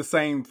mean the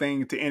same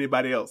thing to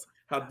anybody else.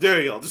 How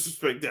dare y'all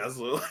disrespect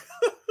Dazzler?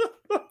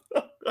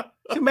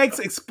 She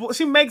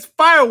makes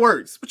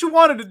fireworks. What you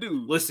wanted to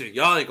do? Listen,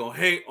 y'all ain't gonna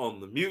hate on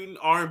the mutant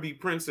R&B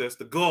princess,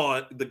 the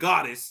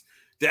goddess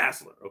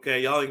Dazzler.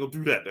 Okay, y'all ain't gonna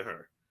do that to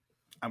her.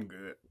 I'm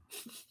good,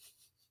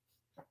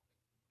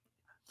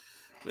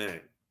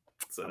 man.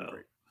 So,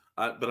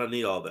 but I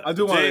need all that. I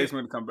do want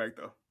X-Men to come back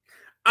though.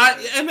 I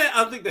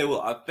think they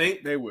will. I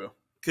think they will.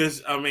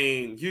 Because I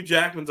mean, Hugh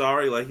Jackman's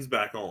already he's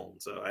back on.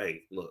 So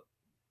hey, look,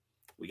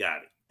 we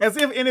got it. As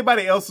if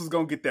anybody else was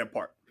gonna get that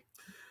part.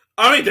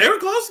 I mean, they were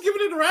close to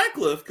giving it to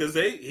Radcliffe because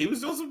he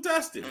was doing some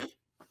testing.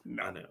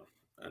 No. I know.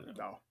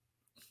 No,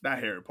 not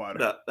Harry Potter.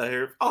 Not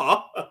Harry.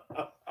 Oh,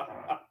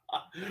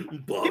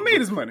 he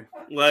made his money.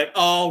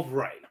 All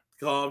right,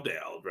 calm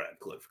down,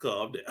 Radcliffe.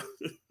 Calm down.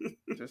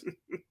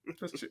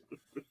 just chill.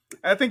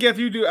 I think if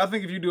you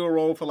do a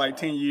role for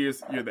 10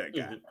 years, you're that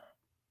guy.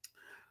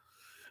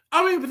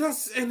 I mean, but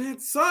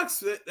it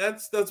sucks.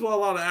 That's why a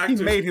lot of actors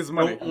he made his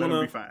money. Let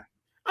him be fine.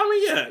 I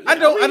mean, yeah. I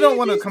don't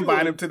want to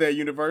combine him to that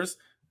universe.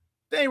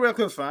 Daniel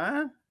Radcliffe's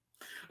fine.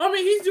 I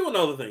mean, he's doing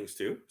other things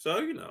too,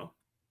 so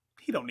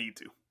he don't need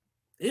to.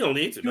 He don't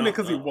need to. Doing it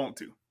because he want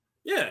to.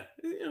 Yeah,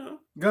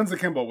 Guns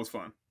Akimbo was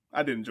fun.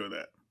 I did enjoy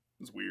that.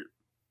 It was weird.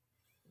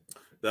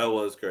 That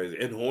was crazy,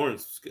 and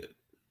Horns was good.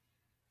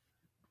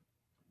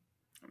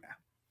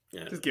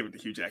 Yeah. Just give it to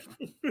Hugh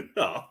Jackman.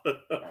 Oh.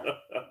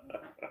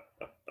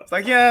 It's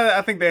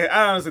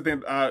I honestly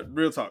think,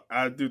 real talk,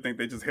 I do think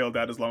they just held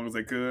out as long as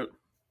they could.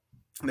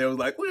 And they was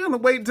like, we're going to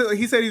wait until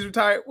he said he's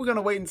retired. We're going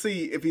to wait and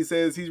see if he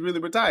says he's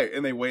really retired.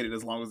 And they waited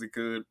as long as he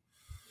could.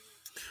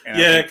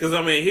 And because,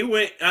 he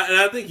went, and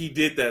I think he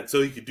did that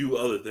so he could do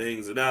other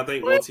things. And I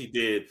think once he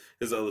did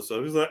his other stuff,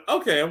 he was like,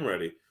 okay, I'm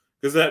ready.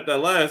 Because that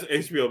last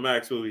HBO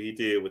Max movie he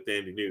did with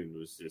Andy Newton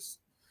was just,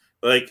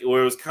 where it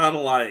was kind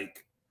of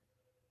like,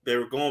 they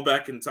were going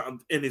back in time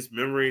in his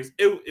memories.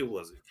 It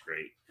wasn't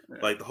great.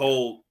 Yeah. The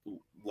whole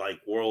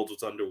world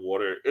was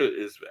underwater.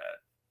 It's bad.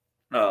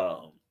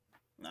 No.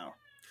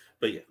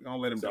 But yeah. Don't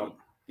let him do it.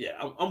 Yeah,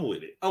 I'm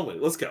with it.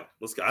 Let's go.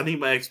 I need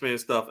my X-Men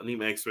stuff. I need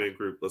my X-Men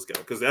group. Let's go.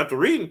 Because after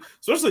reading,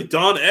 especially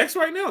Dawn X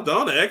right now,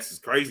 Dawn X is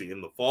crazy.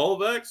 In the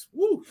fall of X,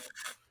 woo.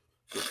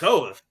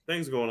 Krakoa,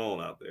 things going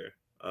on out there.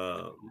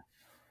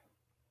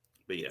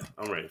 But yeah,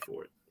 I'm ready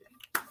for it.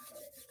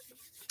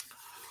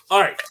 All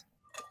right.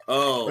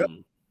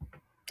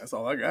 That's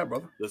all I got,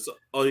 brother. That's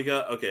all you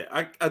got? Okay.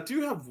 I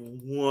do have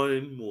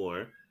one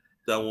more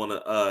that I want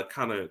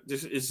to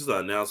it's just an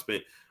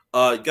announcement.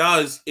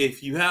 Guys,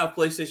 if you have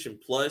PlayStation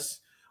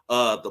Plus,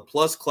 the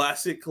Plus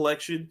Classic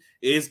collection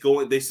is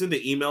going. They sent an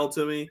email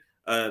to me.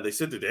 They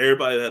sent it to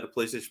everybody that had a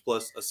PlayStation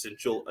Plus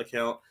Essential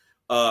account.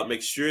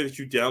 Make sure that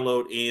you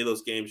download any of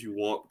those games you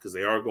want because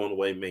they are going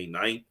away May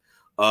 9th.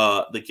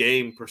 The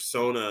game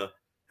Persona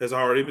has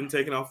already been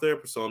taken off there,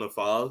 Persona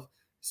 5.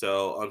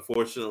 So,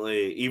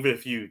 unfortunately, even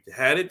if you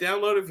had it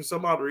downloaded for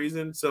some odd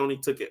reason,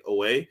 Sony took it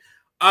away.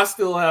 I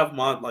still have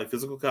my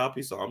physical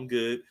copy, so I'm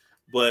good.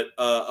 But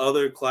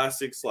other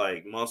classics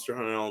like Monster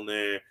Hunter on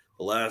there,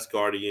 The Last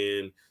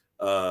Guardian,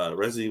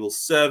 Resident Evil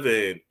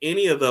 7,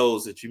 any of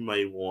those that you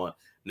may want,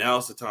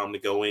 now's the time to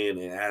go in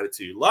and add it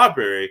to your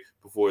library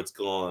before it's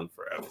gone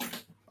forever.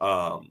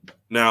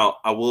 Now,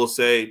 I will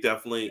say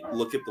definitely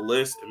look at the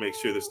list and make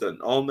sure there's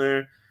nothing on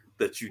there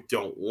that you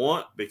don't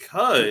want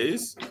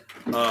because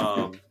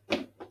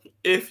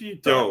If you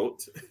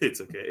don't,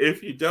 it's okay.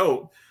 If you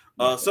don't,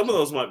 some of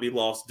those might be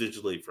lost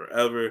digitally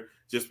forever,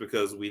 just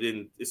because we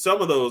didn't.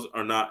 Some of those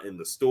are not in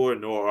the store,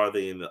 nor are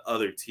they in the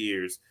other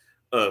tiers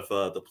of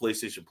the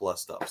PlayStation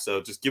Plus stuff.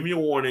 So just give me a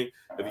warning.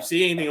 If you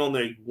see anything on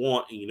there you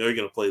want and you know you're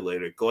going to play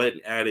later, go ahead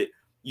and add it.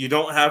 You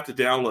don't have to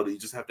download it. You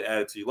just have to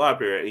add it to your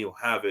library, and you'll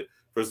have it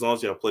for as long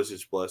as you have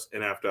PlayStation Plus.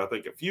 And after I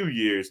think a few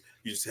years,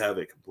 you just have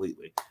it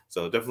completely.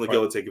 So definitely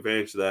go and take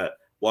advantage of that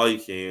while you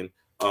can.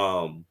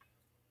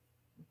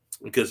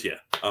 Because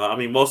I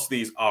mean, most of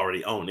these I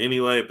already own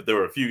anyway, but there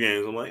were a few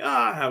games I'm like,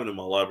 I have it in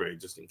my library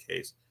just in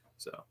case.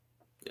 So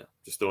yeah,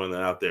 just throwing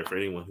that out there for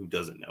anyone who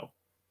doesn't know.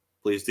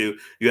 Please do.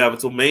 You have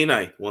until May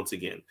 9th once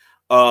again.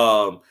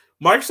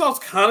 Microsoft's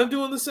kind of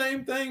doing the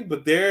same thing,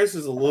 but theirs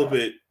is a little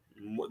bit.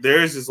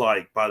 Theirs is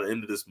like by the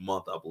end of this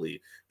month, I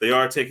believe. They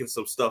are taking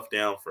some stuff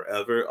down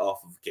forever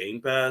off of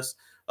Game Pass.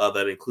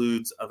 That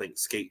includes, I think,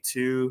 Skate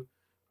 2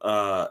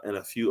 and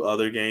a few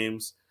other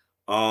games.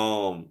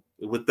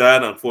 With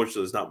that,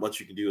 unfortunately, there's not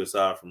much you can do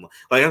aside from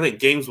like I think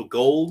games with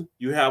gold,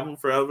 you have them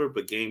forever,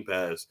 but Game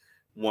Pass,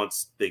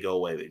 once they go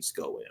away, they just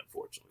go away,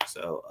 unfortunately.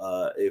 So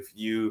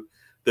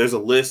there's a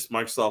list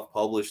Microsoft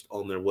published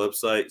on their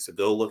website, so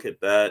go look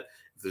at that.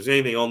 If there's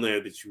anything on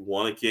there that you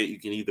want to get, you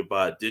can either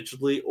buy it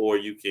digitally or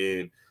you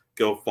can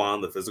go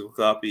find the physical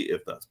copy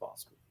if that's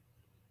possible.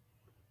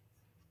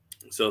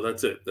 So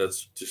that's it.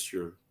 That's just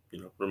your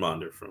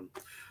reminder from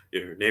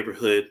your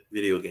neighborhood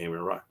video gamer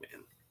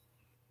Rockman.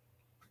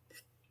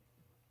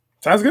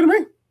 Sounds good to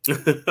me.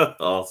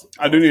 Awesome.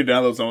 I do need to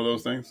download some of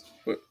those things,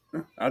 but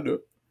I'll do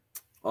it.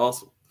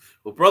 Awesome.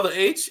 Well, Brother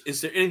H, is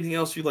there anything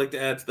else you'd like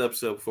to add to the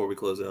episode before we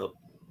close out?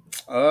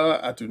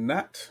 I do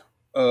not.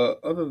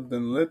 Other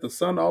than let the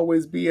sun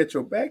always be at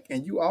your back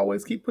and you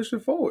always keep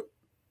pushing forward.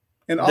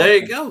 And there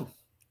you go.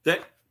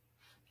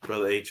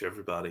 Brother H,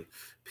 everybody.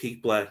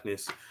 Peak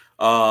Blackness.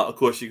 Of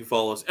course, you can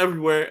follow us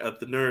everywhere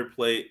at the Nerd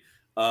Plate.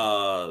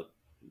 Nerd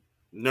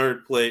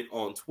Plate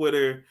on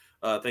Twitter.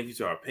 Thank you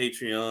to our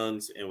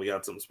Patreons, and we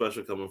got something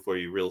special coming for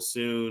you real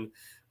soon.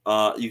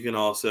 You can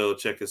also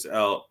check us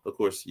out, of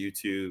course,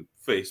 YouTube,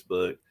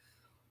 Facebook,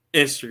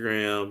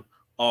 Instagram,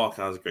 all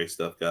kinds of great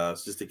stuff,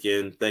 guys. Just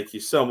again, thank you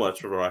so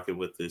much for rocking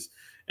with us.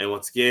 And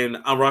once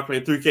again, I'm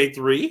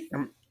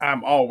Rockman3K3.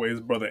 I'm always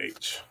Brother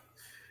H.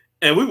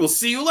 And we will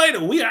see you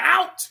later. We are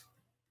out.